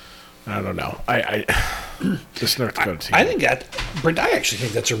 I don't know. I this North Dakota team. I think that, Brent, I actually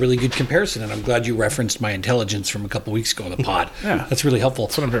think that's a really good comparison, and I'm glad you referenced my intelligence from a couple weeks ago in the pod. Yeah, that's really helpful.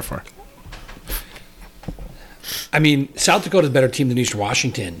 That's what I'm here for. I mean, South Dakota's a better team than Eastern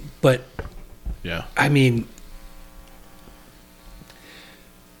Washington, but yeah, I mean,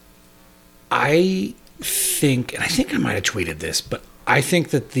 I think I might have tweeted this, but I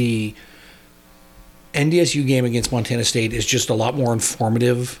think that the NDSU game against Montana State is just a lot more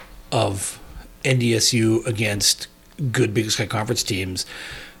informative of NDSU against good Big Sky Conference teams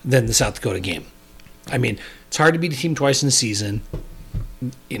than the South Dakota game. I mean, it's hard to beat a team twice in a season.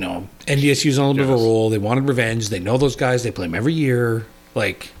 You know, NDSU's on a little bit of a roll. They wanted revenge. They know those guys. They play them every year.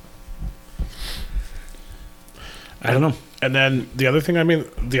 Like, I don't know. And then the other thing,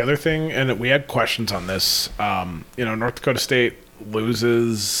 and we had questions on this. North Dakota State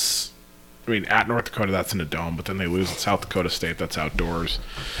loses. I mean, at North Dakota, that's in a dome, but then they lose at South Dakota State, that's outdoors.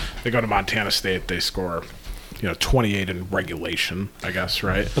 They go to Montana State, they score, 28 in regulation, I guess,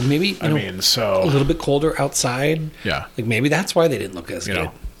 right? But maybe, a little bit colder outside. Yeah. Like, maybe that's why they didn't look as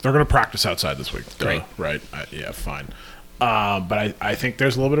good. They're going to practice outside this week. Right. Right. Yeah, fine. But I think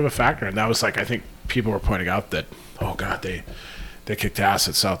there's a little bit of a factor, and that was I think people were pointing out that, oh, God, they kicked ass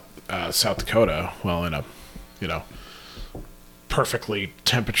at South Dakota. Well, in a, perfectly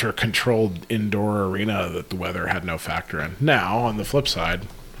temperature-controlled indoor arena that the weather had no factor in. Now, on the flip side,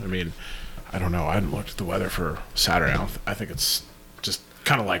 I mean, I don't know. I haven't looked at the weather for Saturday. I think it's just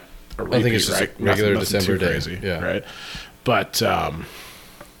kind of like a repeat, I think it's just right? a regular nothing December too day. crazy, Yeah. right? But,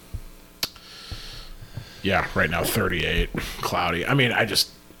 right now, 38, cloudy. I mean, I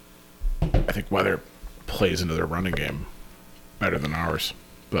think weather plays into their running game better than ours.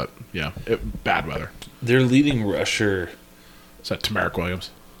 But, yeah, bad weather. Their leading rusher... Is that Tamarick Williams?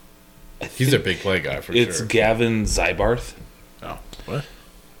 He's their big play guy for sure. It's Gavin Zybarth, Oh, what?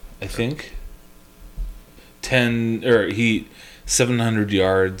 I think. 700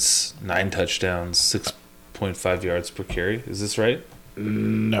 yards, 9 touchdowns, 6.5 yards per carry. Is this right?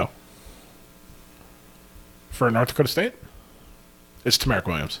 No. For North Dakota State? It's Tamarick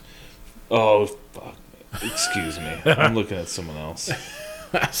Williams. Oh, fuck. Excuse me. I'm looking at someone else.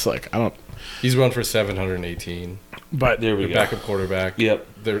 That's I don't... He's run for 718. But there we Their go. backup quarterback. Yep.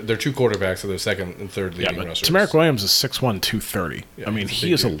 They're two quarterbacks, so they're second and third leading but rushers. Tamarick Williams is 6'1", 230. Yeah, I mean, he's a he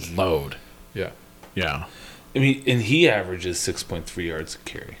big is a dude. load. Yeah. Yeah. I mean, and he averages 6.3 yards a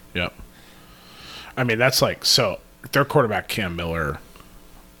carry. Yep. I mean, that's so their quarterback, Cam Miller,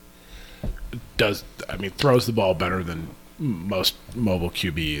 throws the ball better than most mobile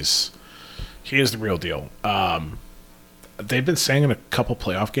QBs. He is the real deal. They've been saying in a couple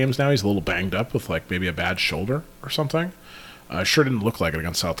playoff games now he's a little banged up with maybe a bad shoulder or something. Sure didn't look like it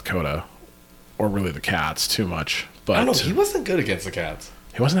against South Dakota or really the Cats too much. But I don't know. He wasn't good against the Cats.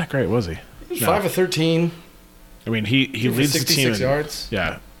 He wasn't that great, was he? He was No. 5 of 13. I mean, he leads the team 66 in, yards.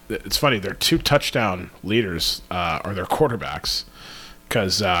 Yeah, it's funny. Their 2 touchdown leaders are their quarterbacks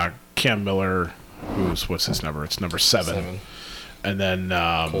because Cam Miller, what's his number? It's number 7. And then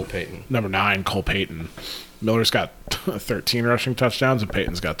Cole Payton. Number 9, Cole Payton. Miller's got 13 rushing touchdowns and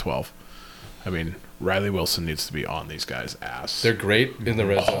Payton's got 12. I mean, Riley Wilson needs to be on these guys' ass. They're great in the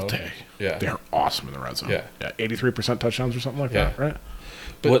red all zone. day. Yeah. They're awesome in the red zone. Yeah. 83% touchdowns or something like Yeah. that, right?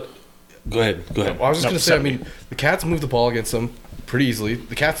 But Go ahead. Well, I was just No, going to say, 70. the Cats moved the ball against them pretty easily.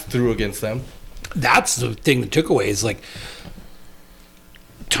 The Cats threw against them. That's the thing that took away is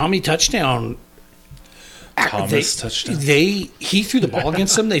Tommy touchdown. Thomas touchdown. He threw the ball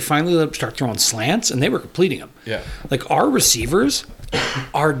against them. They finally let him start throwing slants, and they were completing them. Yeah. Our receivers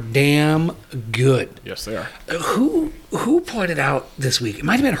are damn good. Yes, they are. Who pointed out this week? It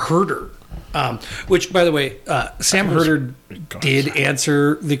might have been Herder. Which, by the way, Sam Herder did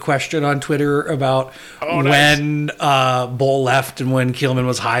answer the question on Twitter about when Bull left and when Keelman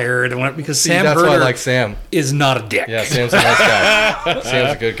was hired, and because Sam that's Herder why I like Sam. is not a dick. Yeah, Sam's a nice guy.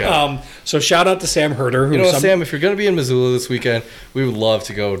 Sam's a good guy. So shout out to Sam Herder. Who Sam, if you're going to be in Missoula this weekend, we would love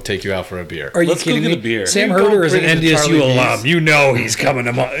to go take you out for a beer. Are you Let's go kidding get me? a beer. Sam You go Herder is an bring him to NDSU Charlie alum. B's. You know he's coming.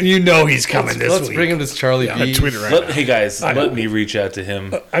 You know he's coming this Let's week. bring him to Charlie B's. Tweet it right now. Hey guys, let me reach out to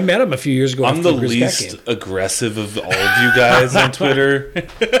him. I met him a few years ago. I'm after the Griz least game. aggressive of all of you guys on Twitter.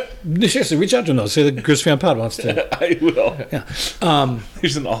 Seriously, reach out to him. Though. Say the Griz Fan Pod wants to. I will. Yeah.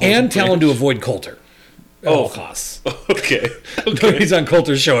 Here's an all And tell him to avoid Coulter at all Oh. costs. Okay. He's on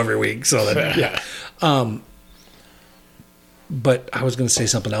Coulter's show every week, so that yeah. But I was going to say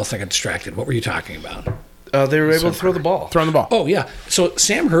something else. I got distracted. What were you talking about? They were able to throw the ball. Throwing the ball. Oh yeah. So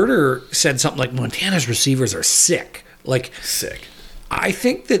Sam Herder said something like Montana's receivers are sick. Sick. I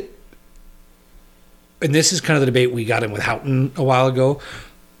think that, and this is kind of the debate we got in with Houghton a while ago.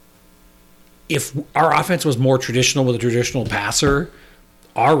 If our offense was more traditional with a traditional passer,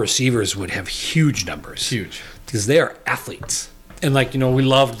 our receivers would have huge numbers. Huge. Because they are athletes. And we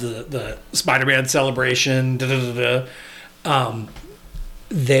loved the Spider-Man celebration. They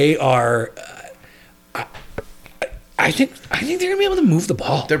are. I think they're going to be able to move the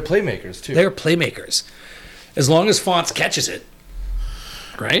ball. They're playmakers, too. They're playmakers. As long as Fonts catches it.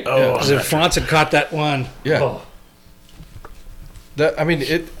 Right? Oh, Because if Fonts had caught that one. Yeah. Oh.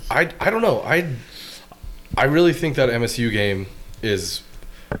 I don't know. I really think that MSU game is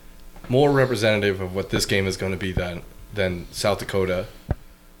more representative of what this game is going to be than South Dakota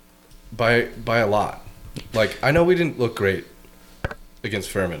by a lot. Like, I know we didn't look great against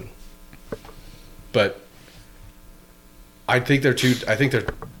Furman, but I think they're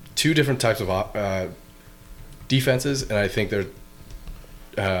two different types of defenses, and I think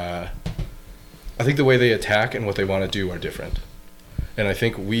I think the way they attack and what they want to do are different. And I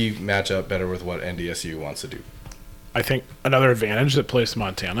think we match up better with what NDSU wants to do. I think another advantage that plays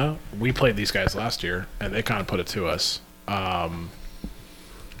Montana, we played these guys last year, and they kind of put it to us. And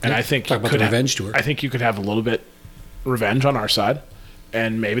I think talk about the revenge tour. I think you could have a little bit revenge on our side,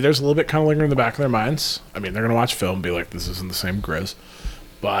 and maybe there's a little bit kind of lingering in the back of their minds. I mean, they're going to watch film and be like, this isn't the same Griz.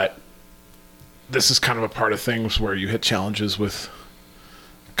 But this is kind of a part of things where you hit challenges with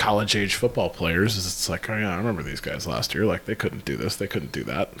college-age football players. It's like, oh, yeah, I remember these guys last year. Like, they couldn't do this. They couldn't do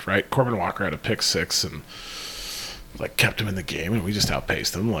that, right? Corbin Walker had a pick six and, like, kept him in the game, and we just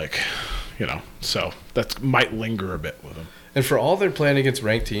outpaced them. Like, you know, so that might linger a bit with them. And for all they're playing against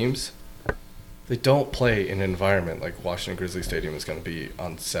ranked teams, they don't play in an environment like Washington Grizzly Stadium is going to be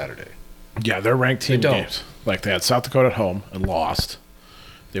on Saturday. Yeah, they're ranked team games. Like, they had South Dakota at home and lost.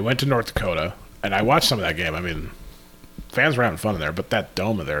 They went to North Dakota, and I watched some of that game. I mean, fans were having fun in there, but that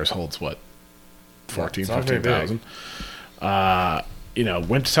dome of theirs holds, what, 14, 15,000? You know,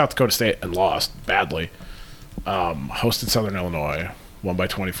 went to South Dakota State and lost badly. Hosted Southern Illinois, won by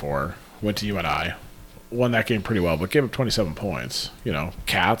 24. Went to UNI, won that game pretty well, but gave up 27 points. You know,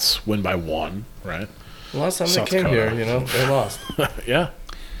 Cats win by 1, right? The last time South they came Dakota. here, you know, they lost. Yeah.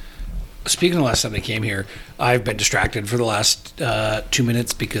 Speaking of the last time they came here, I've been distracted for the last 2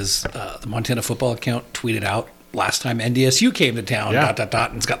 minutes because the Montana football account tweeted out last time NDSU came to town, ...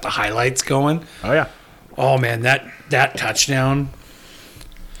 and it's got the highlights going. Oh, yeah. Oh, man, that touchdown.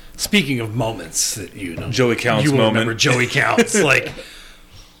 Speaking of moments that you know, Joey Counts you will moment. remember Joey Counts. Like,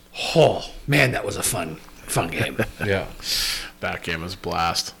 oh, man, that was a fun game. Yeah. That game was a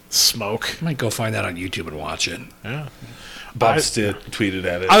blast. Smoke. I might go find that on YouTube and watch it. Yeah. Bob Stitt tweeted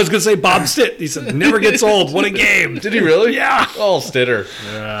at it. I was going to say Bob Stitt. He said, never gets old. What a game. Did he really? Yeah. Oh, Stitter.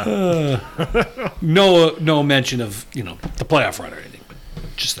 Yeah. No mention of, you know, the playoff run or anything, but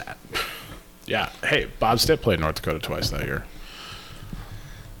just that. Yeah. Hey, Bob Stitt played North Dakota twice that year.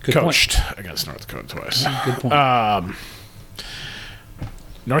 Good Coached against North Dakota twice. Good point.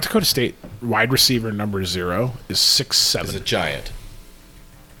 North Dakota State wide receiver number 0 is 6'7". He's a giant.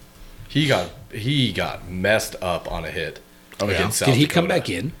 He got messed up on a hit. Oh, yeah? against South Did he Dakota. come back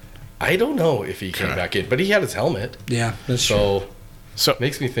in? I don't know if he came back in, but he had his helmet. Yeah, that's true. So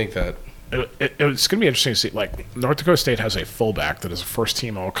Makes me think that it's going to be interesting to see. Like, North Dakota State has a fullback that is a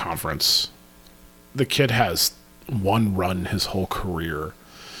first-team all-conference. The kid has one run his whole career.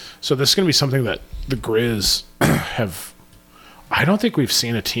 So this is going to be something that the Griz have. I don't think we've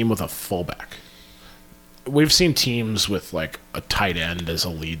seen a team with a fullback. We've seen teams with, like, a tight end as a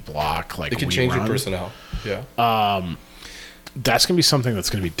lead block. Like, they can change your personnel. Yeah. That's going to be something that's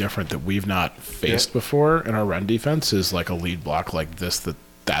going to be different that we've not faced before in our run defense, is like a lead block like this,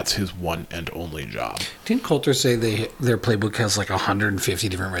 that's his one and only job. Didn't Coulter say their playbook has like 150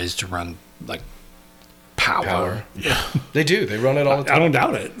 different ways to run, like, power? Yeah. They do. They run it all the time. I don't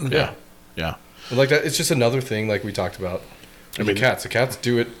doubt it. Yeah. Yeah. And like that, it's just another thing like we talked about. I mean, the Cats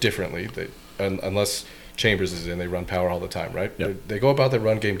do it differently. Unless Chambers is in, they run power all the time, right? Yep. They go about their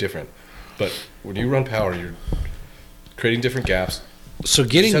run game different. But when you run power, you're creating different gaps. So You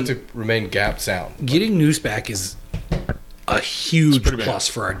getting just have to remain gap sound. getting Noose back is a huge pretty big. plus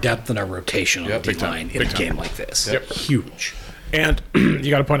for our depth and our rotation on Yep, the big D-line in Big a time. game like this. Yep. Huge. And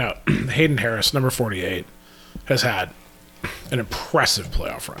you got to point out, Hayden Harris, number 48, has had an impressive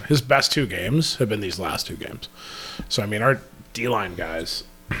playoff run. His best 2 games have been these last 2 games. So, I mean, our D-line guys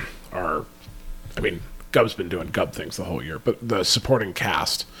are, I mean, Gub's been doing Gub things the whole year, but the supporting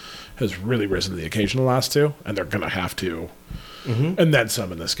cast has really risen to the occasion the last 2, and they're going to have to, and then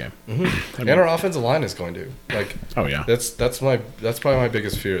some in this game. I mean, And our offensive line is going to. Like, oh, yeah. that's probably my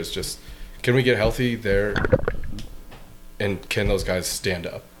biggest fear is just, can we get healthy there, and can those guys stand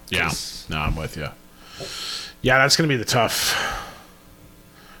up? Yeah. 'Cause No, I'm with you. Yeah, that's going to be the tough.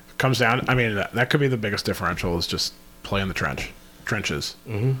 It comes down. I mean, that could be the biggest differential, is just play in the trenches.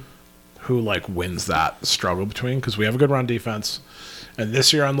 Mm-hmm. Who, like, wins that struggle between? Because we have a good run defense, and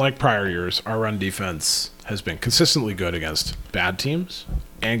this year, unlike prior years, our run defense has been consistently good against bad teams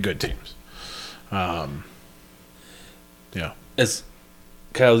and good teams. Yeah. As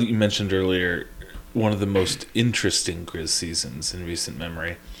Kyle, you mentioned earlier, one of the most interesting Griz seasons in recent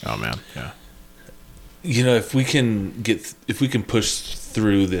memory. Oh man. Yeah. You know, if we can push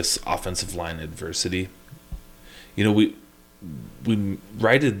through this offensive line adversity, you know, we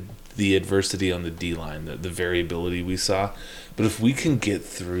righted the adversity on the D line, the variability we saw. But if we can get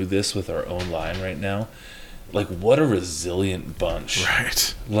through this with our own line right now, like, what a resilient bunch.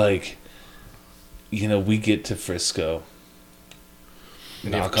 Right. Like, we get to Frisco.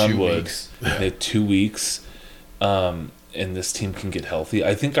 And Knock on wood. Yeah. They have 2 weeks. And this team can get healthy.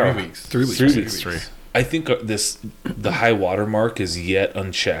 I think our 3 weeks. 3 weeks. 3 weeks. 3. I think the high water mark is yet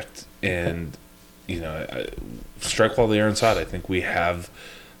unchecked, and strike while the iron's hot. I think we have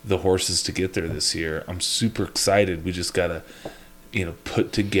the horses to get there this year. I'm super excited. We just gotta,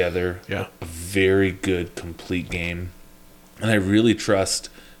 put together a very good, complete game, and I really trust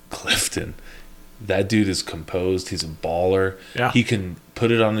Clifton. That dude is composed. He's a baller. Yeah. He can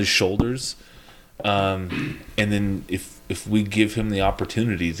put it on his shoulders, and then if we give him the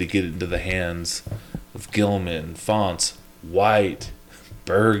opportunity to get into the hands of Gilman, Fonts, White,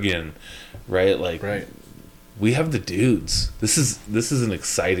 Bergen, right? Like, Right. we have the dudes. This is an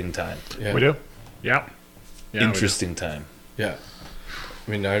exciting time. Yeah. We do. Yeah. Interesting time. Yeah.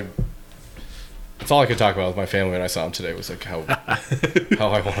 I mean, that's all I could talk about with my family when I saw him today was like how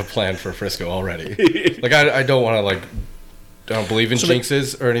I want to plan for Frisco already. Like, I don't want to, like, I don't believe in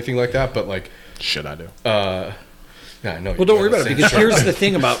jinxes or anything like that, but like, Should I do? yeah, I know. Well, don't worry about it, because here's the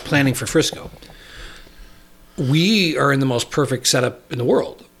thing about planning for Frisco. We are in the most perfect setup in the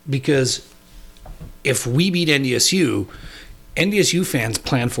world, because if we beat NDSU fans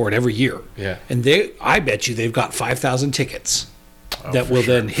plan for it every year. Yeah. And I bet you they've got 5,000 tickets that will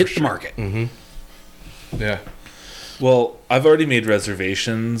then hit the market. Yeah. Well, I've already made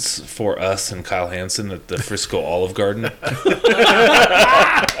reservations for us and Kyle Hansen at the Frisco Olive Garden.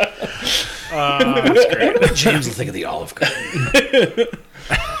 That's great. James will think of the Olive Garden.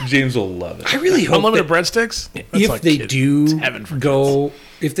 James will love it. I really hope Unlimited that breadsticks? That's if like they kids. do It's heaven for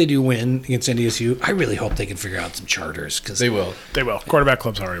if they do win against NDSU, I really hope they can figure out some charters, because They will. They will. Quarterback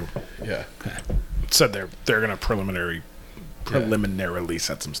club's already Yeah. said they're going to preliminarily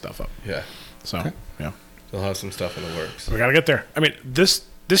set some stuff up. Yeah. So, yeah. They'll have some stuff in the works. We got to get there. I mean, this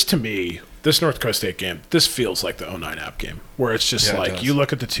to me, this North Dakota State game, this feels like the 09 app game, where it's just Yeah, it like does. you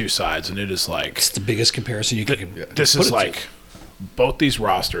look at the two sides and it is like, it's the biggest comparison you can. this put is it to. like both these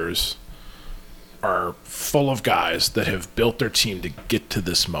rosters are full of guys that have built their team to get to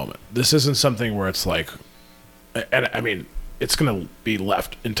this moment. This isn't something where it's like, and I mean, it's going to be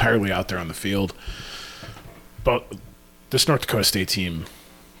left entirely out there on the field. But this North Dakota State team,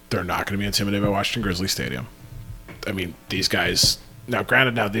 they're not going to be intimidated by Washington Grizzly Stadium. I mean, these guys, now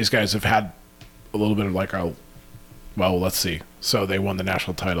granted, these guys have had a little bit of like well, let's see. So they won the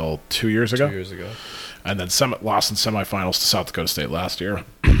national title 2 years ago. 2 years ago. And then lost in semifinals to South Dakota State last year.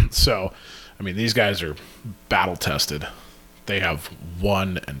 So, I mean, these guys are battle tested. They have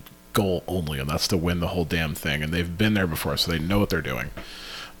one and goal only, and that's to win the whole damn thing. And they've been there before, so they know what they're doing.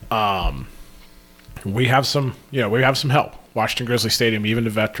 We have some help. Washington Grizzly Stadium, even to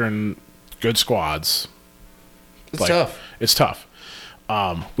veteran good squads. It's tough. It's tough.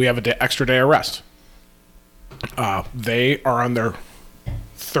 We have an extra day of rest. They are on their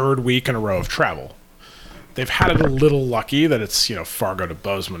third week in a row of travel. They've had it a little lucky that it's, Fargo to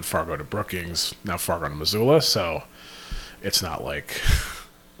Bozeman, Fargo to Brookings, now Fargo to Missoula. So it's not like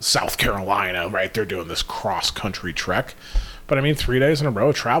South Carolina, right? They're doing this cross-country trek. But, I mean, 3 days in a row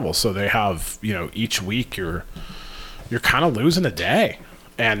of travel. So they have, each week you're kind of losing a day.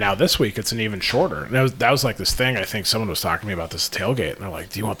 And now this week it's an even shorter. And that was like this thing, I think someone was talking to me about this tailgate. And they're like,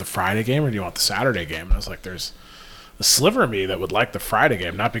 do you want the Friday game or do you want the Saturday game? And I was like, there's a sliver of me that would like the Friday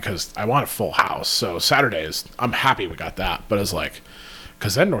game, not because I want a full house. So Saturday I'm happy we got that. But it's like,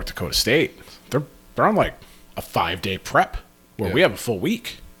 because then North Dakota State, they're on like a 5-day prep where we have a full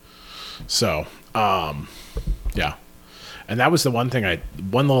week. So, yeah. And that was the one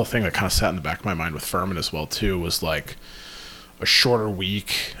little thing that kind of sat in the back of my mind with Furman as well, too, was like a shorter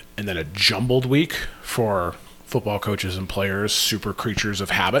week and then a jumbled week for football coaches and players, super creatures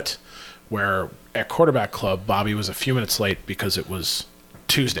of habit, where at quarterback club, Bobby was a few minutes late because it was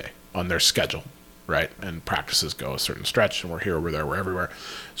Tuesday on their schedule, right? And practices go a certain stretch, and we're here, we're there, we're everywhere.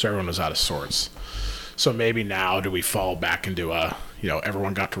 So everyone was out of sorts. So maybe now do we fall back into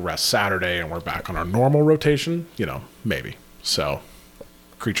everyone got to rest Saturday and we're back on our normal rotation? Maybe. So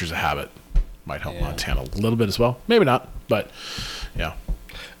creatures of habit might help Montana a little bit as well. Maybe not, but yeah.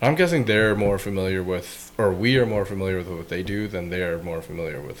 I'm guessing they're more familiar with, or we are more familiar with what they do than they're more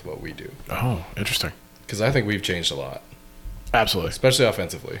familiar with what we do. Oh, interesting. Because I think we've changed a lot, Absolutely. especially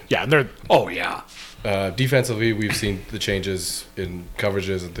offensively. Yeah, and they're Oh yeah. Defensively, we've seen the changes in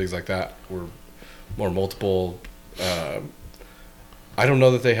coverages and things like that. We're more multiple. I don't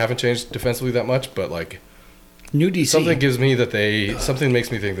know that they haven't changed defensively that much, but like New DC. Something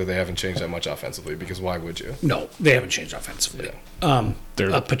makes me think that they haven't changed that much offensively, because why would you? No, they haven't changed offensively.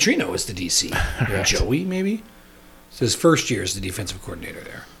 Petrino is the DC. Yeah. Joey, maybe? So his first year as the defensive coordinator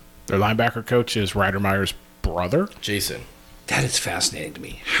there. Their linebacker coach is Rydermeyer's brother. Jason. That is fascinating to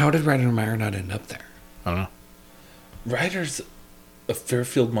me. How did Rydermeyer not end up there? I don't know. Ryder's a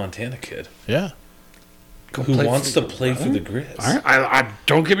Fairfield, Montana kid Yeah. who wants to play for the Griz. All right. I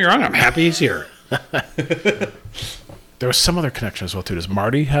don't get me wrong. I'm happy he's here. There was some other connection as well, too. Does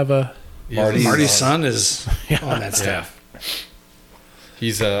Marty have a... Marty's son is on that staff.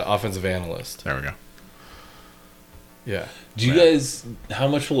 He's an offensive analyst. There we go. Yeah. Do you guys? How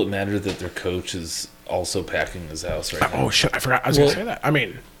much will it matter that their coach is also packing his house right now? Oh, shit. I forgot. I was going to say that. I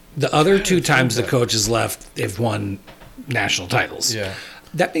mean... The other 2 times the coach has left, they've won national titles. Yeah.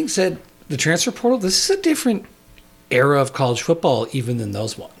 That being said, the transfer portal, this is a different era of college football even than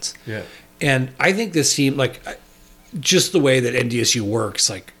those ones. Yeah. And I think this team, like, just the way that NDSU works,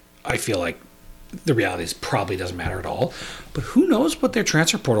 like, I feel like the reality is probably doesn't matter at all. But who knows what their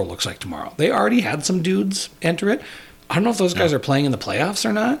transfer portal looks like tomorrow? They already had some dudes enter it. I don't know if those guys are playing in the playoffs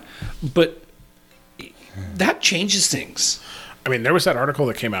or not, but that changes things. I mean, there was that article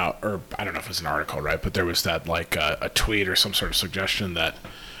that came out, or I don't know if it's an article, right? But there was that, like, a tweet or some sort of suggestion that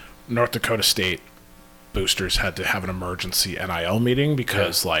North Dakota State boosters had to have an emergency NIL meeting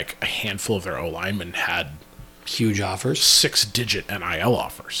because, like, a handful of their O-linemen had Huge offers. 6-digit NIL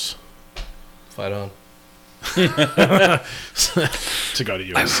offers Fight on. to go to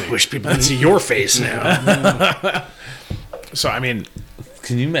USC. I wish people could see your face now. So, I mean,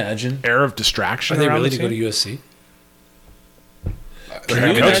 Can you imagine? air of distraction. Are they around really the to go to team? USC?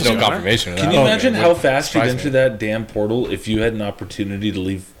 Can you There's no imagine? confirmation of that. Can you imagine how fast you'd surprise enter me. that damn portal if you had an opportunity to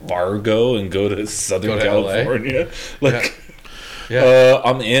leave Fargo and go to Southern Go to LA? California? Like, Yeah.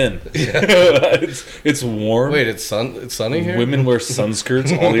 I'm in. It's warm. Wait, it's sunny here? Women wear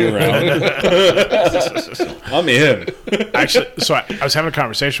sunskirts all year round. I'm in. Actually, so I was having a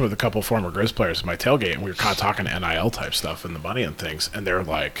conversation with a couple former Griz players at my tailgate, and we were kind of talking NIL type stuff and the money and things, and they're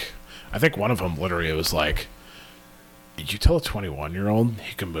like, I think one of them literally was like, you tell a 21-year-old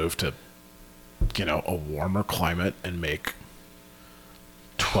he can move to, a warmer climate and make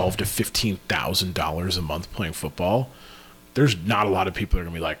 $12,000 to $15,000 a month playing football? There's not a lot of people that are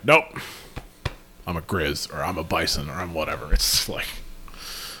gonna be like, nope, I'm a Griz or I'm a Bison or I'm whatever. It's like,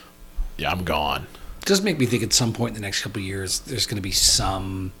 yeah, I'm gone. It does make me think at some point in the next couple of years, there's going to be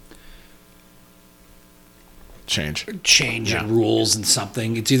some Change. in rules and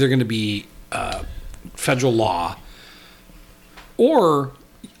something. It's either going to be federal law, or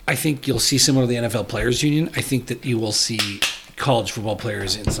I think you'll see similar to the NFL Players Union. I think that you will see college football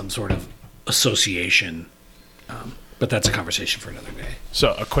players in some sort of association. But that's a conversation for another day.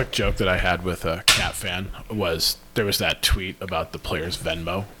 So a quick joke that I had with a Cat fan was there was that tweet about the player's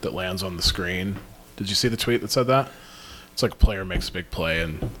Venmo that lands on the screen. Did you see the tweet that said that? It's like a player makes a big play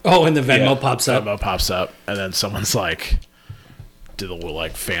and Oh, and the Venmo pops up. Venmo pops up, and then someone's like,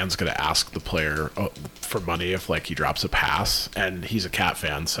 fans gonna ask the player for money if like he drops a pass? And he's a Cat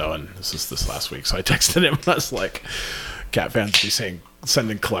fan, and this is this last week. So I texted him and I was like, Cat fans be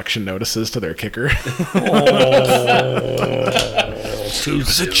sending collection notices to their kicker. It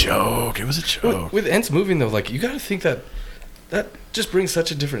was a joke. It was a joke. With Ents moving though, like you got to think that just brings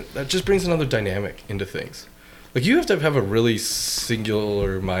another dynamic into things. Like you have to have a really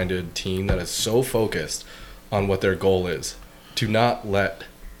singular-minded team that is so focused on what their goal is to not let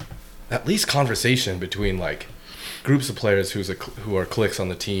at least conversation between like groups of players who are cliques on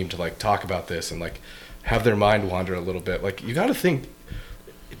the team to like talk about this and like have their mind wander a little bit. Like you got to think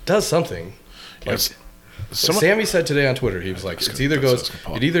it does something. Like, Sammy said today on Twitter, he was like, it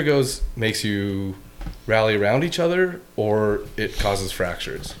either goes makes you rally around each other or it causes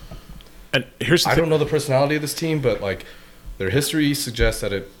fractures. And here's the I thing. don't know the personality of this team, but like their history suggests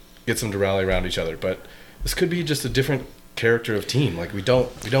that it gets them to rally around each other. But this could be just a different character of team. Like we don't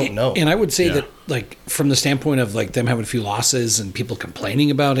know. And I would say that like from the standpoint of like them having a few losses and people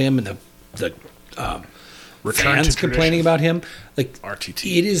complaining about him and the fans complaining about him, like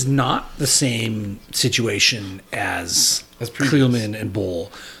RTT. it is not the same situation as previous. Kleelman and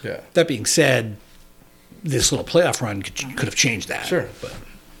Bull. Yeah. That being said, this little playoff run could have changed that. Sure, but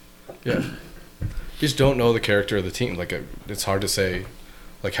yeah, you just don't know the character of the team. Like it's hard to say,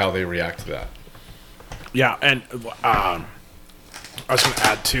 like how they react to that. Yeah, and I was going to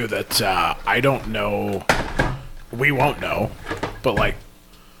add too that I don't know. We won't know, but like,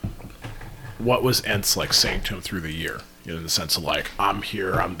 what was Ents like saying to him through the year? In the sense of like, I'm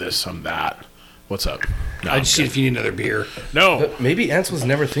here, I'm this, I'm that. What's up? No, I just see if you need another beer. No. But maybe Ants was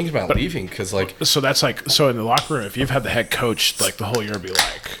never thinking about leaving because, like, So that's like, so in the locker room, if you've had the head coach like the whole year be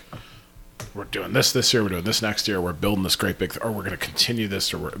like, we're doing this year, we're doing this next year, we're building this great big, or we're going to continue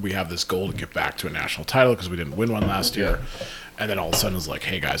this, or we have this goal to get back to a national title because we didn't win one last year, and then all of a sudden it's like,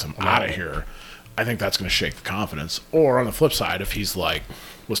 hey guys, I'm out of here. I think that's going to shake the confidence. Or on the flip side, if he's like,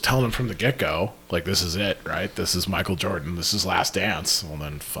 was telling them from the get-go, like, this is it, right? This is Michael Jordan. This is Last Dance. Well,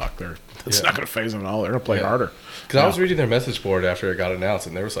 then, fuck, it's not going to phase them at all. They're going to play harder. Because I was reading their message board after it got announced,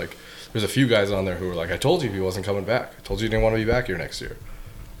 and there was a few guys on there who were like, I told you he wasn't coming back. I told you he didn't want to be back here next year.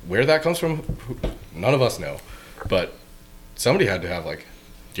 Where that comes from, none of us know. But somebody had to have, like,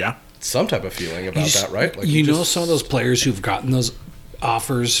 some type of feeling about that, right? Like, you know some of those players who've gotten those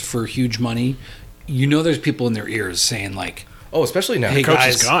offers for huge money, you know there's people in their ears saying, like, oh, especially now. Hey, coach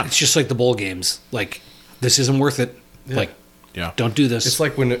guys, is gone. it's just like the bowl games. Like, this isn't worth it. Yeah. Like, don't do this. It's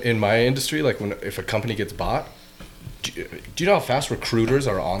like when in my industry, like if a company gets bought, do you know how fast recruiters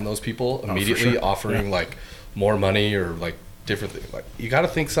are on those people immediately offering like more money or like different things? Like, you got to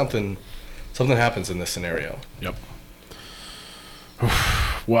think something happens in this scenario. Yep.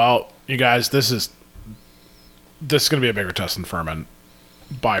 Well, you guys, this is going to be a bigger test than Furman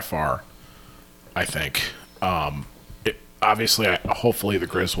by far, I think. Obviously, hopefully the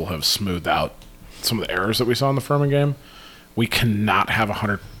Griz will have smoothed out some of the errors that we saw in the Furman game. We cannot have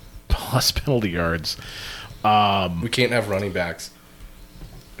 100-plus penalty yards. We can't have running backs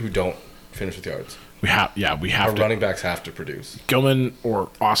who don't finish with yards. We have Our to. running backs have to produce. Gilman or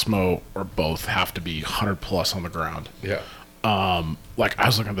Osmo or both have to be 100-plus on the ground. Yeah. Like, I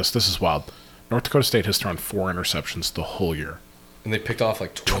was looking at this. This is wild. North Dakota State has thrown 4 interceptions the whole year. And they picked off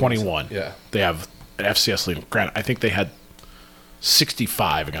like 21. Yeah. They have an FCS lead. Granted, I think they had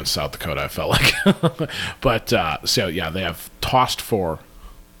 65 against South Dakota, I felt like. But, they have tossed 4,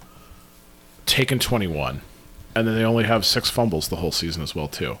 taken 21, and then they only have 6 fumbles the whole season as well,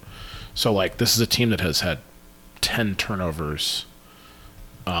 too. So, like, this is a team that has had 10 turnovers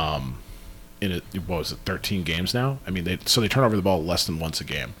in 13 games now? I mean, they turn over the ball less than once a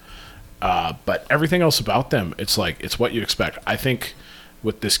game. But everything else about them, it's like, it's what you expect. I think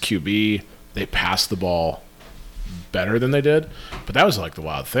with this QB, they passed the ball better than they did, but that was like the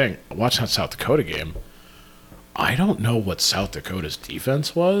wild thing. Watching that South Dakota game, I don't know what South Dakota's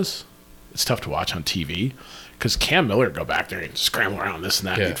defense was. It's tough to watch on TV because Cam Miller would go back there and scramble around this and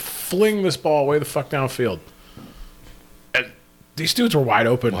that. Yeah. He'd fling this ball way the fuck downfield. And these dudes were wide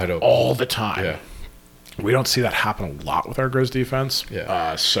open all the time. Yeah. We don't see that happen a lot with our Griz defense.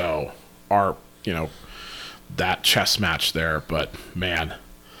 Yeah. So our, that chess match there, but man,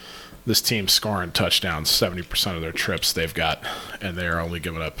 this team's scoring touchdowns 70% of their trips they've got, and they're only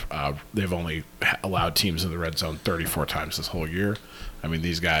giving up. They've only allowed teams in the red zone 34 times this whole year. I mean,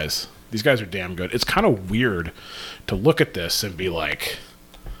 these guys are damn good. It's kind of weird to look at this and be like,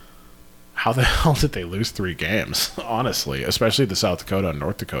 how the hell did they lose 3 games? Honestly, especially the South Dakota and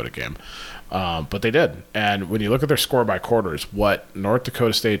North Dakota game. But they did. And when you look at their score by quarters, what North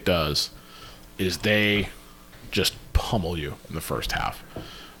Dakota State does is they just pummel you in the first half.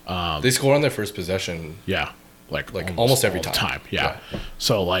 They score on their first possession. Yeah. Like almost every all the time. Yeah.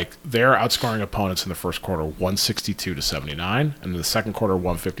 So, like, they're outscoring opponents in the first quarter 162 to 79, and in the second quarter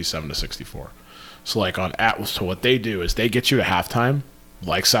 157 to 64. So, like, so what they do is they get you to halftime,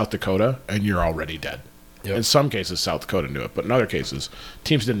 like South Dakota, and you're already dead. Yep. In some cases, South Dakota knew it, but in other cases,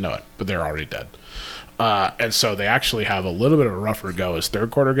 teams didn't know it, but they're already dead. And so they actually have a little bit of a rougher go as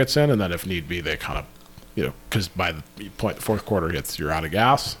third quarter gets in, and then if need be, they kind of, because by the point the fourth quarter hits, you're out of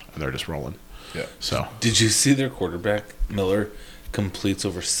gas, and they're just rolling. Yeah. So Did you see their quarterback, Miller, completes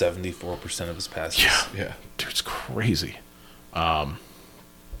over 74% of his passes? Yeah. Dude, it's crazy. He's got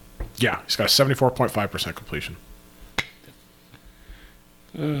a 74.5% completion.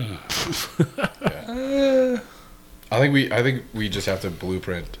 I think we just have to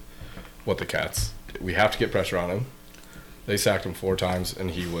blueprint what the Cats. We have to get pressure on him. They sacked him 4 times,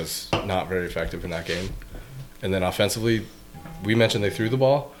 and he was not very effective in that game. And then offensively, we mentioned they threw the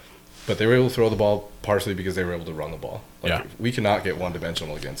ball, but they were able to throw the ball partially because they were able to run the ball. Like, we cannot get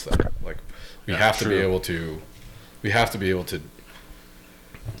one-dimensional against them. Like, we have to be able to. We have to be able to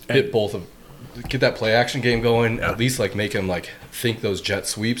hit both of. Get that play action game going. At least like make him like think those jet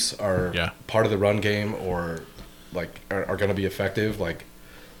sweeps are part of the run game or like are going to be effective. Like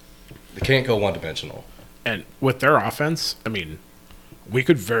they can't go one-dimensional. And with their offense, I mean, we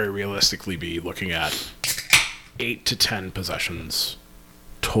could very realistically be looking at 8 to 10 possessions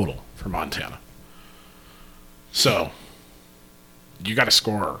total for Montana. So you got to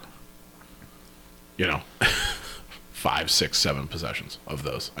score, 5, 6, 7 possessions of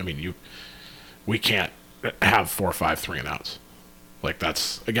those. I mean, we can't have 4 or 5 3-and-outs. Like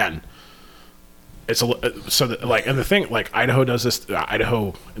that's again. It's so that, like, and the thing, like, Idaho does this.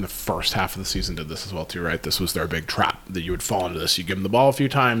 Idaho in the first half of the season did this as well too, right? This was their big trap that you would fall into this. You give them the ball a few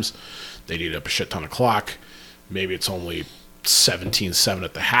times, they'd eat up a shit ton of clock. Maybe it's only 17-7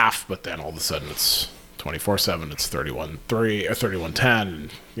 at the half, but then all of a sudden it's 24-7. It's 31-3 or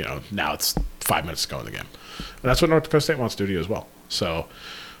 31-10. You know, now it's 5 minutes to go in the game, and that's what North Dakota State wants to do as well. So,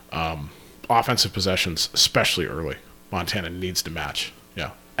 offensive possessions, especially early, Montana needs to match.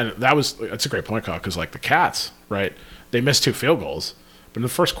 Yeah. And that's a great point, Kyle, because like the Cats, right? They missed 2 field goals, but in the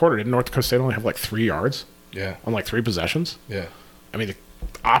first quarter, didn't North Dakota State only have like 3 yards? Yeah. On like 3 possessions? Yeah. I mean, the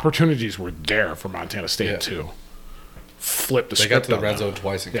opportunities were there for Montana State to flip the script. They got to the red zone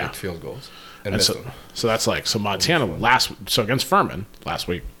twice and kicked field goals and missed them. So that's like, so Montana against Furman last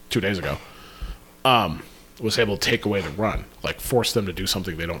week, 2 days ago, was able to take away the run, like force them to do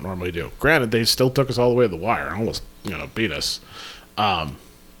something they don't normally do. Granted, they still took us all the way to the wire, almost, beat us.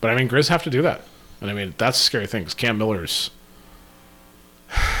 But I mean, Griz have to do that, and I mean that's a scary thing because Cam Miller's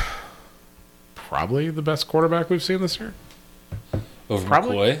probably the best quarterback we've seen this year. Over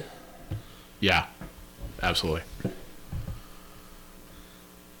Probably. McCoy? Yeah, absolutely.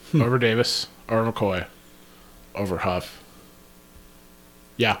 Over Davis, over McCoy, over Huff.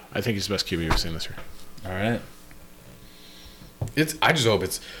 Yeah, I think he's the best QB we've seen this year. All right. I just hope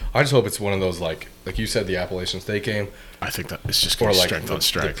it's one of those like you said, the Appalachian State game. I think that it's just going to be strength on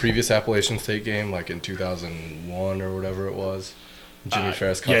strength. The previous Appalachian State game, like in 2001 or whatever it was, Jimmy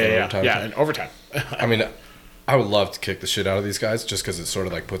Ferris caught in overtime. Yeah, in overtime. I mean, I would love to kick the shit out of these guys just because it sort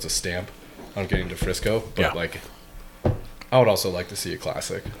of like puts a stamp on getting to Frisco. But like, I would also like to see a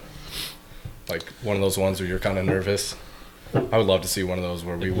classic, like one of those ones where you're kind of nervous. I would love to see one of those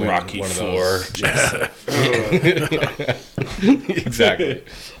where we win Rocky one of IV. those. Exactly.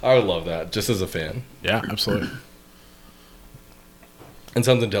 I would love that just as a fan. Yeah, absolutely. And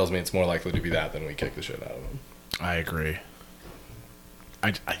something tells me it's more likely to be that than we kick the shit out of them. I agree.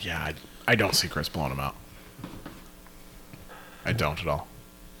 I don't see Chris blowing him out. I don't at all.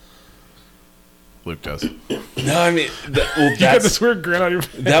 Luke does. No, I mean, You got this weird grin on your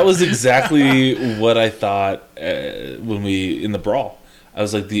face. that was exactly what I thought when we in the brawl. I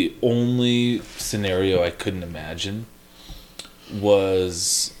was like, the only scenario I couldn't imagine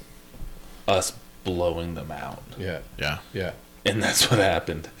was us blowing them out. Yeah. Yeah. Yeah. And that's what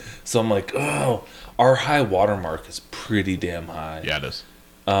happened. So I'm like, oh, our high watermark is pretty damn high. Yeah, it is.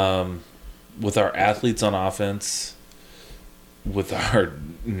 With our athletes on offense, with our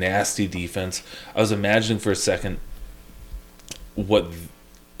nasty defense, I was imagining for a second what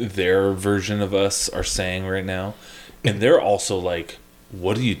their version of us are saying right now. And they're also like,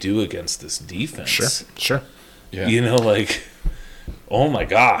 what do you do against this defense? Sure. Yeah. Like, oh my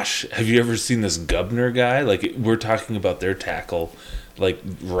gosh, have you ever seen this Gubner guy? Like, we're talking about their tackle, like,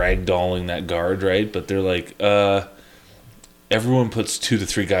 ragdolling that guard, right? But they're like, everyone puts 2 to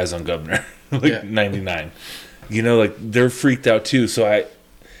 3 guys on Gubner, 99. Like, they're freaked out too. So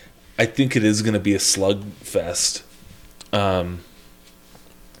I think it is going to be a slugfest. I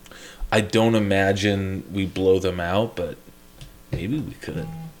don't imagine we blow them out, but maybe we could.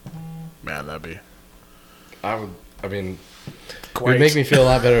 Man, that'd be... It would make me feel a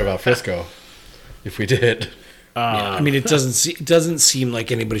lot better about Frisco if we did. I mean, it doesn't seem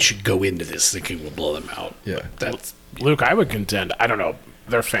like anybody should go into this thinking we'll blow them out. Yeah. That's Luke, I would contend, I don't know,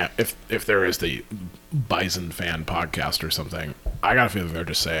 their fan, if there is the Bison fan podcast or something, I got a feeling they're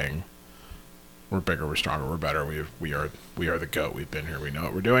just saying, we're bigger, we're stronger, we're better, we are the GOAT, we've been here, we know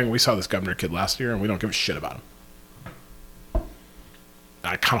what we're doing. We saw this Governor kid last year, and we don't give a shit about him.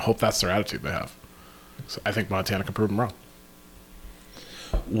 I kind of hope that's their attitude they have. So I think Montana can prove them wrong.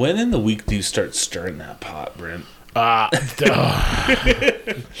 When in the week do you start stirring that pot, Brent?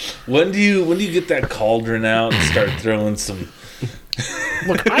 When do you get that cauldron out and start throwing some?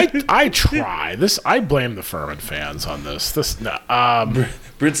 Look, I try this. I blame the Furman fans on this.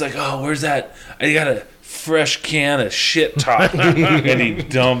 Brent's like, oh, where's that? I got a fresh can of shit talk, and he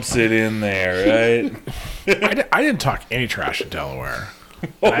dumps it in there, right? I didn't talk any trash in Delaware.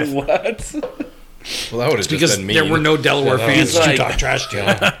 Oh, what? Well, that would have just because been mean. there were no Delaware fans He's to like- talk trash to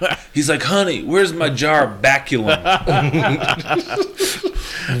him. He's like, honey, where's my jar of baculum?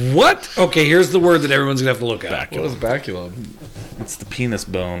 What? Okay, here's the word that everyone's gonna have to look at. What is baculum? It's the penis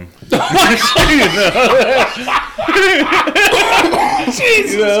bone.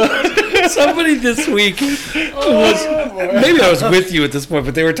 Somebody this week maybe I was with you at this point,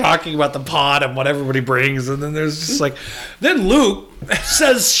 but they were talking about the pod and what everybody brings, and then there's just like, then Luke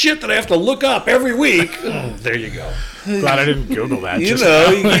says shit that I have to look up every week. Oh, there you go. Glad I didn't Google that. You know,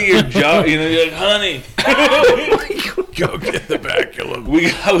 you get your job. You know, you're like, honey, Go get the baculum.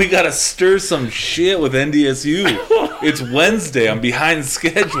 we gotta stir some shit with NDSU. It's Wednesday. I'm behind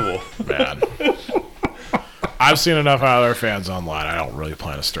schedule. Man. I've seen enough Islander fans online. I don't really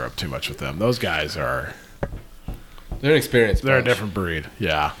plan to stir up too much with them. Those guys are... They're an experienced They're a bunch. different breed.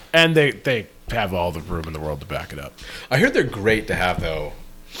 Yeah. And they have all the room in the world to back it up. I heard they're great to have, though.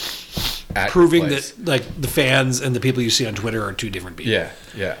 At Proving your place. that like the fans and the people you see on Twitter are two different people. Yeah.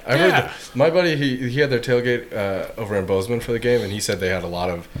 I heard that my buddy, he had their tailgate over in Bozeman for the game, and he said they had a lot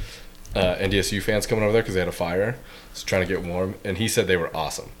of NDSU fans coming over there because they had a fire, just trying to get warm. And he said they were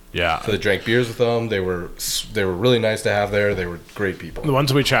awesome. Yeah. So they drank beers with them. They were really nice to have there. They were great people. The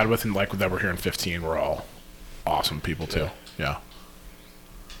ones we chatted with and like that were here in 15 were all awesome people too. Yeah.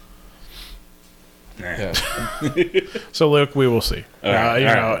 Yeah. So Luke, we will see. All right, you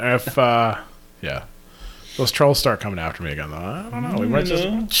all know, if yeah, those trolls start coming after me again, though, I don't know. We might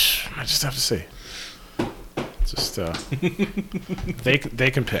just have to see. Just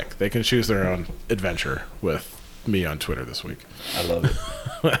they can pick. They can choose their own adventure with me on Twitter this week. I love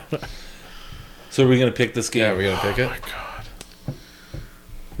it. So are we gonna pick this game? Yeah, we're going to pick it. Oh my god,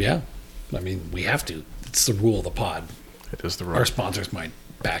 Yeah. I mean, we have to. It's the rule of the pod. it is the Our road. sponsors might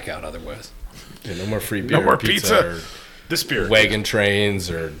back out otherwise. Yeah, no more free beer. No more pizza. pizza. This beer, Or wagon trains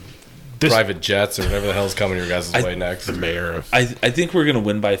or private jets or whatever the hell's coming your guys' way next. the mayor of I think we're gonna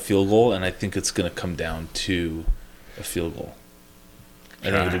win by a field goal, and I think it's gonna come down to a field goal.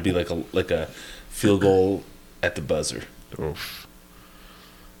 I think it'll be like a field goal at the buzzer. Oof.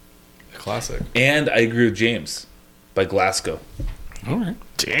 Classic. And I agree with James by Glasgow. All right.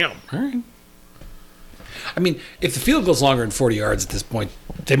 Damn. All right. I mean, if the field goes longer than 40 yards at this point,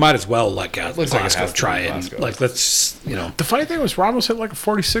 they might as well let Looks like it Glasgow has to be try and Glasgow. like let's The funny thing was Ramos hit like a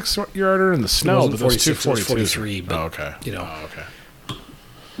 46-yarder in the snow, wasn't but those two 46, it was 42s. 43, but, oh, okay. you know. Oh, okay.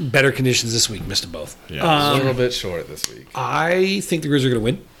 better conditions this week. Missed them both. Yeah. A little bit short this week. I think the Griz are going to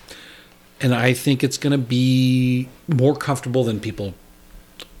win, and I think it's going to be more comfortable than people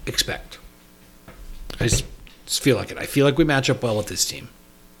expect. I just feel like it. I feel like we match up well with this team.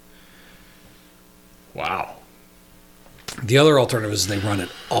 Wow. The other alternative is they run it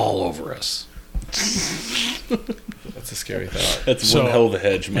all over us. That's a scary thought. That's So- one hell of a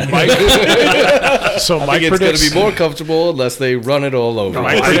hedge, man. Mike I Mike think it's going predicts to be more comfortable unless they run it all over.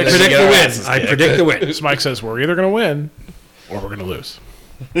 Mike us. I predicts- predict the win. I predict the win. So Mike says we're either going to win or we're going to lose.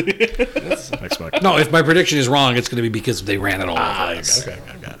 Thanks, Mike. No, if my prediction is wrong, it's going to be because they ran it all over us. Okay.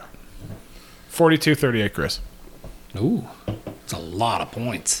 42-38, Chris. Ooh, it's a lot of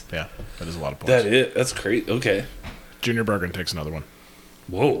points. Yeah, that is a lot of points. That it. That's great. Okay. Junior Bergen takes another one.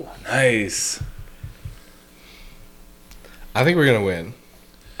 Whoa. Nice. I think we're going to win.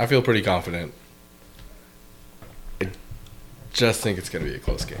 I feel pretty confident. I just think it's going to be a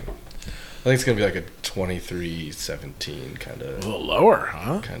close game. I think it's going to be like a 23-17 kind A of little lower,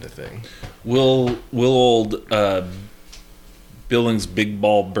 huh? thing. Will old Billings Big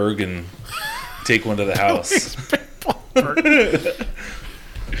Ball Bergen take one to the house?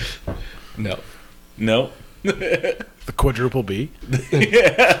 No. No. The quadruple B.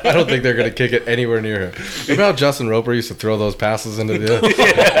 I don't think they're going to kick it anywhere near him. Remember how Justin Roper used to throw those passes into the...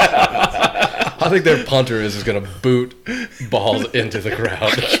 I think their punter is just going to boot balls into the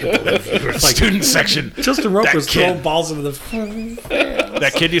crowd. Student section. Justin Roper's That kid. throwing balls into the.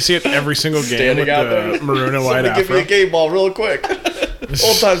 That kid, you see it every single game Standing with out the there. maroon and white Somebody give me afro. a game ball real quick.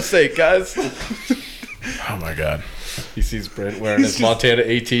 Old time's sake, guys. Oh, my God. He sees Brent wearing his Montana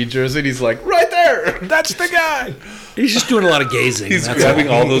 18 jersey, and he's like, right there. That's the guy. He's just doing a lot of gazing. He's That's grabbing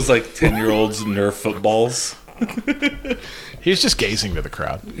all those like 10-year-olds Nerf footballs. He's just gazing to the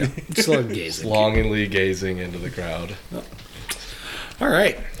crowd. just a lot of gazing. Longingly gazing into the crowd. All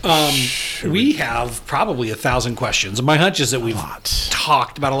right. We have probably 1,000 questions. My hunch is that we've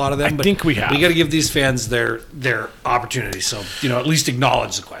talked about a lot of them. I but think we have. We got to give these fans their opportunity. So, at least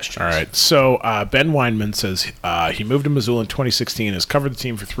acknowledge the questions. All right. So Ben Weinman says he moved to Missoula in 2016, has covered the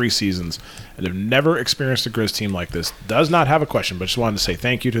team for 3 seasons, and have never experienced a Griz team like this. Does not have a question, but just wanted to say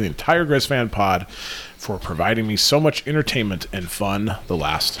thank you to the entire Griz fan pod for providing me so much entertainment and fun the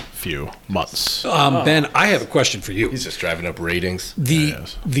last few months. Ben, I have a question for you. He's just driving up ratings.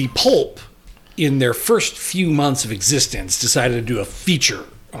 The Pulp, in their first few months of existence, decided to do a feature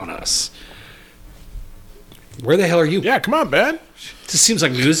on us. Where the hell are you? Yeah, come on, Ben. This seems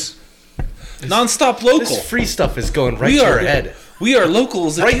like news. Non-stop local. This free stuff is going right We to your are head. We are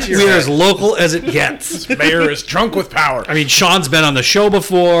locals. Right to your We're head. as local as it gets. Mayor is drunk with power. I mean, Sean's been on the show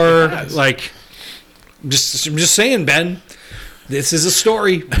before. Yes. Like, I'm just saying, Ben. This is a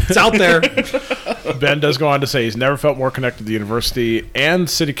story. It's out there. Ben does go on to say he's never felt more connected to the university and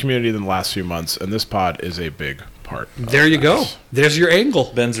city community than the last few months, and this pod is a big part. There you go. There's your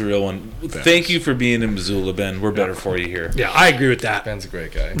angle. Ben's a real one. Thank you for being in Missoula, Ben. We're better for you here. Yeah, I agree with that. Ben's a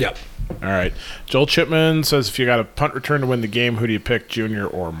great guy. Yep. All right. Joel Chipman says, if you got a punt return to win the game, who do you pick, Junior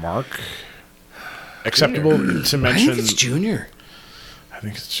or Mark? Acceptable to I mention. think it's Junior. I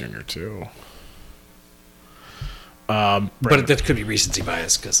think it's Junior too. But that could be recency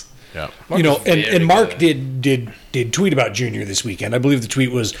bias because, Yeah. you know, very and Mark good. did tweet about Junior this weekend. I believe the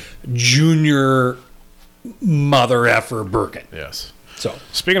tweet was Junior mother effer Bergen. Yes. So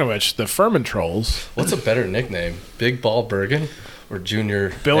Speaking of which, the Furman Trolls, What's a better nickname? Big Ball Bergen or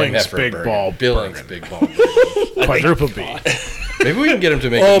Junior Billings Effer Big Bergen? Ball Billings Bergen. Big Ball Bergen. quadruple B. Maybe we can get him to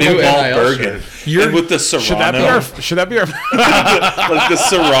make Oh, a new Big Ball NIL Bergen. shirt. And with the Serrano. Should that be our Like the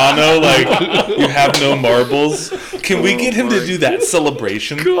Serrano, like you have no marbles. Can we get him to do that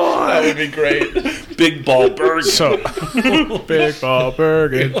celebration? That would be great. Big Ball Burger. so Big Ball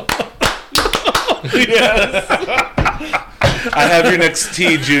Bergen? Yes. I have your next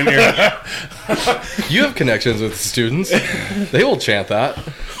T, Junior. You have connections with students. They will chant that.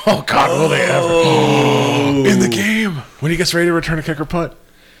 Oh God, will they ever? In the game when he gets ready to return a kick or punt.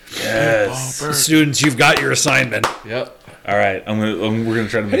 Yes. students, you've got your assignment. Yep. All right, we're gonna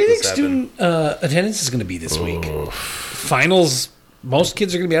try to How do make you this think happen. student attendance is going to be this week? Finals. Most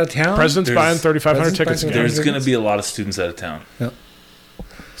kids are going to be out of town. President's buying 3,500 President's tickets. buying Again. There's gonna be a lot of students out of town.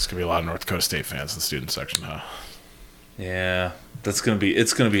 It's gonna be a lot of North Dakota State fans in the student section, huh? Yeah, it's gonna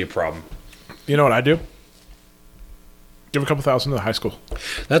be a problem. You know what I do? Give a couple thousand to the high school.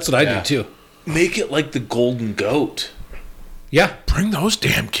 That's what I Yeah. do too. Make it like the Golden Goat. Yeah. Bring those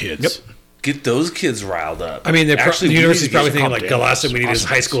damn kids. Yep. Get those kids riled up. I mean, the we university's need to probably get- thinking like the last thing we need is Awesome.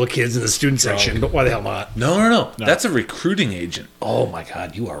 high school kids in the student section, but why the hell not? No. That's a recruiting agent. Oh my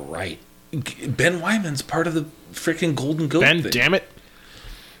God, you are right. Ben Wyman's part of the freaking Golden Goat Ben, thing. damn it.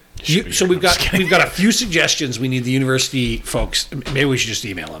 So we've got a few suggestions. We need the university folks. Maybe we should just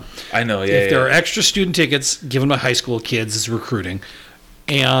email them. I know. Yeah. If there are extra student tickets, give them to high school kids as recruiting,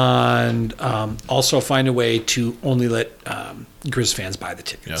 and also find a way to only let Griz fans buy the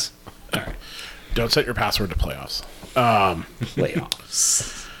tickets. All right, Don't set your password to playoffs.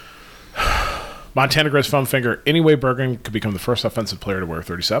 playoffs. Montana Grizz thumb finger. Anyway, Bergen could become the first offensive player to wear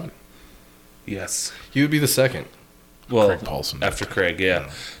 37. Yes. He would be the second. Well, Craig Paulson. after Craig,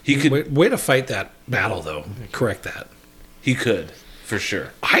 yeah, he could. Way to fight that battle, though. Correct that. He could for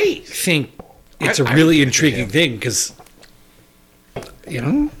sure. I think it's a I really agree with intriguing him. thing because, you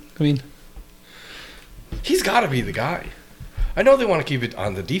know, I mean, He's got to be the guy. I know they want to keep it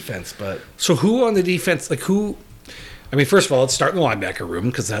on the defense, but so who on the defense, like who? I mean, first of all, let's start in the linebacker room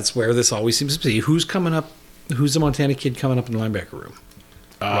because that's where this always seems to be. Who's coming up? Who's the Montana kid coming up in the linebacker room?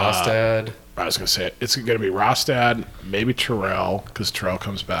 Rostad. I was going to say it. It's going to be Rostad, maybe Terrell, because Terrell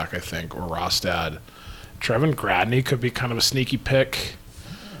comes back, I think, or Rostad. Trevin Gradney could be kind of a sneaky pick.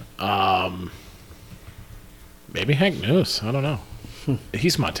 Maybe Hank News. I don't know.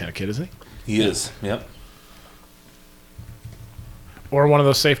 He's a Montana kid, isn't he? He is. Yep. Or one of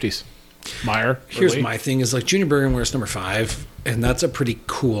those safeties. Meyer. or Here's Lee. my thing: is like Junior Bergen wears number 5, and that's a pretty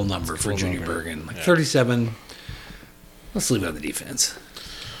cool number for Junior Bergen. Like 37. Let's leave it on the defense.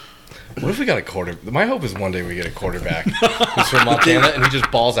 What if we got a quarter? My hope is one day we get a quarterback who's from Montana and he just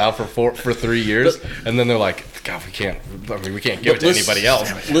balls out for 3 years, and then they're like, God, we can't give it to anybody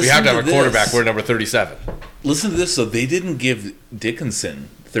else. We listen have to have to a quarterback. this. We're number 37. Listen to this. So they didn't give Dickinson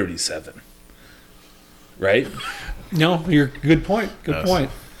 37, right? No, you're good point. Good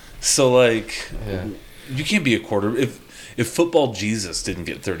point. So like, Yeah. you can't be a quarter if football Jesus didn't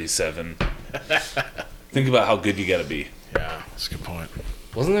get 37. Think about how good you got to be. Yeah, that's a good point.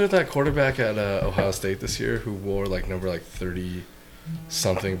 Wasn't there that quarterback at Ohio State this year who wore like number 30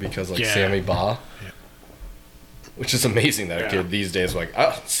 something because Yeah. Sammy Baugh? Yeah. Which is amazing that a Yeah. kid these days like,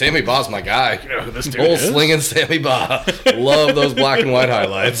 oh, Sammy Baugh's my guy. You know who this dude Bull is? slinging Sammy Baugh. Love those black and white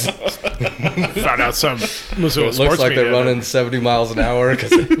highlights. Found out some Missoula It sports looks like media they're running 70 miles an hour because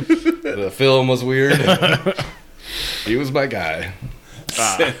the film was weird. He was my guy.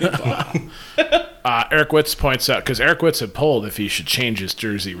 Eric Witz points out, because Eric Witz had polled if he should change his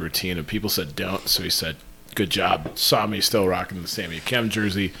jersey routine, and people said don't, so he said, good job. Saw me still rocking the Sammy Kim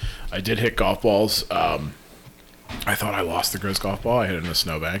jersey. I did hit golf balls. I thought I lost the Griz golf ball. I hit it in a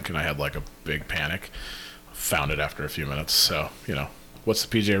snowbank, and I had like a big panic. Found it after a few minutes, so, you know. What's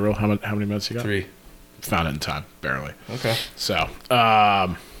the PJ rule? How many minutes you got? 3. found it in time, barely. Okay. So,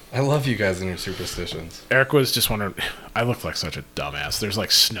 I love you guys and your superstitions. Eric was just wondering, I look like such a dumbass. There's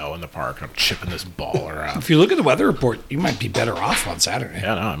like snow in the park. I'm chipping this ball around. If you look at the weather report, you might be better off on Saturday.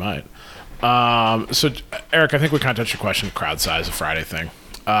 Yeah, no, I might. So, Eric, I think we kind of touched your question, crowd size, the Friday thing.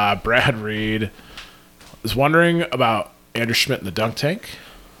 Brad Reed is wondering about Andrew Schmidt in the dunk tank.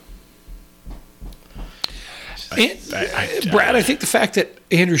 Brad, I think the fact that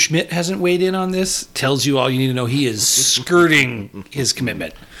Andrew Schmidt hasn't weighed in on this tells you all you need to know. He is skirting his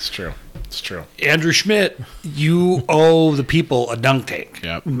commitment. It's true. It's true. Andrew Schmidt, you owe the people a dunk tank.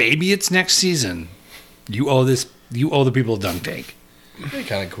 Yep. Maybe it's next season. You owe the people a dunk tank. It'd be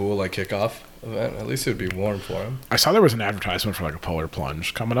kind of cool, like kickoff event. At least it would be warm for him. I saw there was an advertisement for like a polar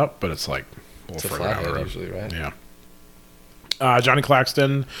plunge coming up, but it's like It's a further down the flathead road. usually, right? Yeah. Johnny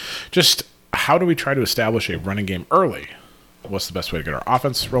Claxton, just how do we try to establish a running game early? What's the best way to get our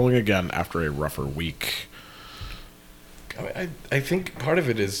offense rolling again after a rougher week? I mean, I think part of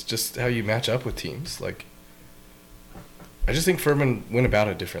it is just how you match up with teams. Like, I just think Furman went about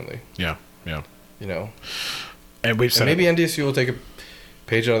it differently. Yeah. You know, And we've said and maybe NDSU will take a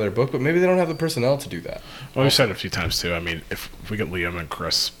page out of their book, but maybe they don't have the personnel to do that. Well, we've said it a few times too. I mean, if we get Liam and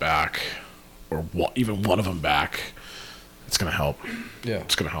Chris back, or even one of them back, it's going to help. Yeah.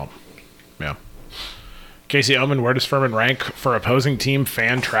 It's going to help. Yeah. Casey Oman, where does Furman rank for opposing team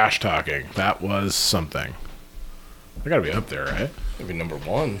fan trash talking? That was something. They got to be up there, right? Maybe number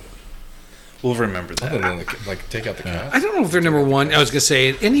one. We'll remember that. Other than like take out the cat. I don't know if they're number one. I was gonna say,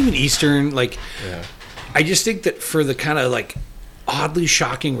 and even Eastern, like, Yeah. I just think that for the kind of like oddly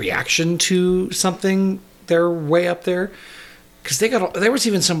shocking reaction to something, they're way up there. Because there was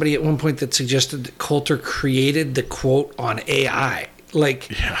even somebody at one point that suggested that Coulter created the quote on AI.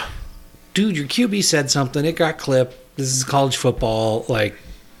 Like, Yeah. dude, your QB said something, it got clipped. This is college football. Like,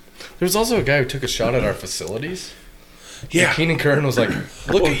 There's also a guy who took a shot at our facilities. Yeah. Keenan Kern was like,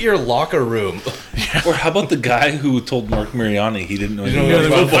 "Look at your locker room." Or how about the guy who told Mark Mariani he didn't know You know,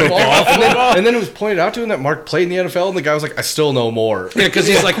 anything about football. football? and then it was pointed out to him that Mark played in the NFL, and the guy was like, "I still know more." yeah, because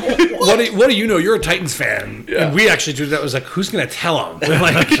he's like, what do you know? You're a Titans fan. Yeah. And we actually do that. It was like, who's going to tell him?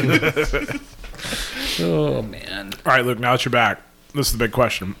 Like, oh, man. All right, Luke, now that you're back, this is the big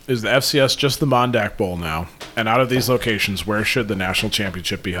question. Is the FCS just the Mondack Bowl now? And out of these locations, where should the national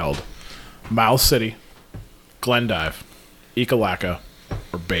championship be held? Miles City, Glendive, Ekalaka,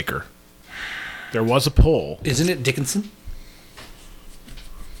 or Baker? There was a poll. Isn't it Dickinson?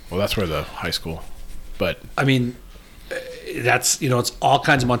 Well, that's where the high school. But I mean, that's, it's all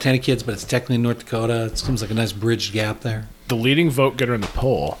kinds of Montana kids, but it's technically North Dakota. It seems like a nice bridge gap there. the leading vote getter in the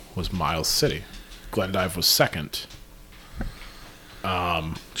poll was Miles City. Glendive was second.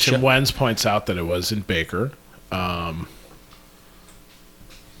 Tim Wenz points out that it was in Baker.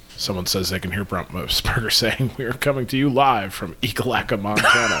 Someone says they can hear Brent Musburger saying, "We are coming to you live from Ekalaka,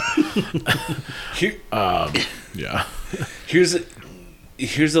 Montana." Yeah. Here's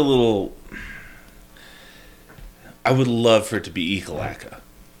a little. I would love for it to be Ekalaka.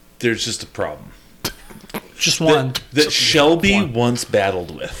 There's just a problem Just one. that Shelby once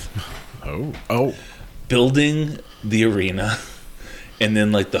battled with. Oh. Building the arena and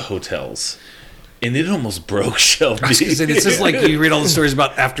then like the hotels. And it almost broke Shelby. It's just like you read all the stories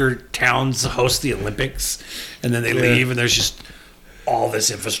about after towns host the Olympics and then they leave and there's just all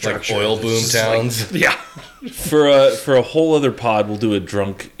this infrastructure. Like oil boom towns. Yeah. For a whole other pod, we'll do a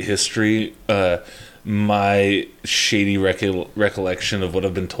drunk history. My shady recollection of what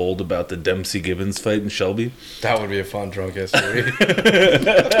I've been told about the Dempsey Gibbons fight in Shelby. That would be a fun drunk history.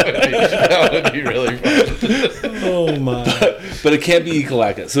 that would be really fun. Oh my! But it can't be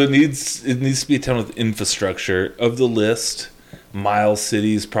Ekalaka, so it needs to be a town with infrastructure. Of the list, Miles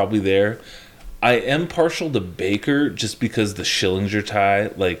City is probably there. I am partial to Baker just because the Schillinger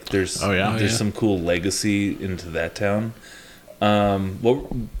tie. Like there's some cool legacy into that town.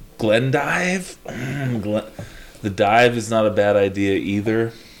 Glendive? The dive is not a bad idea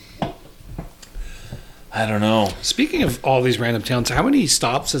either. I don't know. Speaking of all these random towns, how many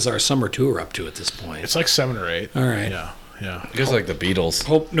stops is our summer tour up to at this point? It's like 7 or 8. All right. Yeah. You guys like the Beatles.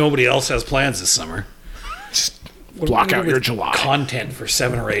 Hope nobody else has plans this summer. Block out your July. Content for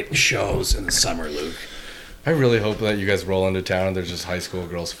 7 or 8 shows in the summer, Luke. I really hope that you guys roll into town and there's just high school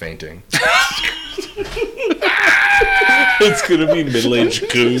girls fainting. It's going to be middle-aged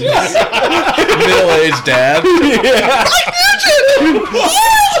coons. Middle-aged dad. Yeah.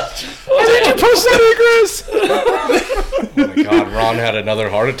 I did you post that, Griz? Oh my god, Ron had another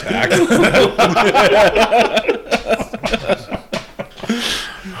heart attack.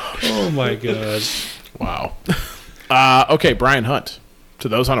 Oh my gosh. Wow. Okay, Brian Hunt. To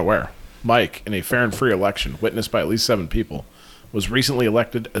those unaware, Mike, in a fair and free election witnessed by at least 7 people, was recently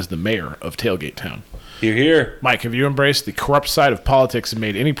elected as the mayor of Tailgate Town. Here, here. Mike, have you embraced the corrupt side of politics and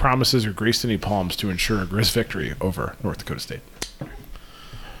made any promises or greased any palms to ensure a Griz victory over North Dakota State?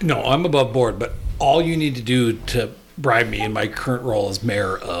 No, I'm above board, but all you need to do to bribe me in my current role as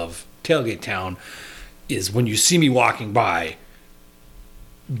mayor of Tailgate Town is when you see me walking by,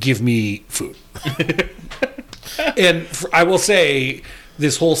 give me food. And I will say,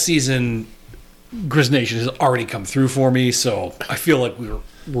 this whole season, Griz Nation has already come through for me, so I feel like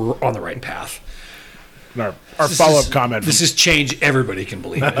we're on the right path. And our follow-up comment. This is change everybody can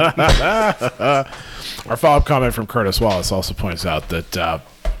believe in. Our follow-up comment from Curtis Wallace also points out that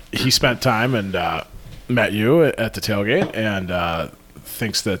he spent time and met you at the tailgate and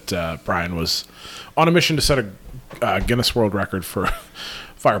thinks that Brian was on a mission to set a Guinness World Record for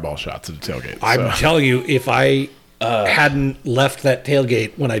fireball shots at the tailgate. I'm telling you, if I hadn't left that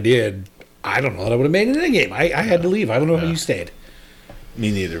tailgate when I did, I don't know that I would have made it in a game. I had to leave. I don't know how you stayed.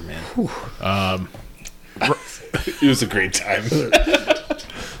 Me neither, man. It was a great time.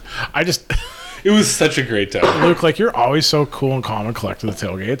 It was such a great time. Luke, like, you're always so cool and calm and collected at the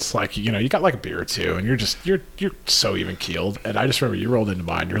tailgates. Like, you know, you got like a beer or two, and you're so even keeled. And I just remember you rolled into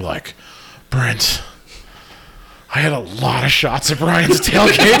mine. You're like, Brent, I had a lot of shots at Brian's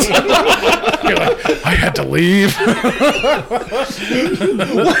tailgate. You're like, I had to leave.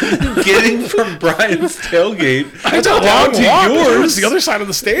 Getting from Brian's tailgate It's a long walk. Yours, the other side of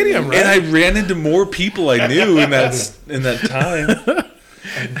the stadium, right? and I ran into more people I knew in that time.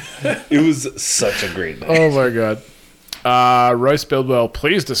 It was such a great night. Oh my god. Royce Bildwell,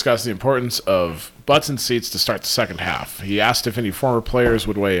 please discuss the importance of butts and seats to start the second half. He asked if any former players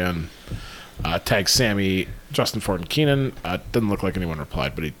would weigh in. Tag Sammy, Justin Ford, and Keenan. Didn't look like anyone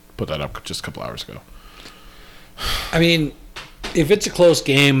replied, but he put that up just a couple hours ago. I mean, if it's a close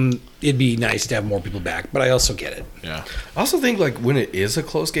game, it'd be nice to have more people back, but I also get it. Yeah. I also think, like, when it is a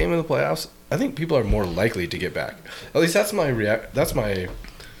close game in the playoffs, I think people are more likely to get back. At least that's my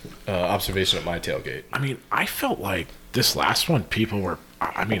observation at my tailgate. I mean, I felt like this last one, people were.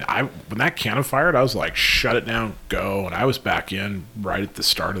 I mean, when that cannon fired, I was like, shut it down, go, and I was back in right at the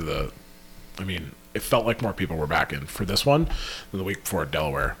start of the. I mean, it felt like more people were back in for this one than the week before at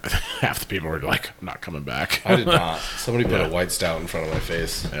Delaware. Half the people were like, I'm not coming back. I did not. Somebody put a white stout in front of my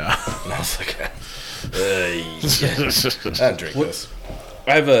face. Yeah. And I was like, I didn't drink this.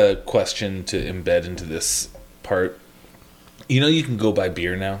 I have a question to embed into this part. You know, you can go buy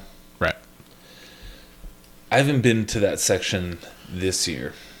beer now. Right. I haven't been to that section this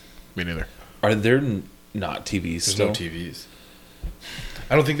year. Me neither. Are there not TVs There's still? no TVs.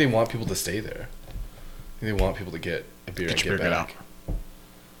 I don't think they want people to stay there. I think they want people to get a beer and get back.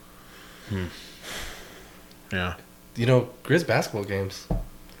 Yeah. You know, Griz basketball games.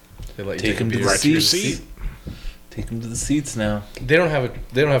 They let you Take take a them to beer. the Right to your seats. seat. Take them to the seats now. They don't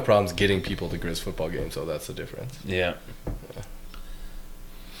have problems getting people to Griz football games, so that's the difference. Yeah.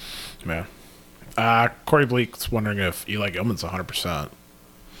 Yeah. Corey Bleak's wondering if Eli Gilman's 100%.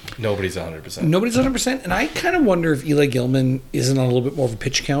 Nobody's 100%. Nobody's 100%, and I kind of wonder if Eli Gilman isn't on a little bit more of a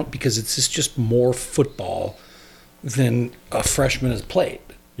pitch count because it's just more football than a freshman has played.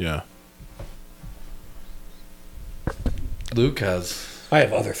 Yeah. Luke has. I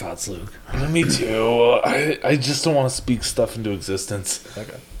have other thoughts, Luke. Me too. I just don't want to speak stuff into existence.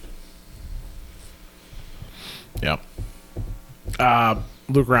 Okay. Yeah.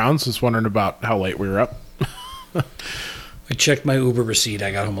 Luke Rounds is wondering about how late we were up. I checked my Uber receipt.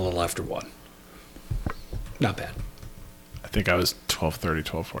 I got home a little after 1. Not bad. I think I was 12:30,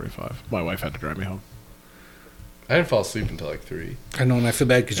 12:45. My wife had to drive me home. I didn't fall asleep until like 3. I know, and I feel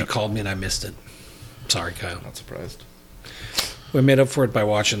bad because you called me and I missed it. Sorry, Kyle. Not surprised. We made up for it by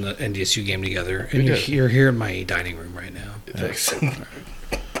watching the NDSU game together, and you're here in my dining room right now. Thanks.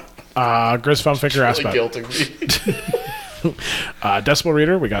 Grizz Fun Ficker asked about Guilting me. Decibel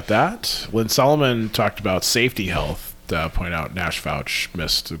Reader. We got that. Lynn Solomon talked about safety health. Point out Nash Fouch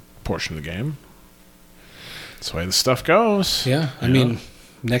missed a portion of the game. That's the way the stuff goes. Yeah, I mean,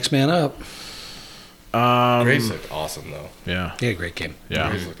 next man up. Grace looked awesome, though. Yeah. Yeah, great game. Yeah.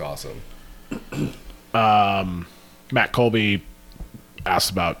 Grace looked awesome. Matt Colby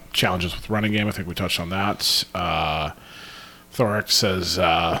asked about challenges with running game. I think we touched on that. Thoric says,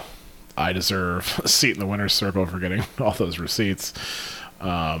 I deserve a seat in the winner's circle for getting all those receipts.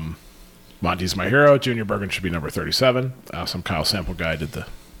 Monty's my hero. Junior Bergen should be number 37. Some Kyle Sample guy did the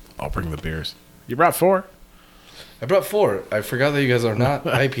I'll bring the beers. You brought 4? I brought 4. I forgot that you guys are not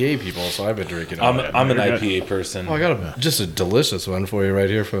IPA people, so I've been drinking. I'm an you're IPA person. Oh, I got just a delicious one for you right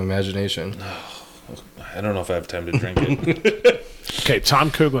here from Imagination. I don't know if I have time to drink it. Okay,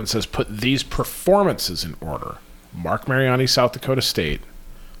 Tom Coughlan says, put these performances in order. Mark Mariani, South Dakota State.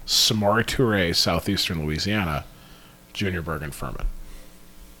 Samori Toure, Southeastern Louisiana. Junior Bergen, Furman.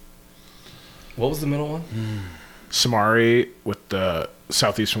 What was the middle one? Samari with the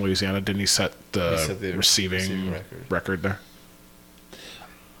Southeastern Louisiana, didn't he set the receiving record there?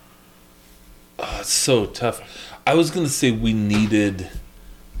 Oh, it's so tough. I was going to say we needed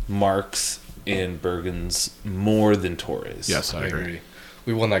Marks and Bergen's more than Torres. Yes, I agree.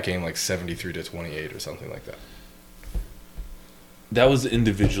 We won that game like 73-28 or something like that. That was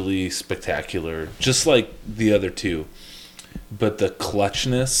individually spectacular, just like the other two. But the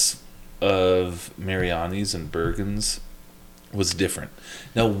clutchness of Mariani's and Bergen's was different.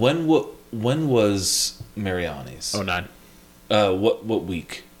 Now, when was Mariani's? 09. What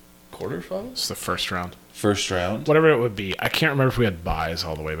week? Quarterfinals? It's the first round. First round? Whatever it would be. I can't remember if we had buys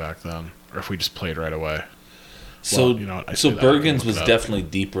all the way back then, or if we just played right away. So, well, you know what, so Bergen's was definitely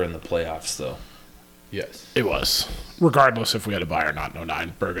deeper in the playoffs, though. Yes. It was. Regardless if we had a buy or not in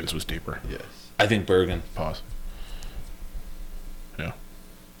 09, Bergen's was deeper. Yes. I think Bergen. Pause. Yeah.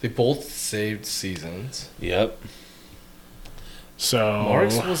 They both saved seasons. Yep. So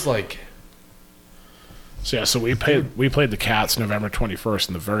Marks was like... So we played the Cats November 21st,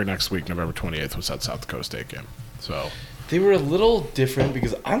 and the very next week, November 28th, was that South Dakota State game. So they were a little different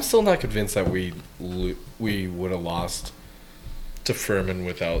because I'm still not convinced that we would have lost to Furman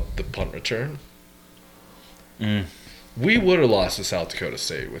without the punt return. We would have lost to South Dakota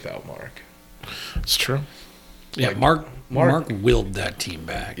State without Mark. It's true. Yeah, Like, Mark willed that team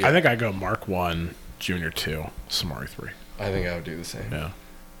back. I think I go Mark 1, Junior 2, Samari 3. I think I would do the same. Yeah.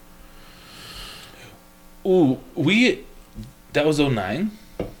 Ooh, that was 09?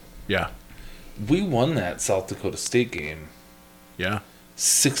 Yeah. We won that South Dakota State game Yeah.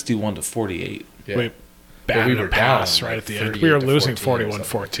 61-48. Yeah. We But batted we a were pass down, right like, at the end. 38 We were to losing 14 or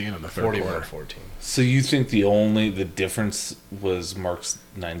 41-14 in the third quarter. 41-14. So you think the difference was Mark's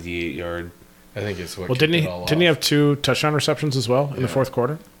 98-yard? I think it's what Well, kicked didn't it all he off. have 2 touchdown receptions as well in the fourth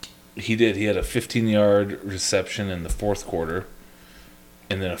quarter? He did. He had a 15-yard reception in the fourth quarter,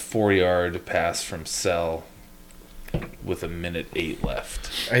 and then a 4-yard pass from Sell with 1:08 left.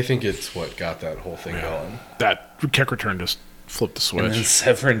 I think it's what got that whole thing going. That kick return just flipped the And then switch.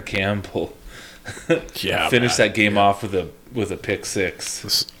 Severin Campbell Yeah, finished man. that game off with a pick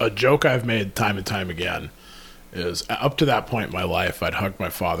six. A joke I've made time and time again is up to that point in my life, I'd hugged my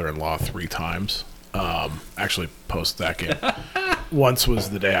father-in-law 3 times. Actually, post that game. Once was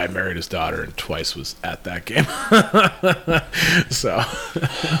the day I married his daughter, and twice was at that game. So,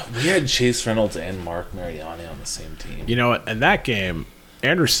 We had Chase Reynolds and Mark Mariani on the same team. you know what? In that game,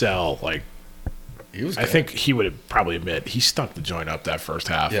 Andrew Sell, like, He was I good. think he would probably admit he stunk the joint up that first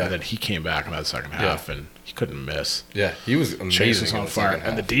half, Yeah. and then he came back in that second half, and he couldn't miss. Yeah, he was amazing. Chase was in on the fire, second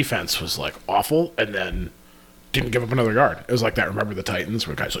and the half. defense was like awful, and then didn't give up another yard. It was like that. Remember the Titans,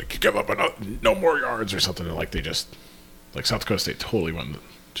 where guys like give up no more yards or something, and like they just like South Dakota State totally went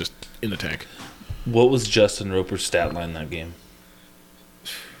just in the tank. What was Justin Roper's stat line that game?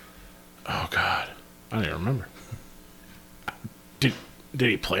 Oh God, I don't even remember. Did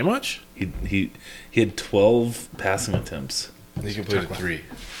he play much? He had 12 passing attempts. He completed 3.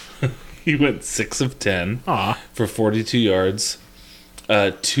 He went 6 of 10 Aw, for 42 yards,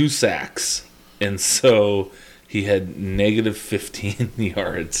 2 sacks, and so he had negative 15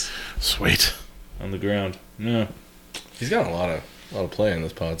 yards sweet. on the ground. No, He's got a lot of play in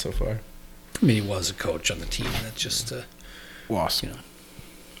this pod so far. I mean, he was a coach on the team. That's just, Lost. you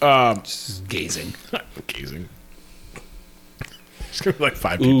know, just gazing. Gazing. There's gonna be like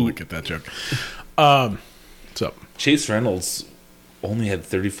 5 people that get that joke. What's up? Chase Reynolds only had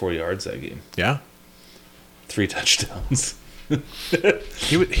 34 yards that game, Yeah, 3 touchdowns.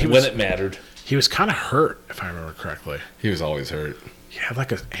 he when was it mattered. he was kind of hurt, if I remember correctly. He was always hurt. He had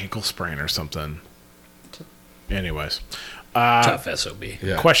like an ankle sprain or something. Anyways, Tough SOB.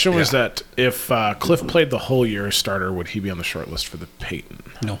 Yeah. question was Yeah. that if Cliff played the whole year as starter, would he be on the short list for the Peyton?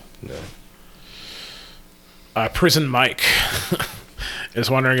 No. No. Prison Mike is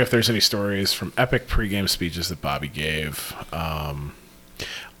wondering if there's any stories from epic pregame speeches that Bobby gave.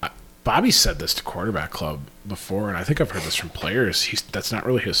 Bobby said this to Quarterback Club before, and I think I've heard this from players. That's not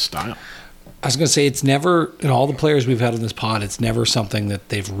really his style. I was going to say, it's never, in all the players we've had on this pod, it's never something that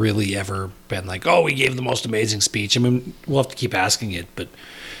they've really ever been like, oh, we gave the most amazing speech. I mean, we'll have to keep asking it, but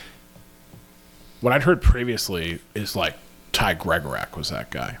What I'd heard previously is like Ty Gregorak was that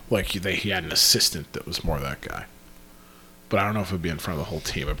guy. Like he had an assistant that was more that guy. But I don't know if it would be in front of the whole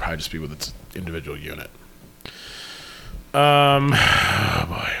team. It'd probably just be with its individual unit. Oh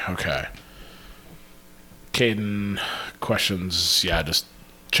boy, okay. Caden questions, just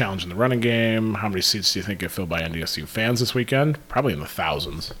challenging the running game. How many seats do you think get filled by NDSU fans this weekend? Probably in the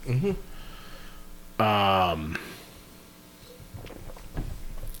thousands. Mm-hmm.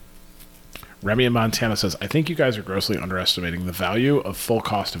 Remy in Montana says, I think you guys are grossly underestimating the value of full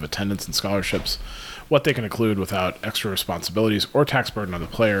cost of attendance and scholarships, what they can include without extra responsibilities or tax burden on the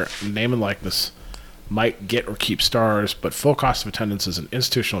player. Name and likeness might get or keep stars, but full cost of attendance is an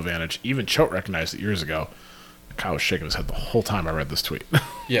institutional advantage. Even Choate recognized it years ago. Kyle was shaking his head the whole time I read this tweet.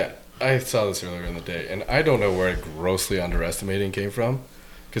 Yeah, I saw this earlier in the day, and I don't know where grossly underestimating came from,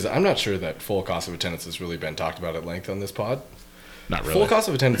 because I'm not sure that full cost of attendance has really been talked about at length on this pod. Not really. Full cost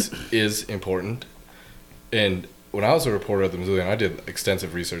of attendance is important, and when I was a reporter at the Missoulian, I did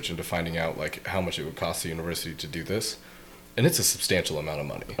extensive research into finding out like how much it would cost the university to do this, and it's a substantial amount of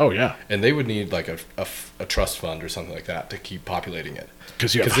money. Oh yeah, and they would need like a trust fund or something like that to keep populating it.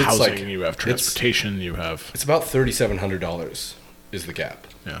 Because you have housing, you have transportation, you have. It's about $3,700 is the cap.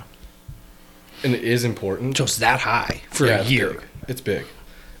 Yeah, and it is important. So it's that high for a year. It's big,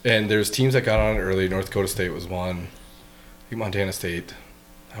 and there's teams that got on it early. North Dakota State was one. I think Montana State,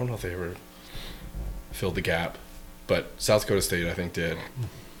 I don't know if they ever filled the gap, but South Dakota State I think did.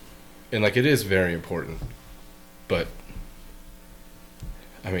 And like it is very important, but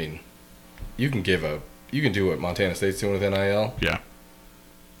I mean, you can do what Montana State's doing with NIL. Yeah,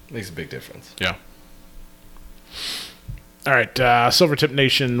 makes a big difference. Yeah. All right, Silvertip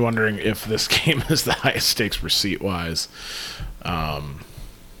Nation wondering if this game is the highest stakes receipt wise. I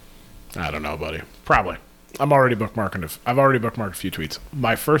don't know, buddy. Probably. I've already bookmarked a few tweets.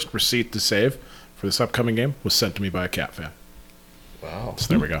 My first receipt to save for this upcoming game was sent to me by a Cat fan. Wow. So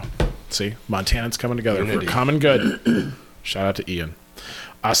there we go. See, Montanans coming together for a common good. Shout out to Ian.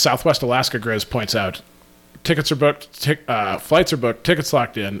 Southwest Alaska Griz points out, tickets are booked, flights are booked, tickets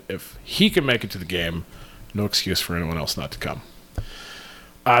locked in. If he can make it to the game, no excuse for anyone else not to come.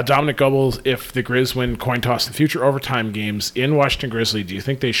 Dominic Goebbels, if the Griz win coin toss in future overtime games in Washington Grizzly, do you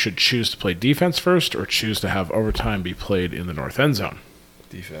think they should choose to play defense first or choose to have overtime be played in the north end zone?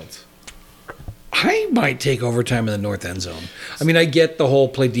 Defense. I might take overtime in the north end zone. I mean, I get the whole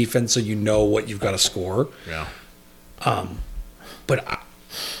play defense so you know what you've got to score. Yeah. But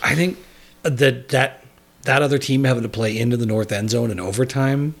I think that other team having to play into the north end zone in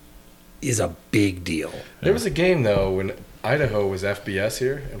overtime is a big deal. There was a game, though, when Idaho was FBS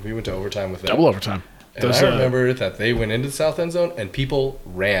here, and we went to overtime with them. Double overtime. And I remember that they went into the south end zone, and people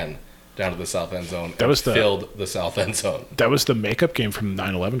ran down to the south end zone filled the south end zone. That was the makeup game from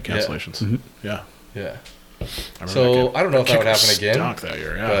 9/11 cancellations. Yeah. Yeah. So I don't know if that would happen again. That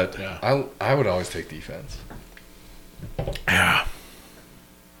year, but I would always take defense. Yeah.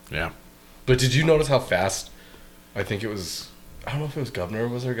 Yeah. But did you notice how fast? I think it was. I don't know if it was Governor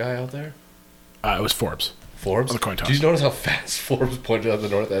was our guy out there. It was Forbes. Forbes? On the coin toss. Did you notice how fast Forbes pointed out the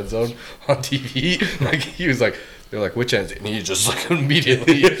north end zone on TV? Like he was like, they're like, which end? And he just like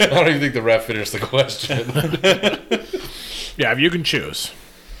immediately. I don't even think the ref finished the question. Yeah, if you can choose,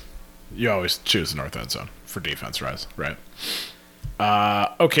 you always choose the north end zone for defense, right?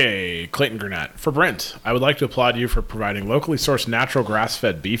 Okay, Clayton Gurnett. For Brent, I would like to applaud you for providing locally sourced natural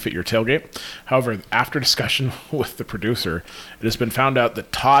grass-fed beef at your tailgate. However, after discussion with the producer, it has been found out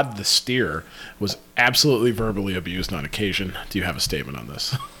that Todd the steer was absolutely verbally abused on occasion. Do you have a statement on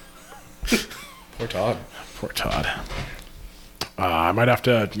this? Poor Todd. Poor Todd. I might have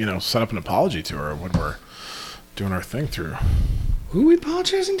to, set up an apology to her when we're doing our thing through. Who are we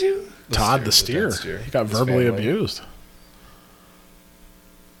apologizing to? Todd the steer. He got verbally abused.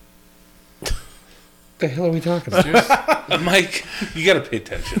 The hell are we talking about? Mike, you gotta pay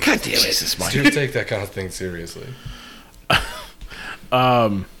attention. God damn it. Jesus, Mike. Steers take that kind of thing seriously.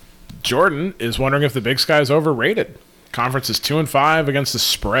 Jordan is wondering if the Big Sky is overrated. Conference is 2-5 against the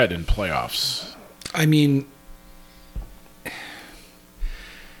spread in playoffs. I mean,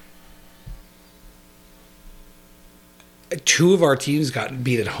 two of our teams got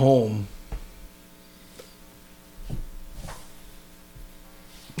beat at home.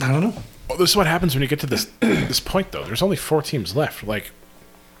 I don't know. Well, this is what happens when you get to this point, though. There's only 4 teams left. Like,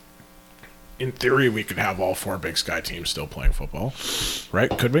 in theory, we could have all 4 Big Sky teams still playing football, right?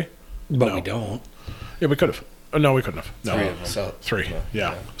 Could we? But we don't. Yeah, we could have. Oh, no, we couldn't have. No, 3 of them. So, 3.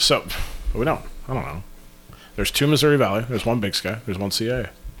 Yeah. So, but we don't. I don't know. There's 2 Missouri Valley. There's 1 Big Sky. There's 1 CA.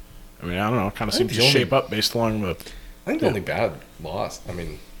 I mean, I don't know. It kind of seems to shape up based along the. I think the only bad loss. I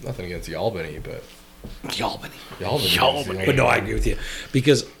mean, nothing against the Albany, but. Albany. But no, I agree with you.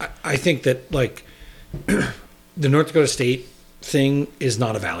 Because I think that, like, the North Dakota State thing is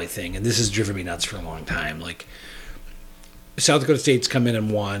not a Valley thing. And this has driven me nuts for a long time. Like, South Dakota State's come in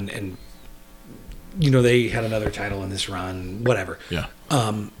and won. And they had another title in this run, whatever. Yeah.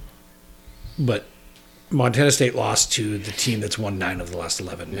 But Montana State lost to the team that's won 9 of the last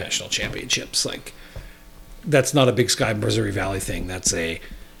 11 national championships. Like, that's not a Big Sky Missouri Valley thing. That's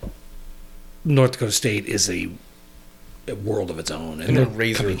North Dakota State is a world of its own, and a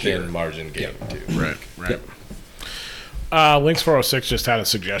razor thin margin game too. Right. Yep. Links 406 just had a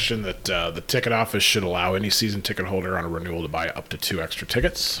suggestion that the ticket office should allow any season ticket holder on a renewal to buy up to 2 extra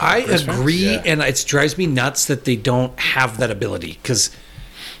tickets. I agree, and it drives me nuts that they don't have that ability because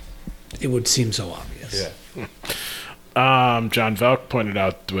it would seem so obvious. Yeah. John Velk pointed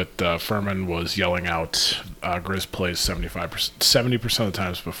out with Furman was yelling out Griz plays 70% of the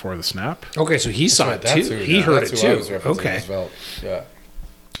times before the snap. Okay, so he saw it too. He heard it too. Okay. Yeah.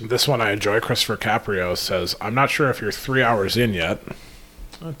 This one I enjoy. Christopher Caprio says, I'm not sure if you're 3 hours in yet.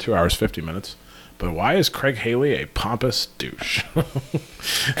 2 hours, 50 minutes. But why is Craig Haley a pompous douche?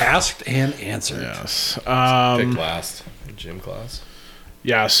 Asked and answered. Yes. Picked last. Gym class.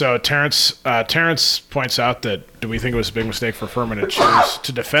 Yeah, so Terrence points out that do we think it was a big mistake for Furman to choose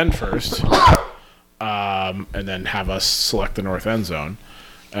to defend first and then have us select the north end zone?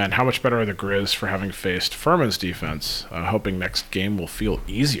 And how much better are the Griz for having faced Furman's defense, hoping next game will feel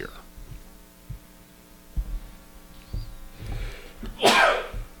easier? I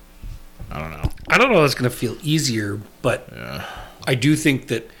don't know. I don't know if it's going to feel easier, but I do think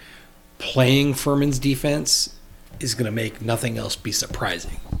that playing Furman's defense is going to make nothing else be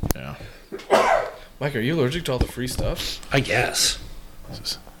surprising. Yeah. Mike, are you allergic to all the free stuff? I guess.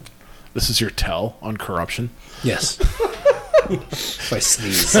 This is your tell on corruption? Yes. If I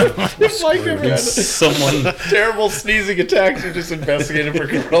sneeze. Mike, someone terrible sneezing attacks. You're just investigating for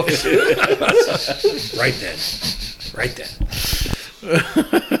corruption. Right then.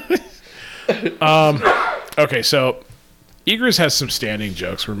 Okay, so Egers has some standing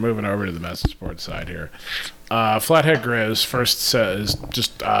jokes. We're moving over to the message board side here. Flathead Griz first says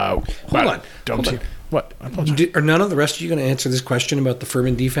just Hold on. What? Are none of the rest of you going to answer this question about the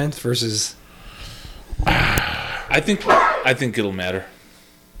Furman defense versus? I think it'll matter.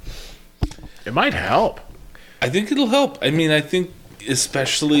 It might help. I think it'll help. I mean, I think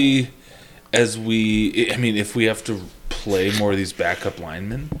especially if we have to play more of these backup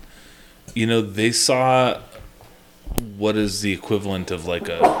linemen, they saw what is the equivalent of like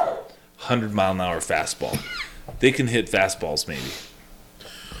a 100-mile-an-hour fastball. They can hit fastballs, maybe.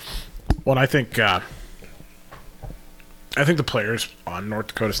 Well, I think the players on North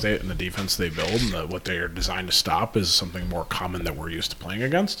Dakota State and the defense they build and what they are designed to stop is something more common that we're used to playing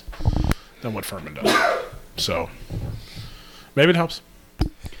against than what Furman does. So maybe it helps.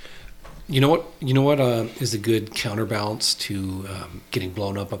 You know what is a good counterbalance to getting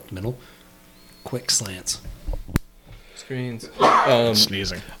blown up the middle? Quick slants. Screens.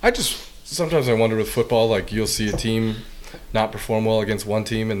 Sneezing. Sometimes I wonder with football, like you'll see a team not perform well against one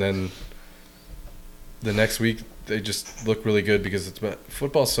team and then the next week they just look really good because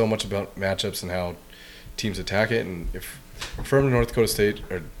football's so much about matchups and how teams attack it. And if Furman and North Dakota State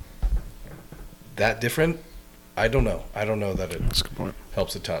are that different, I don't know. I don't know that it That's a good point.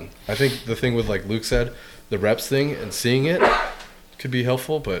 Helps a ton. I think the thing with, like Luke said, the reps thing and seeing it could be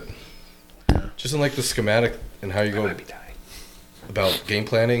helpful, but just in like the schematic and how you go about game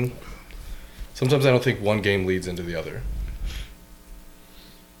planning, sometimes I don't think one game leads into the other.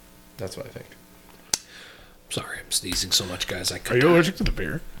 That's what I think. Sorry, I'm sneezing so much, guys. Are you allergic to the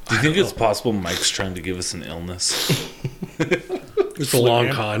beer? Do you think it's possible Mike's trying to give us an illness? It's a long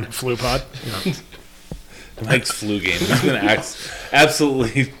con. Flu pod? Yeah. Mike's flu game. It's been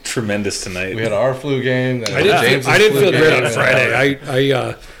absolutely tremendous tonight. We had our flu game. I didn't feel great on Friday.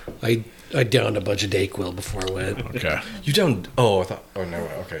 I downed a bunch of Dayquil before I went. Okay. You downed... Oh, I thought... Oh, no.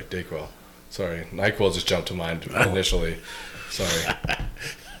 Okay, Dayquil. Sorry. NyQuil just jumped to mind initially. Sorry.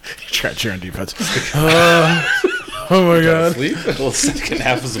 Scratch your own defense. Oh my God. Sleep? Well, the second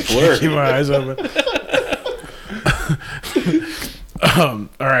half was a blur. Keep my eyes open.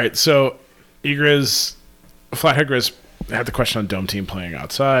 All right, so Flathead Griz had the question on Dome Team playing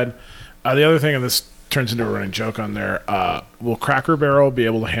outside. The other thing, and this turns into a running joke on there, will Cracker Barrel be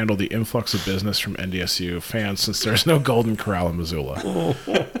able to handle the influx of business from NDSU fans since there's no Golden Corral in Missoula?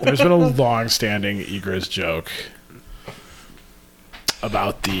 There's been a long-standing Egriz joke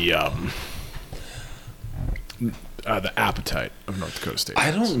about the appetite of North Dakota State. I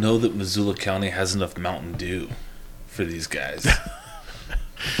don't know that Missoula County has enough Mountain Dew for these guys.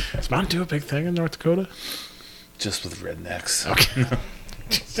 Is Mountain Dew a big thing in North Dakota? Just with rednecks. Okay.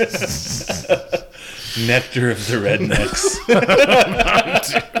 Nectar of the rednecks.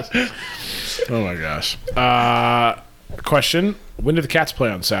 Oh my gosh. Question: when do the Cats play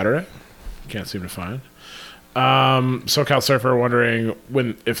on Saturday? Can't seem to find. SoCal Surfer wondering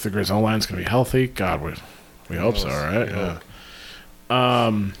if the Griz O-line's going to be healthy. God, we hope so, right?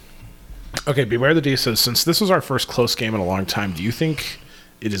 Yeah. Okay, Beware the D says, since this was our first close game in a long time, do you think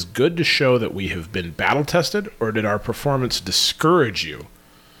it is good to show that we have been battle-tested, or did our performance discourage you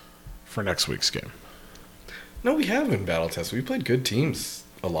for next week's game? No, we have been battle-tested. We played good teams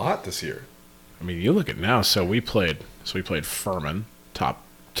a lot this year. I mean, you look at now, so we played Furman, top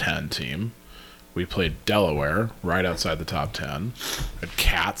 10 team. We played Delaware, right outside the top 10. We had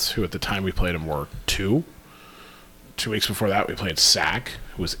Cats, who at the time we played them were 2. 2 weeks before that, we played Sac,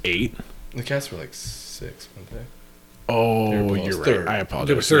 who was 8. The Cats were like 6, weren't they? Oh, you're right. Third. I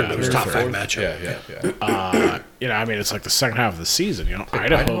apologize. It was third. Yeah, It was top 5 matchup. Yeah. I mean, it's like the second half of the season.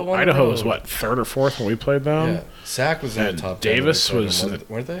 Idaho was what, 3rd or 4th when we played them? Yeah. Sac was in And the top 10. Davis was in the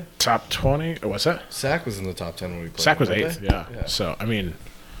weren't they? top 20. Oh, what's that? Sac was in the top 10 when we played. Sac was weren't 8th. they? Yeah. So I mean,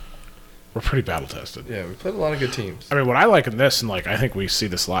 we're pretty battle tested. Yeah, we played a lot of good teams. I mean, what I like in this, and like I think we see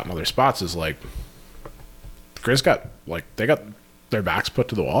this a lot in other spots, is like Griz got their backs put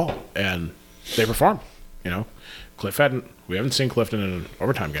to the wall and they performed. We haven't seen Clifton in an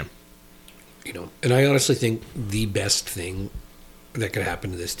overtime game. And I honestly think the best thing that could happen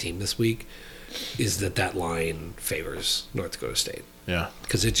to this team this week is that line favors North Dakota State. Yeah.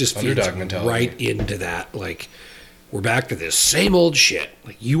 Because it just feeds Underdog mentality. right into that, like, we're back to this same old shit.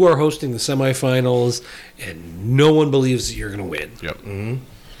 Like, you are hosting the semifinals, and no one believes that you're going to win. Yep. Mm-hmm.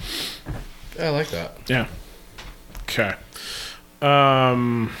 Yeah, I like that. Yeah. Okay.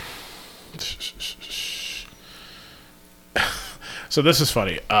 So this is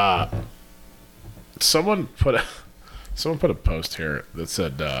funny. Someone put a post here that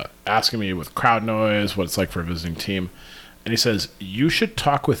said, asking me with crowd noise what it's like for a visiting team. And he says, you should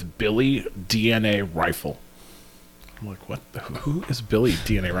talk with Billy DNA Rifle. I'm like, what? Who is Billy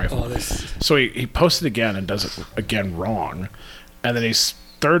DNA Rifle? So he posted again and does it again wrong. And then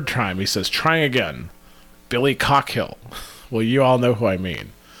third time he says, trying again. Billy Cockhill. Well, you all know who I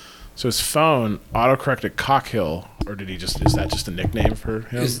mean. So his phone autocorrected Cockhill, or is that just a nickname for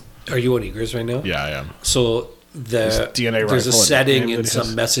him? Are you on Griz right now? Yeah, I am. So there's a setting in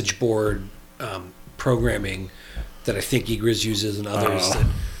some message board programming that I think Griz uses and others that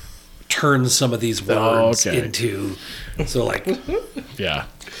turns some of these words into. So like, yeah,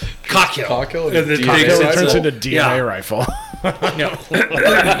 Cockhill. Cockhill. It turns into DNA Rifle. No.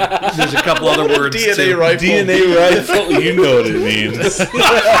 There's a couple other words. DNA Rifle. DNA Rifle. You know what it means.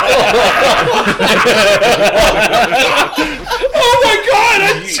 Oh my God! I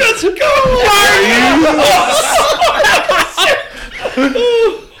just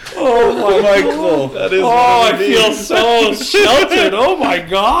Oh, Michael. That is I feel so sheltered. Oh my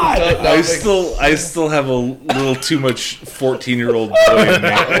God! I still have a little too much 14-year-old boy in me.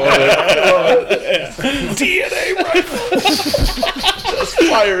 DNA Rifle. Just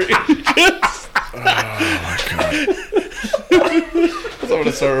firing. Oh my God. I'm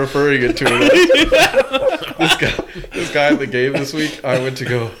gonna start referring it to it. This guy at the game this week. I went to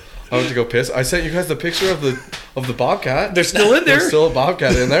go piss. I sent you guys the picture of the bobcat. They're still in there. There's still a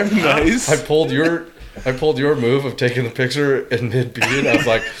bobcat in there. Nice. I pulled your move of taking the picture in mid-beat. I was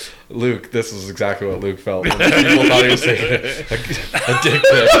like, Luke, this is exactly what Luke felt. When people thought he was taking a dick pic.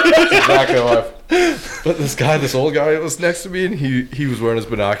 That's exactly how But this old guy that was next to me, and he was wearing his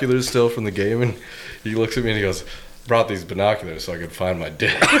binoculars still from the game, and he looks at me and he goes, brought these binoculars so I could find my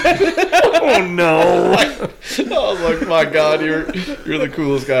dick. Oh no! I was like, my God, you're the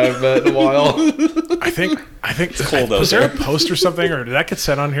coolest guy I've met in a while. I think It's cold out was there a there. post or something, or did that get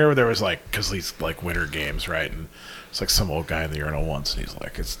sent on here where there was like, because these like winter games, right? And it's like some old guy in the urinal once, and he's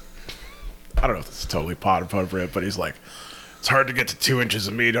like, I don't know if this is totally pot appropriate, but he's like, it's hard to get to 2 inches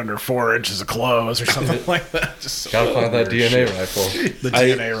of meat under 4 inches of clothes or something like that. Just so Gotta find that weird DNA shit. rifle. The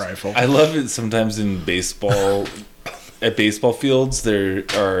DNA rifle. I love it sometimes in baseball. At baseball fields, there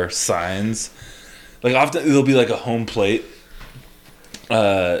are signs. Like often, it'll be like a home plate,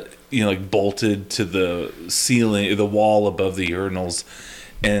 like bolted to the ceiling, the wall above the urinals,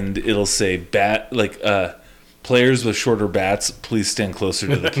 and it'll say players with shorter bats, please stand closer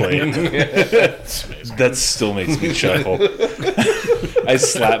to the plate. That still makes me chuckle. I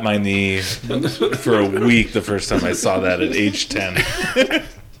slapped my knee for a week the first time I saw that at age 10.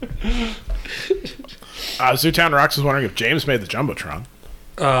 Zootown Rocks is wondering if James made the Jumbotron.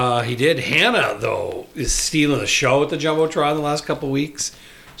 He did. Hannah, though, is stealing the show at the Jumbotron the last couple of weeks.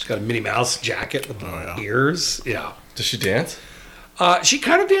 She's got a Minnie Mouse jacket with ears. Yeah. Does she dance? She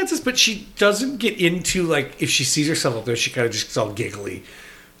kind of dances, but she doesn't get into, like, if she sees herself up there, she kind of just gets all giggly.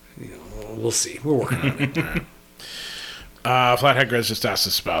 We'll see. We're working on it. Flathead Griz just asked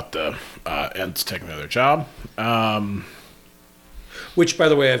us about the Ents taking another job. Which, by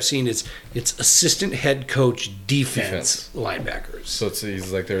the way, I've seen it's assistant head coach defense linebackers. So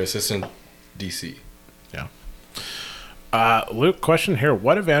he's like their assistant DC. Yeah. Luke, question here.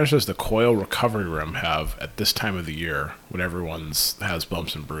 What advantage does the coil recovery room have at this time of the year when everyone has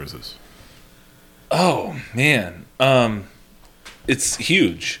bumps and bruises? Oh, man. It's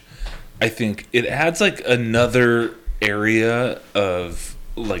huge. I think it adds like another area of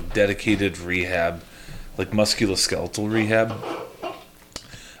like dedicated rehab, like musculoskeletal rehab.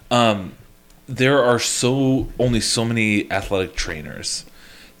 There are only so many athletic trainers.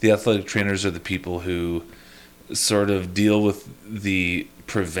 The athletic trainers are the people who sort of deal with the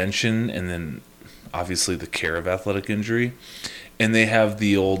prevention and then obviously the care of athletic injury. And they have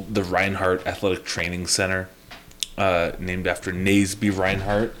the Reinhardt Athletic Training Center, named after Naseby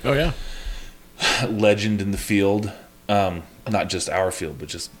Reinhardt. Oh, yeah. Legend in the field. Not just our field, but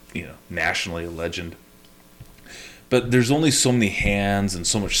just, nationally a legend. But there's only so many hands and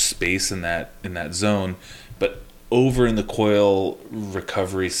so much space in that zone. But over in the Coil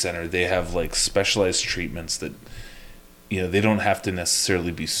Recovery Center, they have like specialized treatments that, they don't have to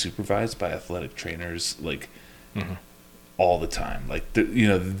necessarily be supervised by athletic trainers like all the time. Like,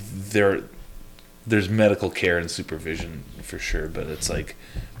 there's medical care and supervision for sure, but it's like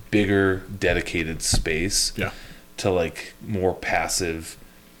bigger dedicated space to like more passive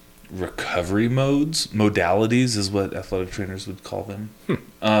recovery modalities is what athletic trainers would call them.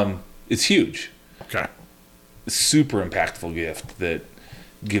 It's huge. Okay. Super impactful gift that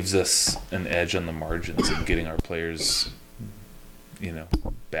gives us an edge on the margins in getting our players,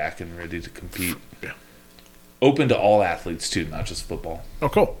 back and ready to compete. Yeah. Open to all athletes too, not just football. Oh,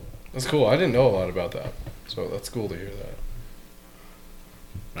 cool. That's cool. I didn't know a lot about that, so that's cool to hear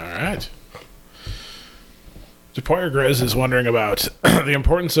that. All right. Depoyer Griz is wondering about the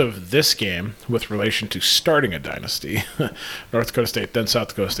importance of this game with relation to starting a dynasty. North Dakota State, then South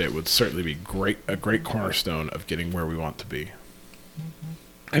Dakota State would certainly be a great cornerstone of getting where we want to be.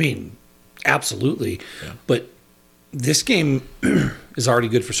 I mean, absolutely. Yeah. But this game is already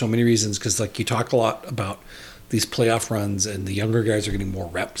good for so many reasons because, like, you talk a lot about these playoff runs and the younger guys are getting more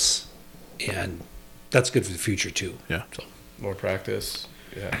reps, and that's good for the future too. Yeah. So. More practice.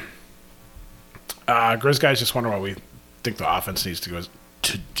 Yeah. Griz guys just wonder what we think the offense needs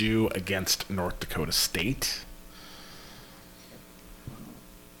to do against North Dakota State.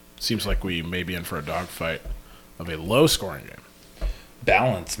 Seems like we may be in for a dogfight of a low-scoring game.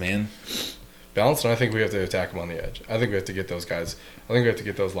 Balance, man. Balance, and I think we have to attack them on the edge. I think we have to get those guys. I think we have to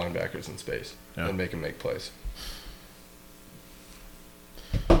get those linebackers in space and make them make plays.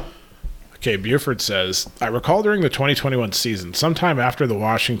 Okay, Buford says, I recall during the 2021 season, sometime after the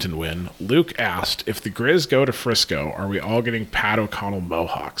Washington win, Luke asked, if the Griz go to Frisco, are we all getting Pat O'Connell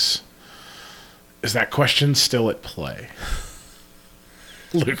Mohawks? Is that question still at play?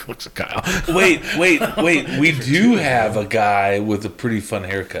 Luke looks at Kyle. Wait. We do have a guy with a pretty fun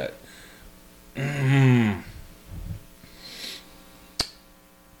haircut. We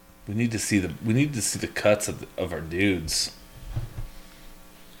need to see the cuts of our dudes.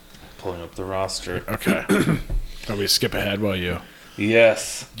 Pulling up the roster. Okay. Can we skip ahead while you...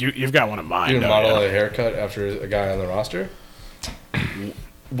 Yes. You've got one in mind. You model a haircut after a guy on the roster?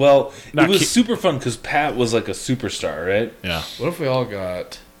 Well, it was super fun because Pat was like a superstar, right? Yeah. What if we all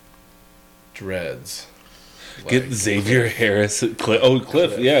got dreads? Get Xavier Harris.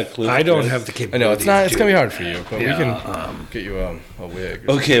 Cliff. Yeah, Cliff. I don't Harris. have the I capability. know it's not. It's gonna be hard for you, but we can get you a wig.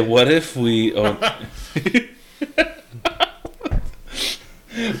 Okay, what if we?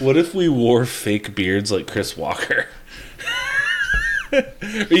 What if we wore fake beards like Chris Walker?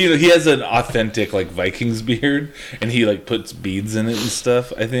 He has an authentic like Vikings beard, and he like puts beads in it and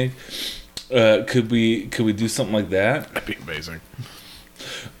stuff. I think. Could we do something like that? That'd be amazing.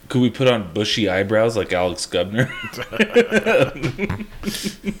 Could we put on bushy eyebrows like Alex Gubner?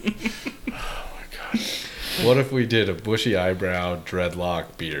 Oh my god! What if we did a bushy eyebrow,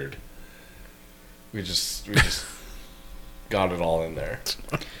 dreadlock, beard? We just got it all in there.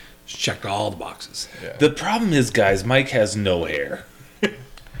 Just checked all the boxes. Yeah. The problem is, guys, Mike has no hair.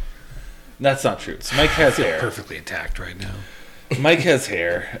 That's not true. So Mike has hair. Perfectly intact right now. Mike has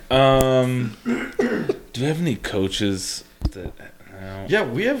hair. Do we have any coaches that? No. Yeah,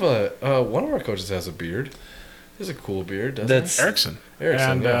 we have one of our coaches has a beard. He has a cool beard, doesn't That's Erickson.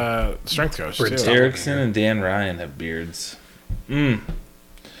 Erickson, And strength coach, too. Erickson and Dan Ryan have beards. Could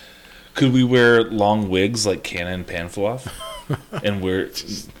we wear long wigs like Cannon Panfloff and wear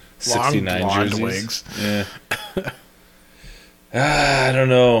 69 blonde jerseys? wigs. Yeah. I don't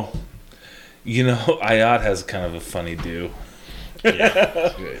know. You know, Ayat has kind of a funny do.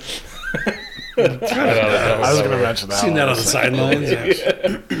 Yeah. I was going to mention that. Seen that on the sidelines.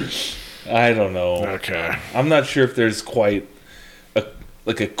 I don't know. Okay. I'm not sure if there's quite a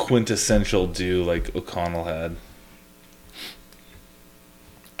quintessential do like O'Connell had.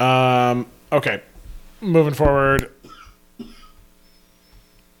 Okay. Moving forward.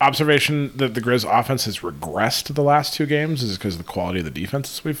 Observation that the Griz offense has regressed the last 2 games is because of the quality of the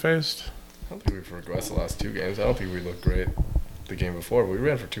defenses we've faced. I don't think we've regressed the last 2 games. I don't think we looked great the game before. We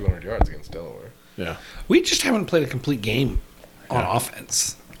ran for 200 yards against Delaware. Yeah. We just haven't played a complete game on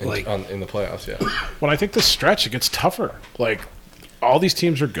offense. In the playoffs, yeah. When I think this stretch, it gets tougher. Like, all these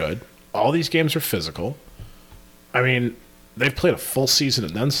teams are good. All these games are physical. I mean, they've played a full season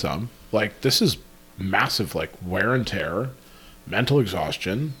and then some. Like, this is massive, like, wear and tear, mental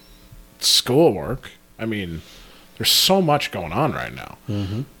exhaustion, schoolwork. I mean, there's so much going on right now.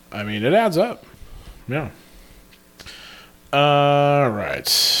 Mm-hmm. I mean, it adds up. Yeah. All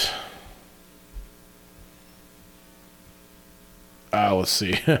right. Let's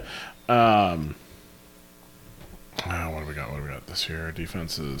see. What do we got? What do we got this year?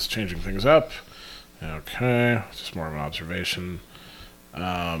 Defense is changing things up. Okay. Just more of an observation.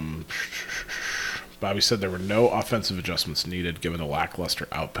 Bobby said there were no offensive adjustments needed given the lackluster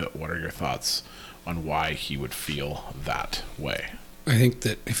output. What are your thoughts on why he would feel that way? I think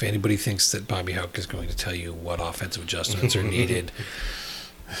that if anybody thinks that Bobby Houck is going to tell you what offensive adjustments are needed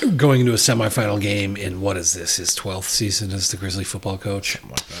going into a semifinal game in, what is this, his 12th season as the Grizzly football coach? Something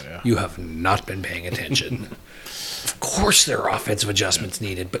like that, yeah. You have not been paying attention. Of course there are offensive adjustments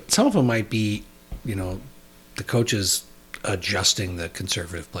needed, but some of them might be, the coaches adjusting the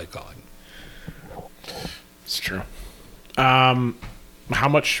conservative play calling. It's true. How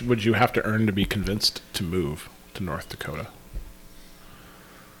much would you have to earn to be convinced to move to North Dakota?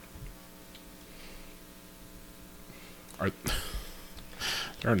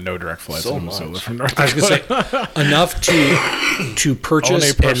 There are no direct flights to Minnesota from North Dakota. I was going to say, enough to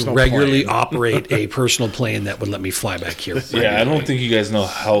purchase and regularly operate a personal plane that would let me fly back here. Yeah, I don't think you guys know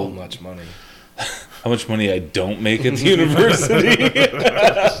how much money I don't make at the university.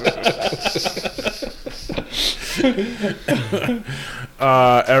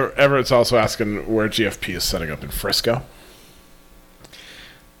 Everett's also asking where GFP is setting up in Frisco.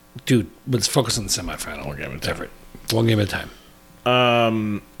 Dude, let's focus on the semifinal. One game at a time. Everett. One game at a time.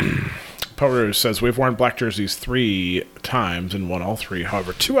 Power says we've worn black jerseys 3 times and won all 3.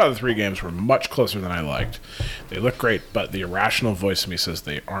 However, 2 out of the 3 games were much closer than I liked. They look great, but the irrational voice in me says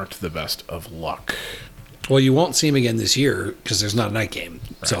they aren't the best of luck. Well, you won't see him again this year because there's not a night game.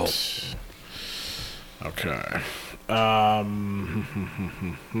 Right. So, okay.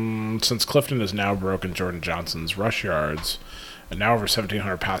 Since Clifton has now broken Jordan Johnson's rush yards and now over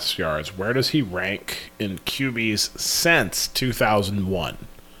 1,700 pass yards, where does he rank in QBs since 2001?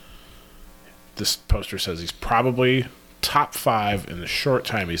 This poster says he's probably top 5 in the short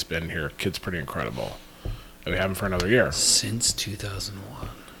time he's been here. Kid's pretty incredible. And we have him for another year. Since 2001.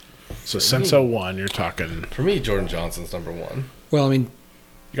 So since 01, you're talking... For me, Jordan Johnson's number 1. Well, I mean...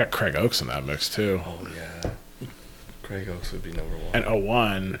 You got Craig Oaks in that mix, too. Oh, yeah. Craig Oaks would be number 1. And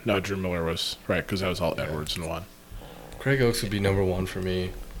 01, no, Drew Miller was... Right, because that was all Edwards in 1. Craig Oaks would be number 1 for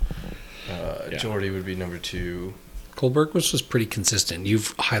me. Jordy would be number 2. Cole Bergquist was pretty consistent.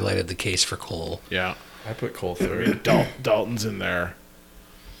 You've highlighted the case for Cole. Yeah. I put Cole 3rd. Dalton's in there.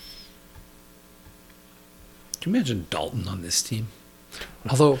 Can you imagine Dalton on this team?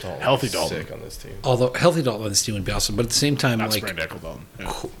 Although healthy Dalton sick on this team. Although healthy Dalton on this team would be awesome, but at the same time, not sprained ankle Dalton.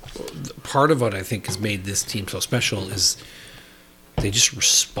 Yeah. Part of what I think has made this team so special is they just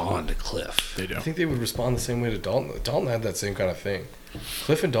respond to Cliff. They do. I think they would respond the same way to Dalton. Dalton had that same kind of thing.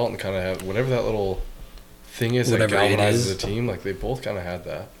 Cliff and Dalton kind of have whatever that little thing is that galvanizes a team. Like they both kind of had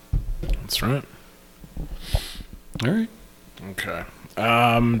that. That's right. All right. Okay.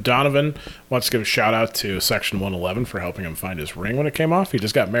 Donovan wants to give a shout out to Section 111 for helping him find his ring when it came off. He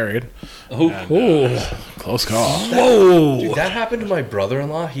just got married. Close call. Whoa. Dude, that happened to my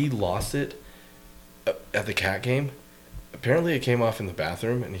brother-in-law. He lost it at the Cat game. Apparently, it came off in the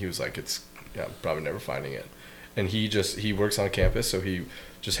bathroom, and he was like, I'm probably never finding it. And he works on campus, so he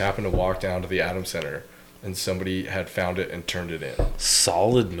just happened to walk down to the Adams Center, and somebody had found it and turned it in.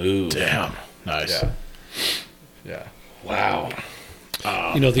 Solid move. Damn. Nice. Yeah. Wow.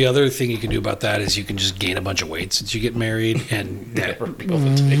 The other thing you can do about that is you can just gain a bunch of weight since you get married, and that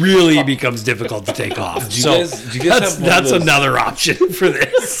really becomes difficult to take off. Do you guys that's another option for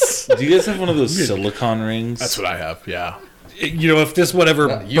this. Do you guys have one of those silicone rings? That's what I have. Yeah. If this one ever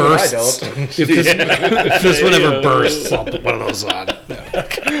bursts, if this one ever bursts, I'll put one of those on.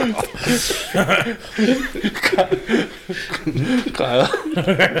 Kyle,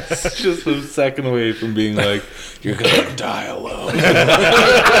 it's just a second away from being like, you're gonna die alone.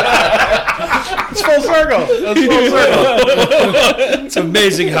 It's full circle. That's full circle. It's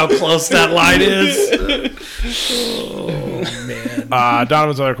amazing how close that line is. Oh, man.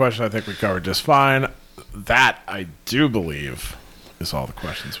 Donovan's other question I think we covered just fine. That, I do believe, is all the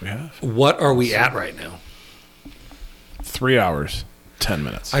questions we have. What are we at right now? 3 hours, 10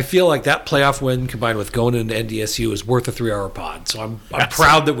 minutes. I feel like that playoff win combined with going into NDSU is worth a 3-hour pod. So I'm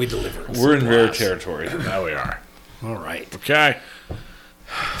proud that we delivered. We're in rare territory. Now we are. All right. Okay.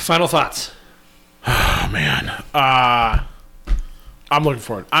 Final thoughts. Oh, man. I'm looking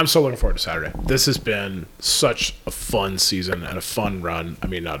forward. I'm so looking forward to Saturday. This has been such a fun season and a fun run. I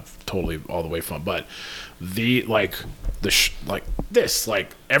mean, not totally all the way fun, but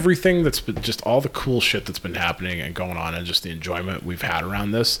everything that's been, just all the cool shit that's been happening and going on, and just the enjoyment we've had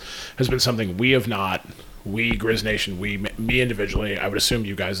around this has been something we, Griz Nation, me individually, I would assume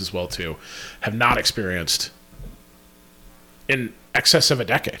you guys as well too, have not experienced in excess of a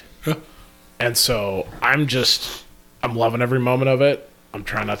decade. And so I'm loving every moment of it. I'm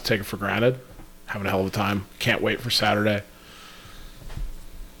trying not to take it for granted. Having a hell of a time. Can't wait for Saturday.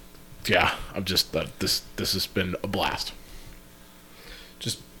 Yeah, I'm just this has been a blast.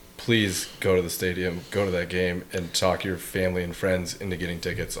 Just please go to the stadium, go to that game, and talk your family and friends into getting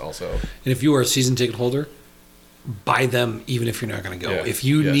tickets also. And if you are a season ticket holder, buy them even if you're not going to go. Yeah. If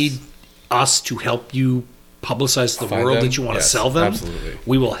you need us to help you publicize to the world that you want to sell them, absolutely.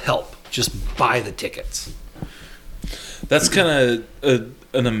 We will help. Just buy the tickets. That's kind of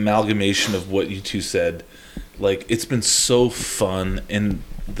an amalgamation of what you two said. Like, it's been so fun, and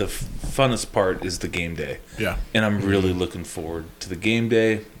the funnest part is the game day. Yeah. And I'm really looking forward to the game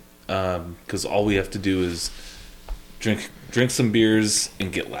day, because all we have to do is drink some beers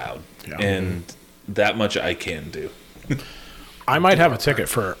and get loud. Yeah. And that much I can do. I might have a ticket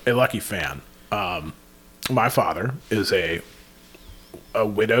for a lucky fan. My father is a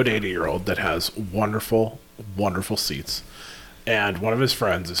widowed 80-year-old that has wonderful, wonderful seats. And one of his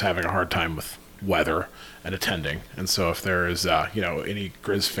friends is having a hard time with weather and attending. And so if there is, any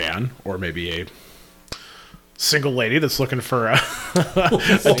Griz fan or maybe a single lady that's looking for a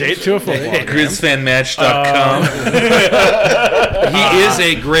date to a football game. GrizFanMatch.com. He is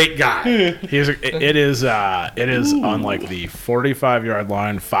a great guy. It is on like the 45-yard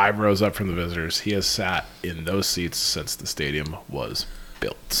line, 5 rows up from the visitors. He has sat in those seats since the stadium was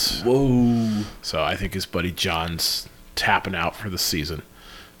built. Whoa. So I think his buddy John's tapping out for the season.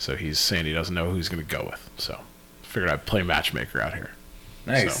 So he's saying he doesn't know who he's going to go with. So figured I'd play matchmaker out here.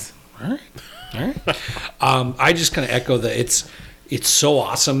 Nice. So, All right. I just kind of echo that it's so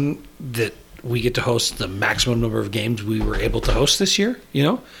awesome that we get to host the maximum number of games we were able to host this year,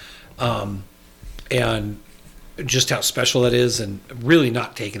 and just how special that is, and really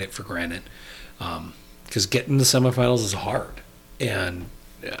not taking it for granted, because getting the semifinals is hard, and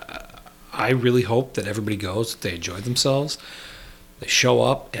I really hope that everybody goes, that they enjoy themselves, they show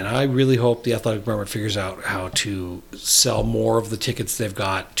up, and I really hope the athletic department figures out how to sell more of the tickets they've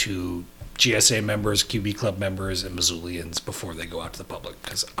got to GSA members, QB Club members, and Missoulians before they go out to the public,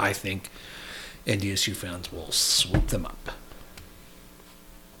 because I think NDSU fans will swoop them up.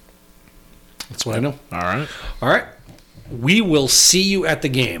 That's what I know. all right. We will see you at the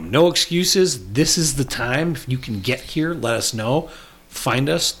game. No excuses. This is the time. If you can get here, let us know. Find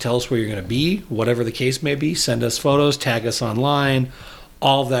us. Tell us where you're going to be. Whatever the case may be. Send us photos. Tag us online.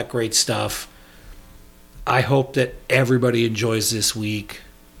 All of that great stuff. I hope that everybody enjoys this week.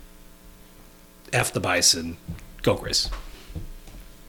 F the Bison. Go Griz.